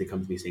I'm with to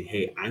come to me saying,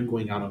 "Hey, I'm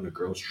going out on a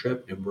girls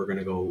trip and we're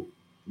gonna go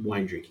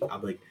wine drinking."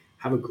 I'm like,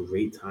 "Have a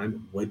great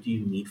time. What do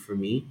you need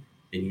from me?"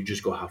 And you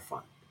just go have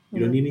fun. You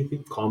don't Mm-hmm. need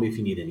anything. Call me if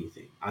you need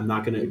anything. I'm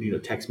not gonna,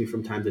 text me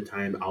from time to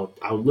time. I'll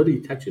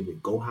literally text you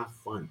like, "Go have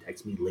fun."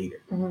 Text me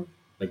later. Mm-hmm.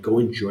 Like, go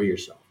enjoy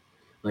yourself.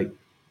 Like,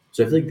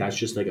 so I feel like that's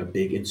just like a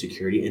big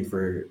insecurity. And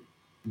for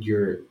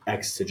your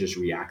ex to just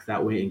react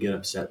that way and get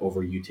upset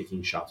over you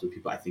taking shots with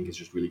people, I think is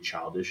just really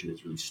childish and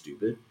it's really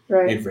stupid. And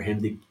Right. for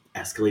him to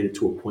escalate it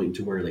to a point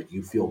to where like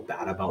you feel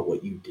bad about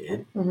what you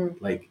did,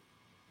 Mm-hmm. like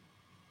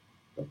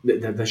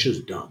that's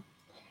just dumb.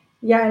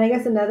 Yeah, and I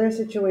guess another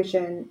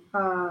situation,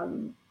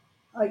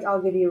 like,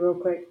 I'll give you real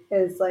quick,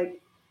 is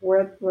like, we're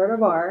at a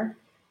bar,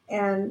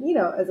 and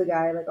as a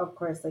guy, like, of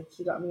course, like,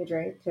 he got me a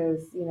drink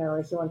because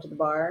like, he went to the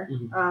bar,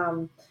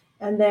 Mhm.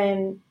 and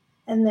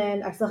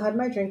then I still had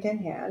my drink in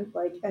hand,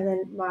 like, and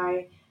then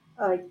my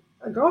like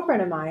a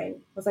girlfriend of mine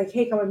was like,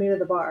 "Hey, come with me to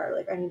the bar.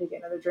 Like, I need to get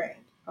another drink."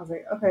 I was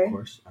like, Of "Okay."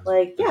 course, as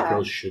Like, as yeah,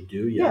 girls should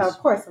do. yeah, of Yes.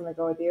 course I'm gonna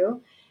go with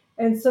you.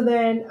 And so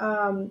then,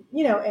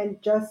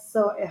 and just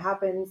so it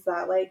happens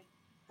that, like,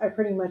 I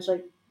pretty much,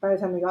 like, by the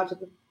time we got to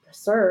the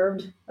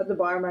served at the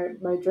bar,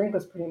 my drink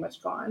was pretty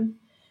much gone.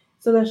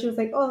 So then she was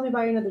like, "Oh, let me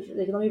buy you another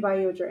drink. Let me buy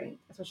you a drink."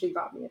 So she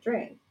got me a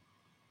drink,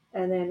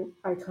 and then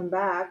I come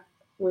back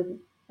with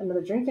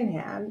another drink in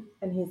hand,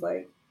 and he's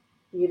like,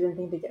 "You didn't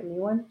think to get me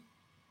one?"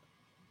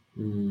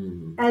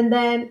 Mm. And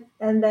then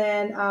in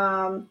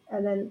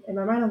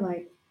my mind, I'm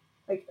like,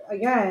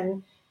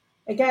 again,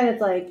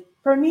 it's like.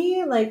 For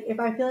me, like if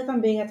I feel like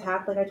I'm being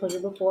attacked, like I told you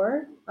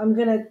before, I'm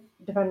gonna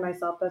defend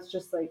myself. That's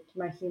just like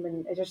my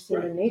human. It's just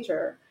human Right.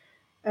 nature.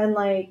 And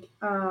like,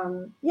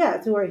 yeah,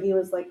 to where he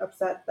was like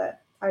upset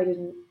that I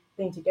didn't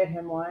think to get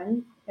him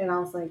one, and I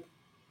was like,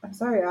 I'm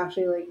sorry,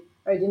 actually, like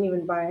I didn't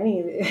even buy any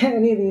of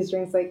these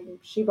drinks. Like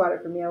she bought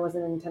it for me. I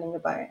wasn't intending to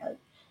buy it,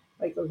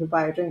 like to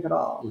buy a drink at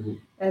all. Mm-hmm.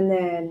 And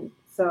then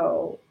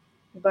so,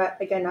 but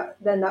again,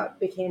 then that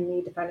became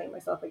me defending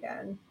myself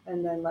again,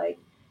 and then like,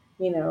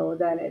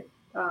 then it.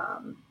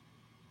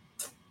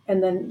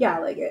 And then yeah,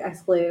 like it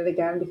escalated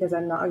again because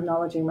I'm not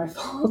acknowledging my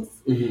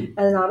faults Mm-hmm.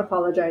 and not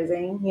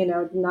apologizing,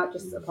 not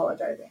just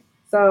apologizing.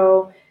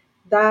 So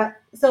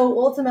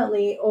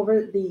ultimately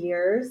over the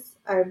years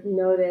I've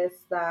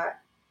noticed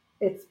that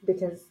it's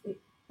because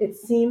it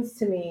seems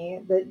to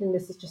me that, and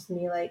this is just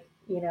me, like,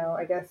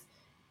 I guess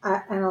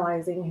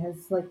analyzing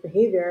his like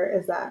behavior,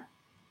 is that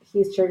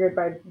he's triggered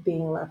by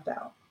being left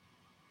out.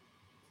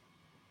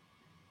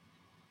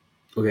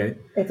 Okay.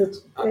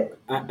 It's I,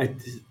 I,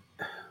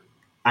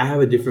 I have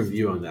a different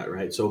view on that,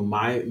 right? So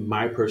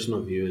my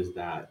personal view is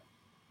that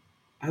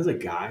as a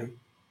guy,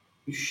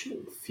 you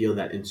shouldn't feel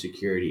that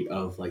insecurity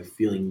of like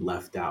feeling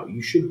left out.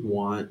 You should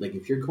want, like,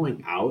 if you're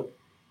going out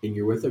and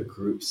you're with a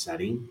group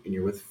setting and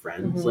you're with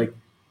friends, Mhm. like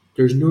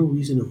there's no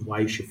reason of why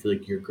you should feel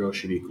like your girl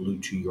should be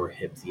glued to your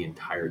hip the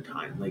entire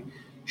time. Like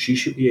she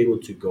should be able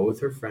to go with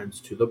her friends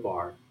to the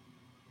bar,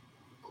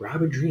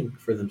 grab a drink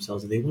for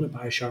themselves. If they want to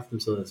buy a shot for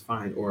themselves, that's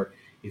fine. Or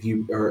if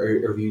you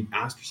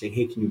ask her saying,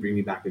 "Hey, can you bring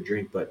me back a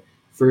drink?" But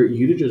for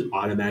you to just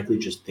automatically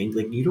just think,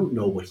 like, you don't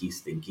know what he's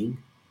thinking.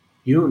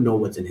 You don't know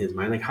what's in his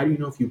mind. Like, how do you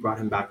know if you brought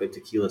him back a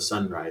tequila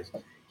sunrise,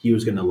 he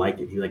was gonna like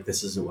it? He's like,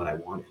 this isn't what I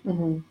wanted.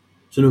 Mhm.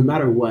 So no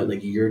matter what,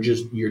 like you're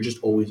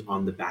just always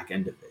on the back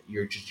end of it.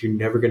 You're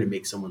never gonna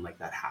make someone like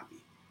that happy.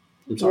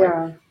 I'm sorry.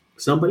 Yeah.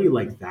 Somebody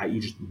like that,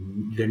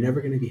 they're never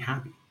gonna be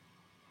happy.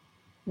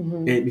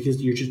 Mhm. And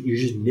because you're just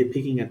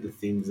nitpicking at the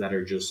things that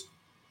are just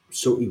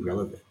so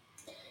irrelevant.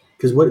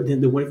 Because what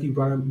if you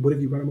brought him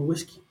a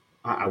whiskey?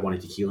 I wanted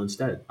tequila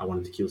instead. I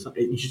wanted tequila.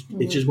 It's just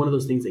Mhm. one of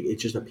those things. Like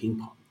it's just a ping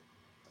pong.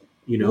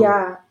 You know.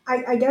 Yeah,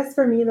 I guess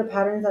for me the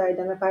patterns that I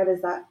identified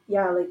is that,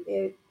 yeah, like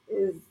it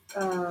is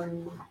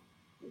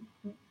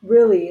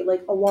really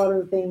like a lot of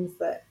the things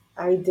that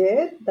I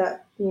did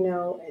that,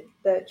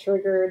 that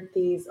triggered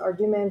these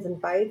arguments and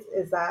fights,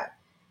 is that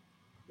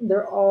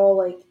they're all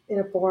like in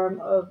a form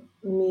of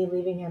me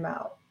leaving him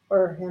out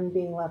or him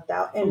being left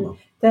out. And FOMO.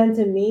 then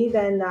to me,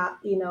 then that,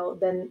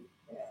 then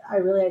I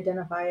really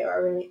identify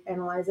or really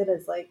analyze it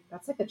as like,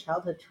 that's like a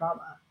childhood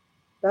trauma.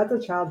 That's a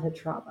childhood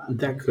trauma.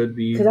 That could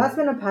Because be. that's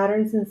been a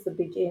pattern since the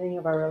beginning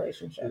of our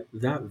relationship.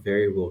 That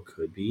very well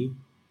could be,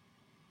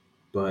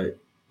 but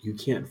you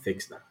can't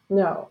fix that.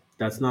 No.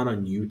 That's not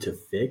on you to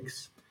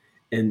fix.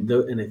 And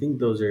I think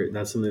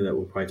that's something that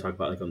we'll probably talk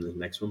about like on the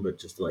next one. But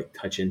just to like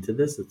touch into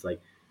this, it's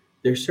like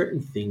there's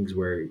certain things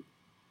where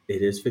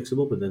it is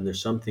fixable, but then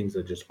there's some things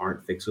that just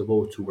aren't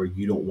fixable to where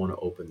you don't want to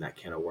open that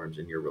can of worms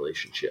in your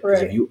relationship. Because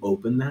if Right. you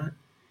open that,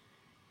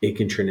 it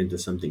can turn into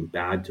something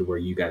bad to where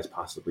you guys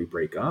possibly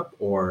break up,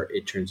 or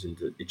it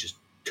just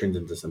turns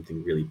into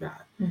something really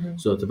bad. Mm-hmm.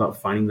 So it's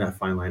about finding that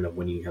fine line of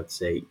when you have to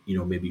say,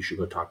 maybe you should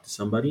go talk to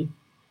somebody,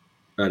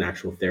 an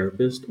actual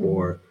therapist, Mm-hmm.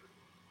 or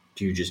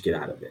do you just get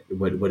out of it?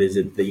 What is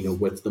it that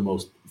what's the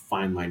most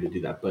fine line to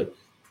do that? But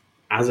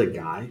as a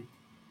guy,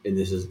 and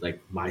this is like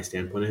my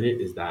standpoint on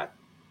it, is that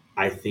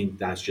I think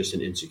that's just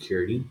an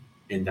insecurity,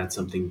 and that's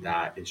something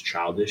that is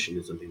childish and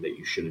is something that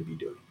you shouldn't be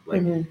doing.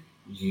 Like Mm-hmm.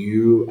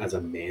 you as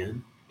a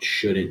man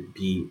shouldn't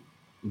be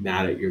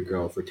mad at your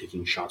girl for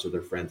taking shots with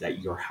her friends at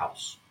your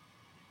house.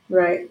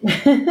 Right.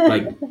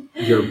 Like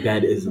your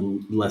bed is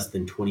less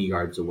than 20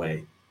 yards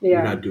away. You're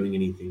Yeah. not doing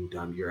anything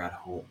dumb. You're at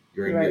home.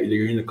 Right.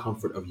 You're in the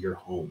comfort of your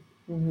home.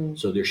 Mm-hmm.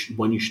 So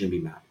one, you shouldn't be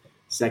mad.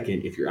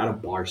 Second, if you're at a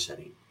bar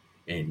setting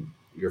and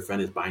your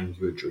friend is buying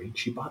you a drink,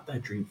 she bought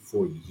that drink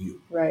for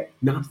you, Right.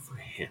 not for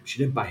him. She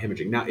didn't buy him a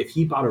drink. Now, if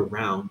he bought a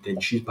round,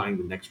 then she's buying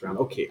the next round.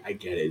 Okay, I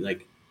get it.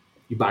 Like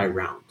you buy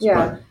rounds, Yeah.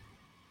 but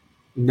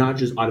not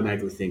just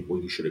automatically think, well,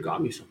 you should have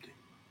got me something.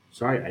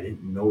 Sorry, I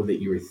didn't know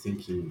that you were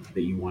thinking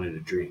that you wanted a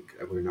drink.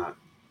 We're not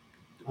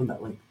on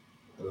that link.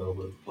 Hello,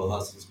 but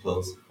Clubhouse is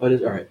closed. Oh, it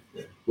is? All right.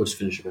 Yeah. We'll just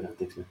finish it right now.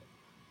 Thanks, man.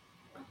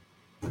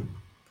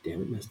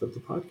 Damn it, messed up the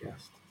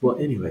podcast. Well,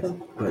 anyways,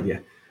 but yeah.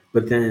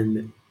 But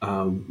then,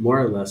 more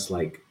or less,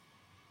 like,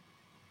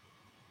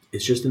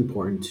 it's just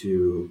important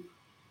to,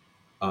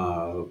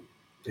 uh,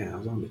 yeah, I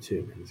was on the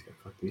two, man. This guy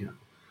fucked me up.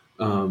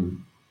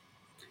 Um,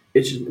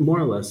 it's just more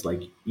or less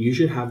like you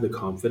should have the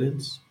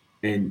confidence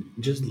and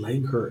just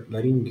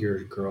letting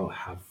your girl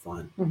have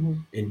fun, Mm-hmm.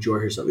 enjoy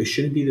herself. It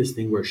shouldn't be this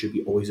thing where it should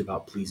be always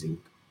about pleasing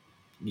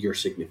your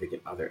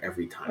significant other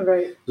every time.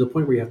 Right. There's a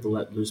point where you have to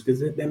let loose because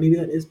that maybe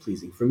that is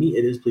pleasing. For me,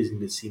 it is pleasing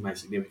to see my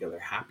significant other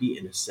happy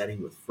in a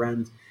setting with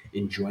friends,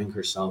 enjoying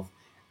herself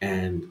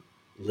and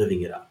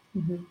living it up.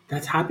 Mm-hmm.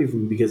 That's happy for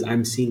me because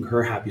I'm seeing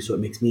her happy, so it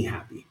makes me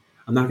happy.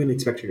 I'm not going to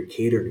expect her to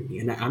cater to me.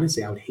 And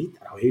honestly, I would hate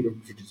that. I would hate her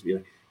to just be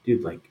like,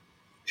 dude, like,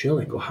 chill,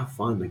 like go have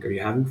fun. Like, are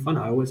you having fun?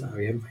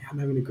 I'm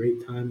having a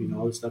great time,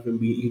 all this stuff,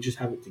 and you just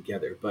have it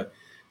together. But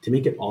to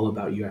make it all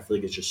about you, I feel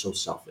like it's just so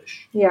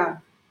selfish, Yeah.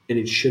 and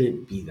it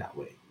shouldn't be that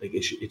way. Like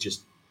it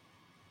just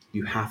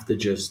you have to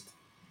just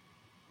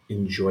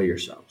enjoy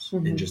yourselves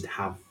and just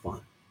have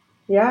fun.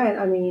 Yeah, and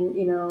I mean,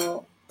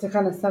 to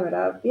kind of sum it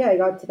up, yeah, I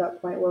got to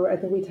that point where I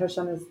think we touched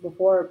on this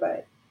before,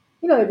 but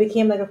it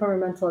became like a form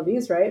of mental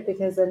abuse, right?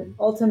 Because then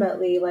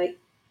ultimately, like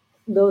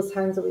those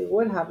times that we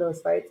would have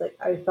those fights, like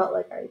I felt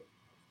like I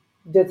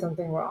did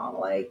something wrong,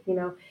 like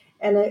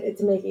and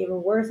to make it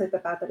even worse, like the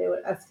fact that it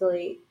would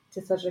escalate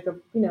to such like a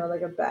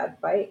like a bad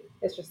fight.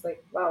 It's just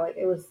like wow, like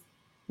it was,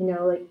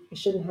 like it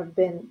shouldn't have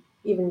been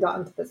even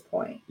gotten to this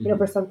point,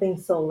 for something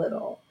so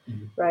little,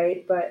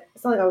 right? But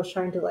it's not like I was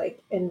trying to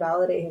like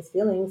invalidate his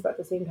feelings, but at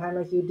the same time,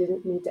 like you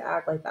didn't need to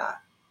act like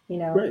that,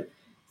 Right.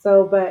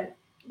 So, but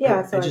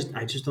yeah,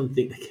 I just don't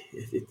think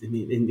like I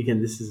mean, and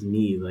again, this is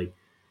me. Like,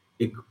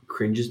 it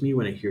cringes me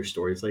when I hear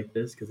stories like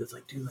this because it's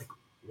like, dude, like,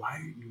 why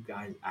are you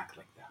guys act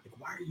like that? Like,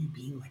 why are you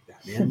being like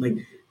that, man? Like,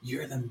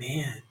 you're the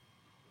man.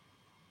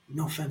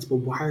 No offense, but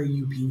why are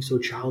you being so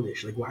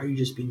childish? Like, why are you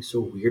just being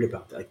so weird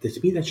about that? Like, to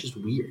me, that's just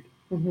weird.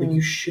 Like,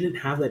 you shouldn't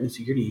have that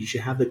insecurity. You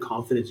should have the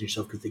confidence in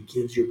yourself because it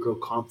gives your girl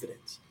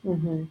confidence.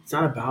 It's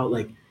not about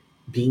like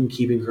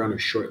keeping her on a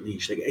short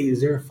leash. Like, hey,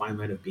 is there a fine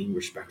line of being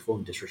respectful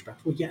and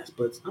disrespectful? Yes,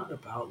 but it's not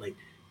about like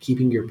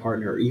keeping your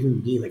partner or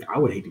even me. Like, I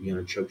would hate to be on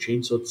a choke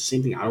chain, so it's the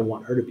same thing. I don't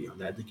want her to be on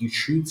that. Like, you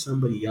treat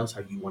somebody else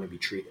how you want to be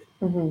treated,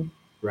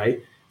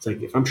 right? It's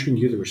like if I'm treating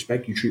you with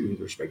respect, you treat me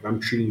with respect. If I'm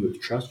treating you with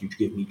trust, you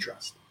give me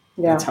trust.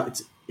 Yeah. That's how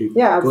it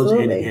Yeah, goes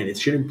hand in absolutely. hand. It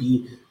shouldn't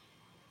be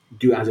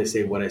do as I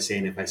say, what I say,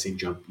 and if I say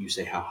jump, you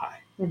say how high.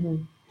 It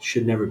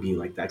should never be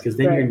like that because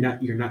then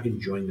Right. you're not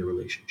enjoying the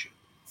relationship.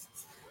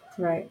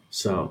 Right.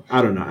 So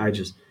I don't know. I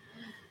just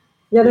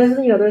Yeah,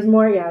 there's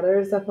more. Yeah,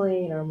 there's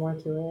definitely more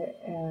to it,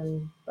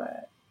 and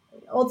but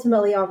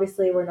ultimately,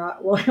 obviously, we're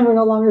not we're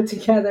no longer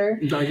together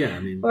again. I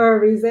mean, for a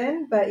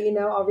reason. But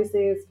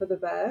obviously, it's for the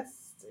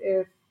best.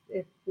 If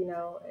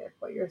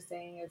what you're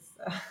saying is,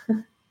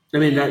 I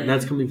mean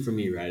that's coming from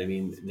me, right? I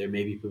mean, there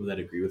may be people that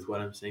agree with what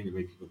I'm saying. There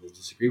may be people that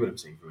disagree with what I'm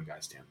saying from a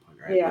guy's standpoint,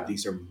 right? Yeah. But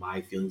these are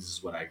my feelings. This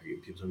is what I agree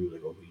with. Some people are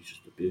like, oh, he's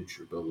just a bitch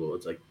or blah blah blah.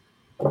 It's like,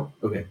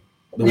 okay,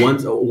 the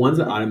ones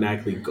that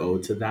automatically go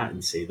to that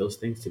and say those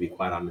things. To be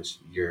quite honest,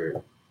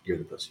 you're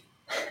the pussy.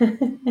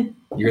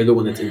 You're the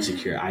one that's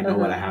insecure. I know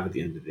what I have at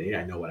the end of the day.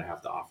 I know what I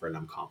have to offer, and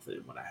I'm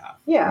confident in what I have.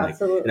 Yeah, Like,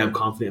 absolutely. and I'm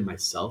confident in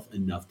myself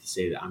enough to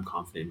say that I'm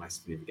confident in my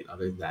significant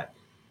other. That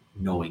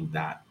knowing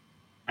that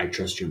I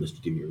trust you unless you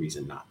give me a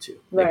reason not to.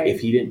 Like, Right.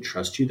 if he didn't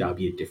trust you, that would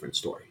be a different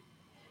story.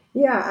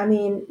 Yeah, I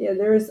mean, I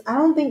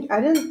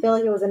didn't feel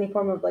like it was any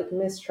form of like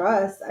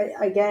mistrust.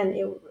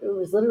 It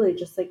was literally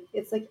just like,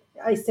 it's like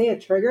I say a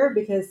trigger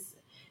because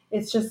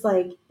it's just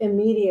like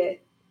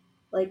immediate,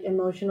 like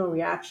emotional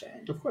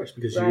reaction. Of course,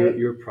 because Right.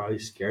 you're probably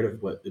scared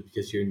of what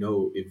because if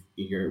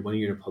you're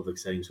in a public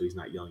setting, so he's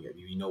not yelling at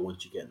you.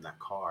 Once you get in that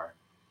car,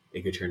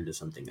 it could turn into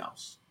something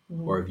else.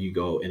 Or if you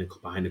go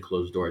behind the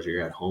closed doors, or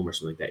you're at home or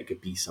something like that, it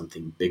could be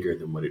something bigger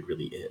than what it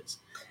really is,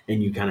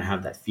 and you kind of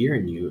have that fear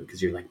in you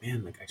because you're like,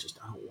 man, like I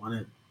don't want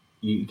to.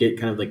 You get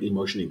kind of like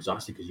emotionally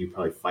exhausted because you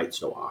probably fight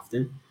so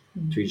often,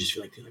 so you just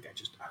feel like, dude, like I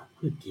don't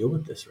want to deal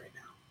with this right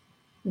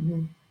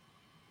now.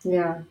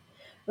 Yeah.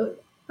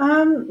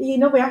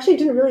 We actually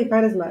didn't really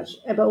fight as much,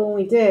 but when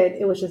we did,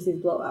 it was just these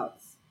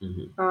blowouts.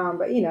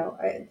 But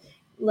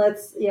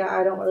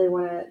I don't really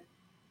want to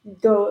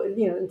go,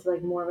 into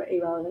like more of an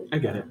irrelevant. I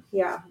get it.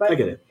 Yeah, but I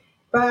get it.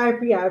 But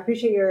I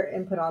appreciate your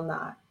input on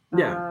that.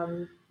 Yeah. I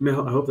mean,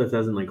 I hope that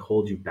doesn't like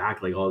hold you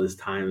back like all this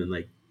time and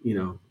like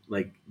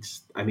like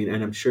just I mean,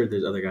 and I'm sure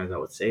there's other guys that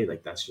would say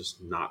like that's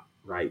just not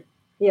right.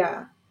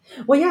 Yeah.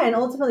 Well, yeah, and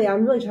ultimately,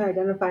 I'm really trying to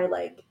identify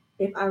like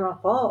if I'm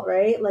at fault,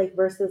 right? Like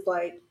versus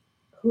like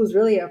who's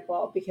really at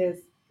fault. Because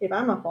if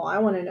I'm at fault, I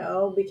want to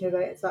know because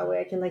so that way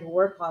I can like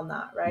work on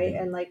that, right?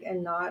 And like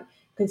and not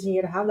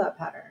continue to have that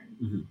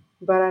pattern.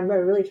 But I'm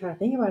really trying to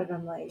think about it.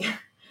 I'm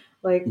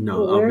like,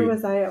 No, where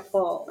was I at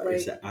fault? Like I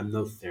said, I'm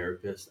no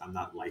therapist. I'm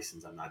not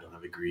licensed. I don't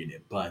have a degree in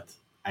it, but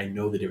I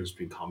know the difference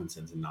between common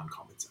sense and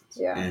non-common sense.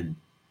 Yeah. And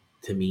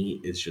to me,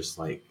 it's just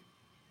like,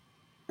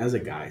 as a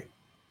guy,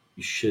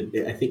 you should.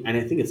 I think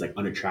it's like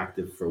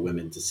unattractive for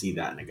women to see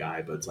that in a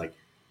guy, but it's like you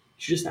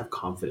should just have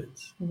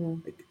confidence.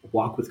 Like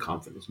walk with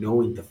confidence,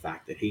 knowing the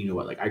fact that hey, you know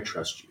what? Like I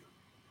trust you,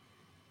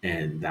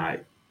 and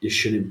that it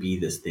shouldn't be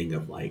this thing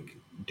of like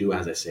do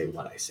as I say,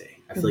 what I say.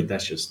 I feel like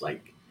that's just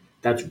like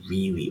that's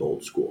really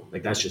old school.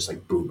 Like that's just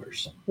like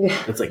boomers. Yeah.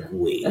 That's like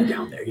way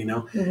down there,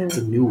 It's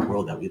a new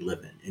world that we live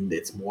in. And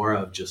it's more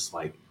of just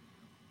like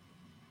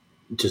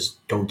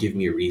just don't give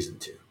me a reason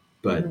to.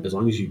 But as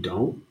long as you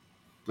don't,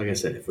 like I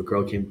said,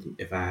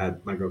 if I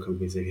had my girl come to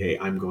me and say, hey,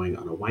 I'm going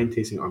on a wine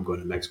tasting or I'm going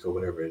to Mexico,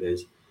 whatever it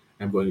is,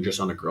 I'm going just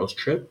on a girl's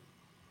trip,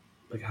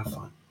 like have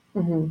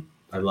fun.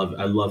 I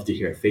love to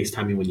hear it.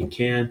 FaceTime me when you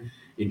can.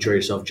 Enjoy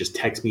yourself. Just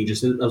text me.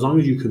 Just as long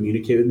as you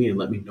communicate with me and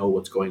let me know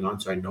what's going on,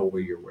 so I know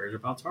where your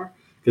whereabouts are.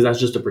 Because that's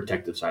just a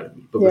protective side of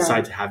me. But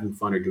besides having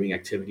fun or doing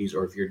activities,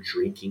 or if you're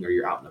drinking or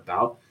you're out and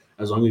about,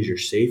 as long as you're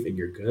safe and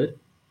you're good,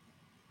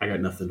 I got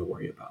nothing to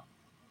worry about.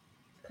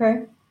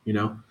 Okay. You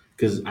know,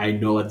 because I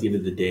know at the end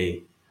of the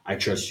day, I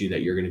trust you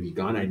that you're going to be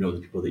gone. I know the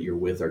people that you're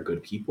with are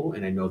good people,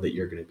 and I know that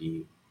you're going to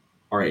be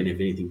all right. And if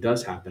anything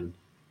does happen,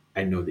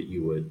 I know that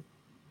you would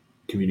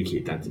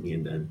communicate that to me,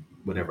 and then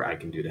whatever I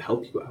can do to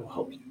help you, I will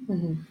help you.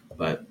 Mm-hmm.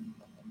 But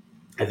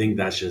I think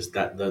that's just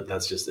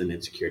that's just an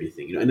insecurity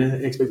thing, you know. And I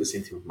expect the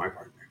same thing with my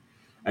partner.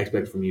 I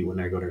expect from you when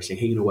I go to her saying,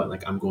 "Hey, you know what?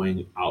 Like I'm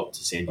going out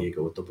to San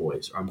Diego with the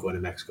boys, or I'm going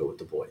to Mexico with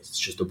the boys. It's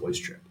just a boys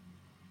trip.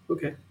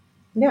 Okay,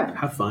 Yeah.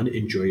 have fun,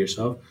 enjoy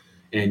yourself."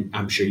 And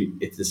I'm sure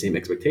it's the same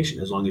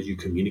expectation. As long as you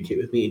communicate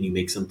with me and you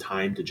make some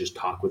time to just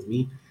talk with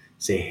me,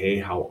 say, "Hey,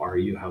 how are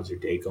you? How's your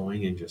day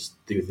going?" And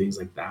just do things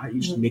like that. You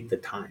just make the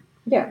time.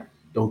 Yeah.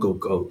 Don't go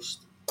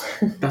ghost.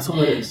 That's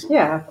all it is.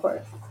 Yeah, of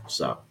course.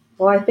 So,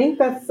 well, I think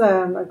that's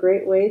a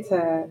great way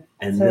to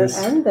end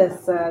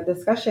this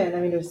discussion. I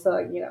mean, there's still,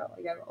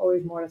 again,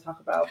 always more to talk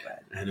about.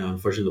 But I know,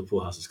 unfortunately, the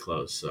pool house is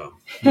closed, so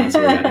that's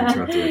where we got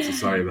interrupted. So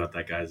sorry about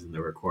that, guys, in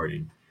the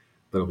recording,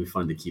 but it'll be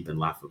fun to keep and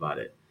laugh about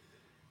it.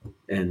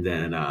 And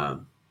then,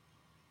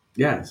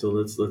 yeah, so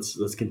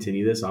let's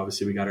continue this.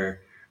 Obviously, we got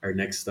our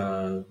next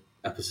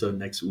episode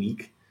next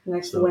week.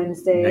 Next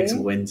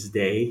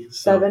Wednesday.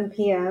 So 7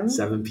 p.m.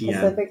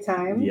 Pacific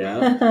time.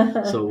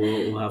 Yeah. So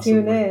we'll have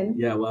Tune in.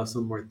 Yeah, we'll have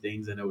some more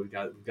things. I know we've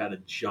got a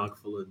junk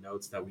full of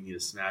notes that we need to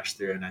smash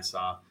through. And I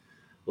saw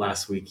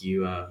last week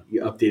you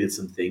updated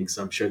some things,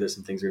 so I'm sure there's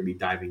some things we're gonna be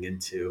diving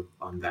into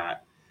on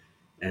that.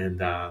 And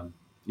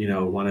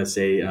want to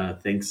say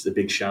thanks, a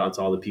big shout out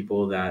to all the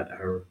people that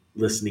are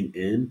listening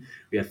in.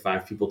 We had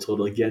 5 people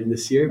total again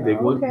this year,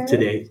 big one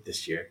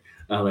this year,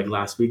 like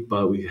last week,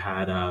 but we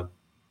had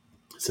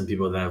some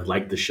people that have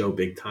liked the show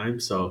big time,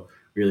 so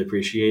really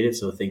appreciate it.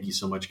 So thank you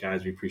so much,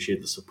 guys. We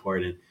appreciate the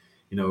support, and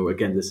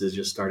again, this is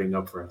just starting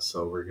up for us,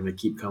 so we're going to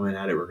keep coming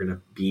at it. We're going to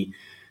be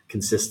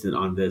consistent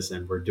on this,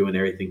 and we're doing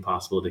everything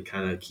possible to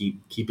kind of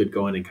keep it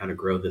going and kind of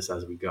grow this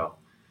as we go.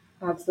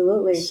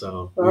 Absolutely.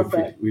 So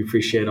we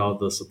appreciate all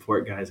the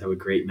support, guys. Have a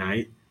great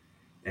night,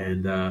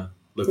 and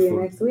see you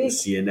next week.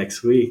 See you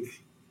next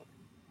week.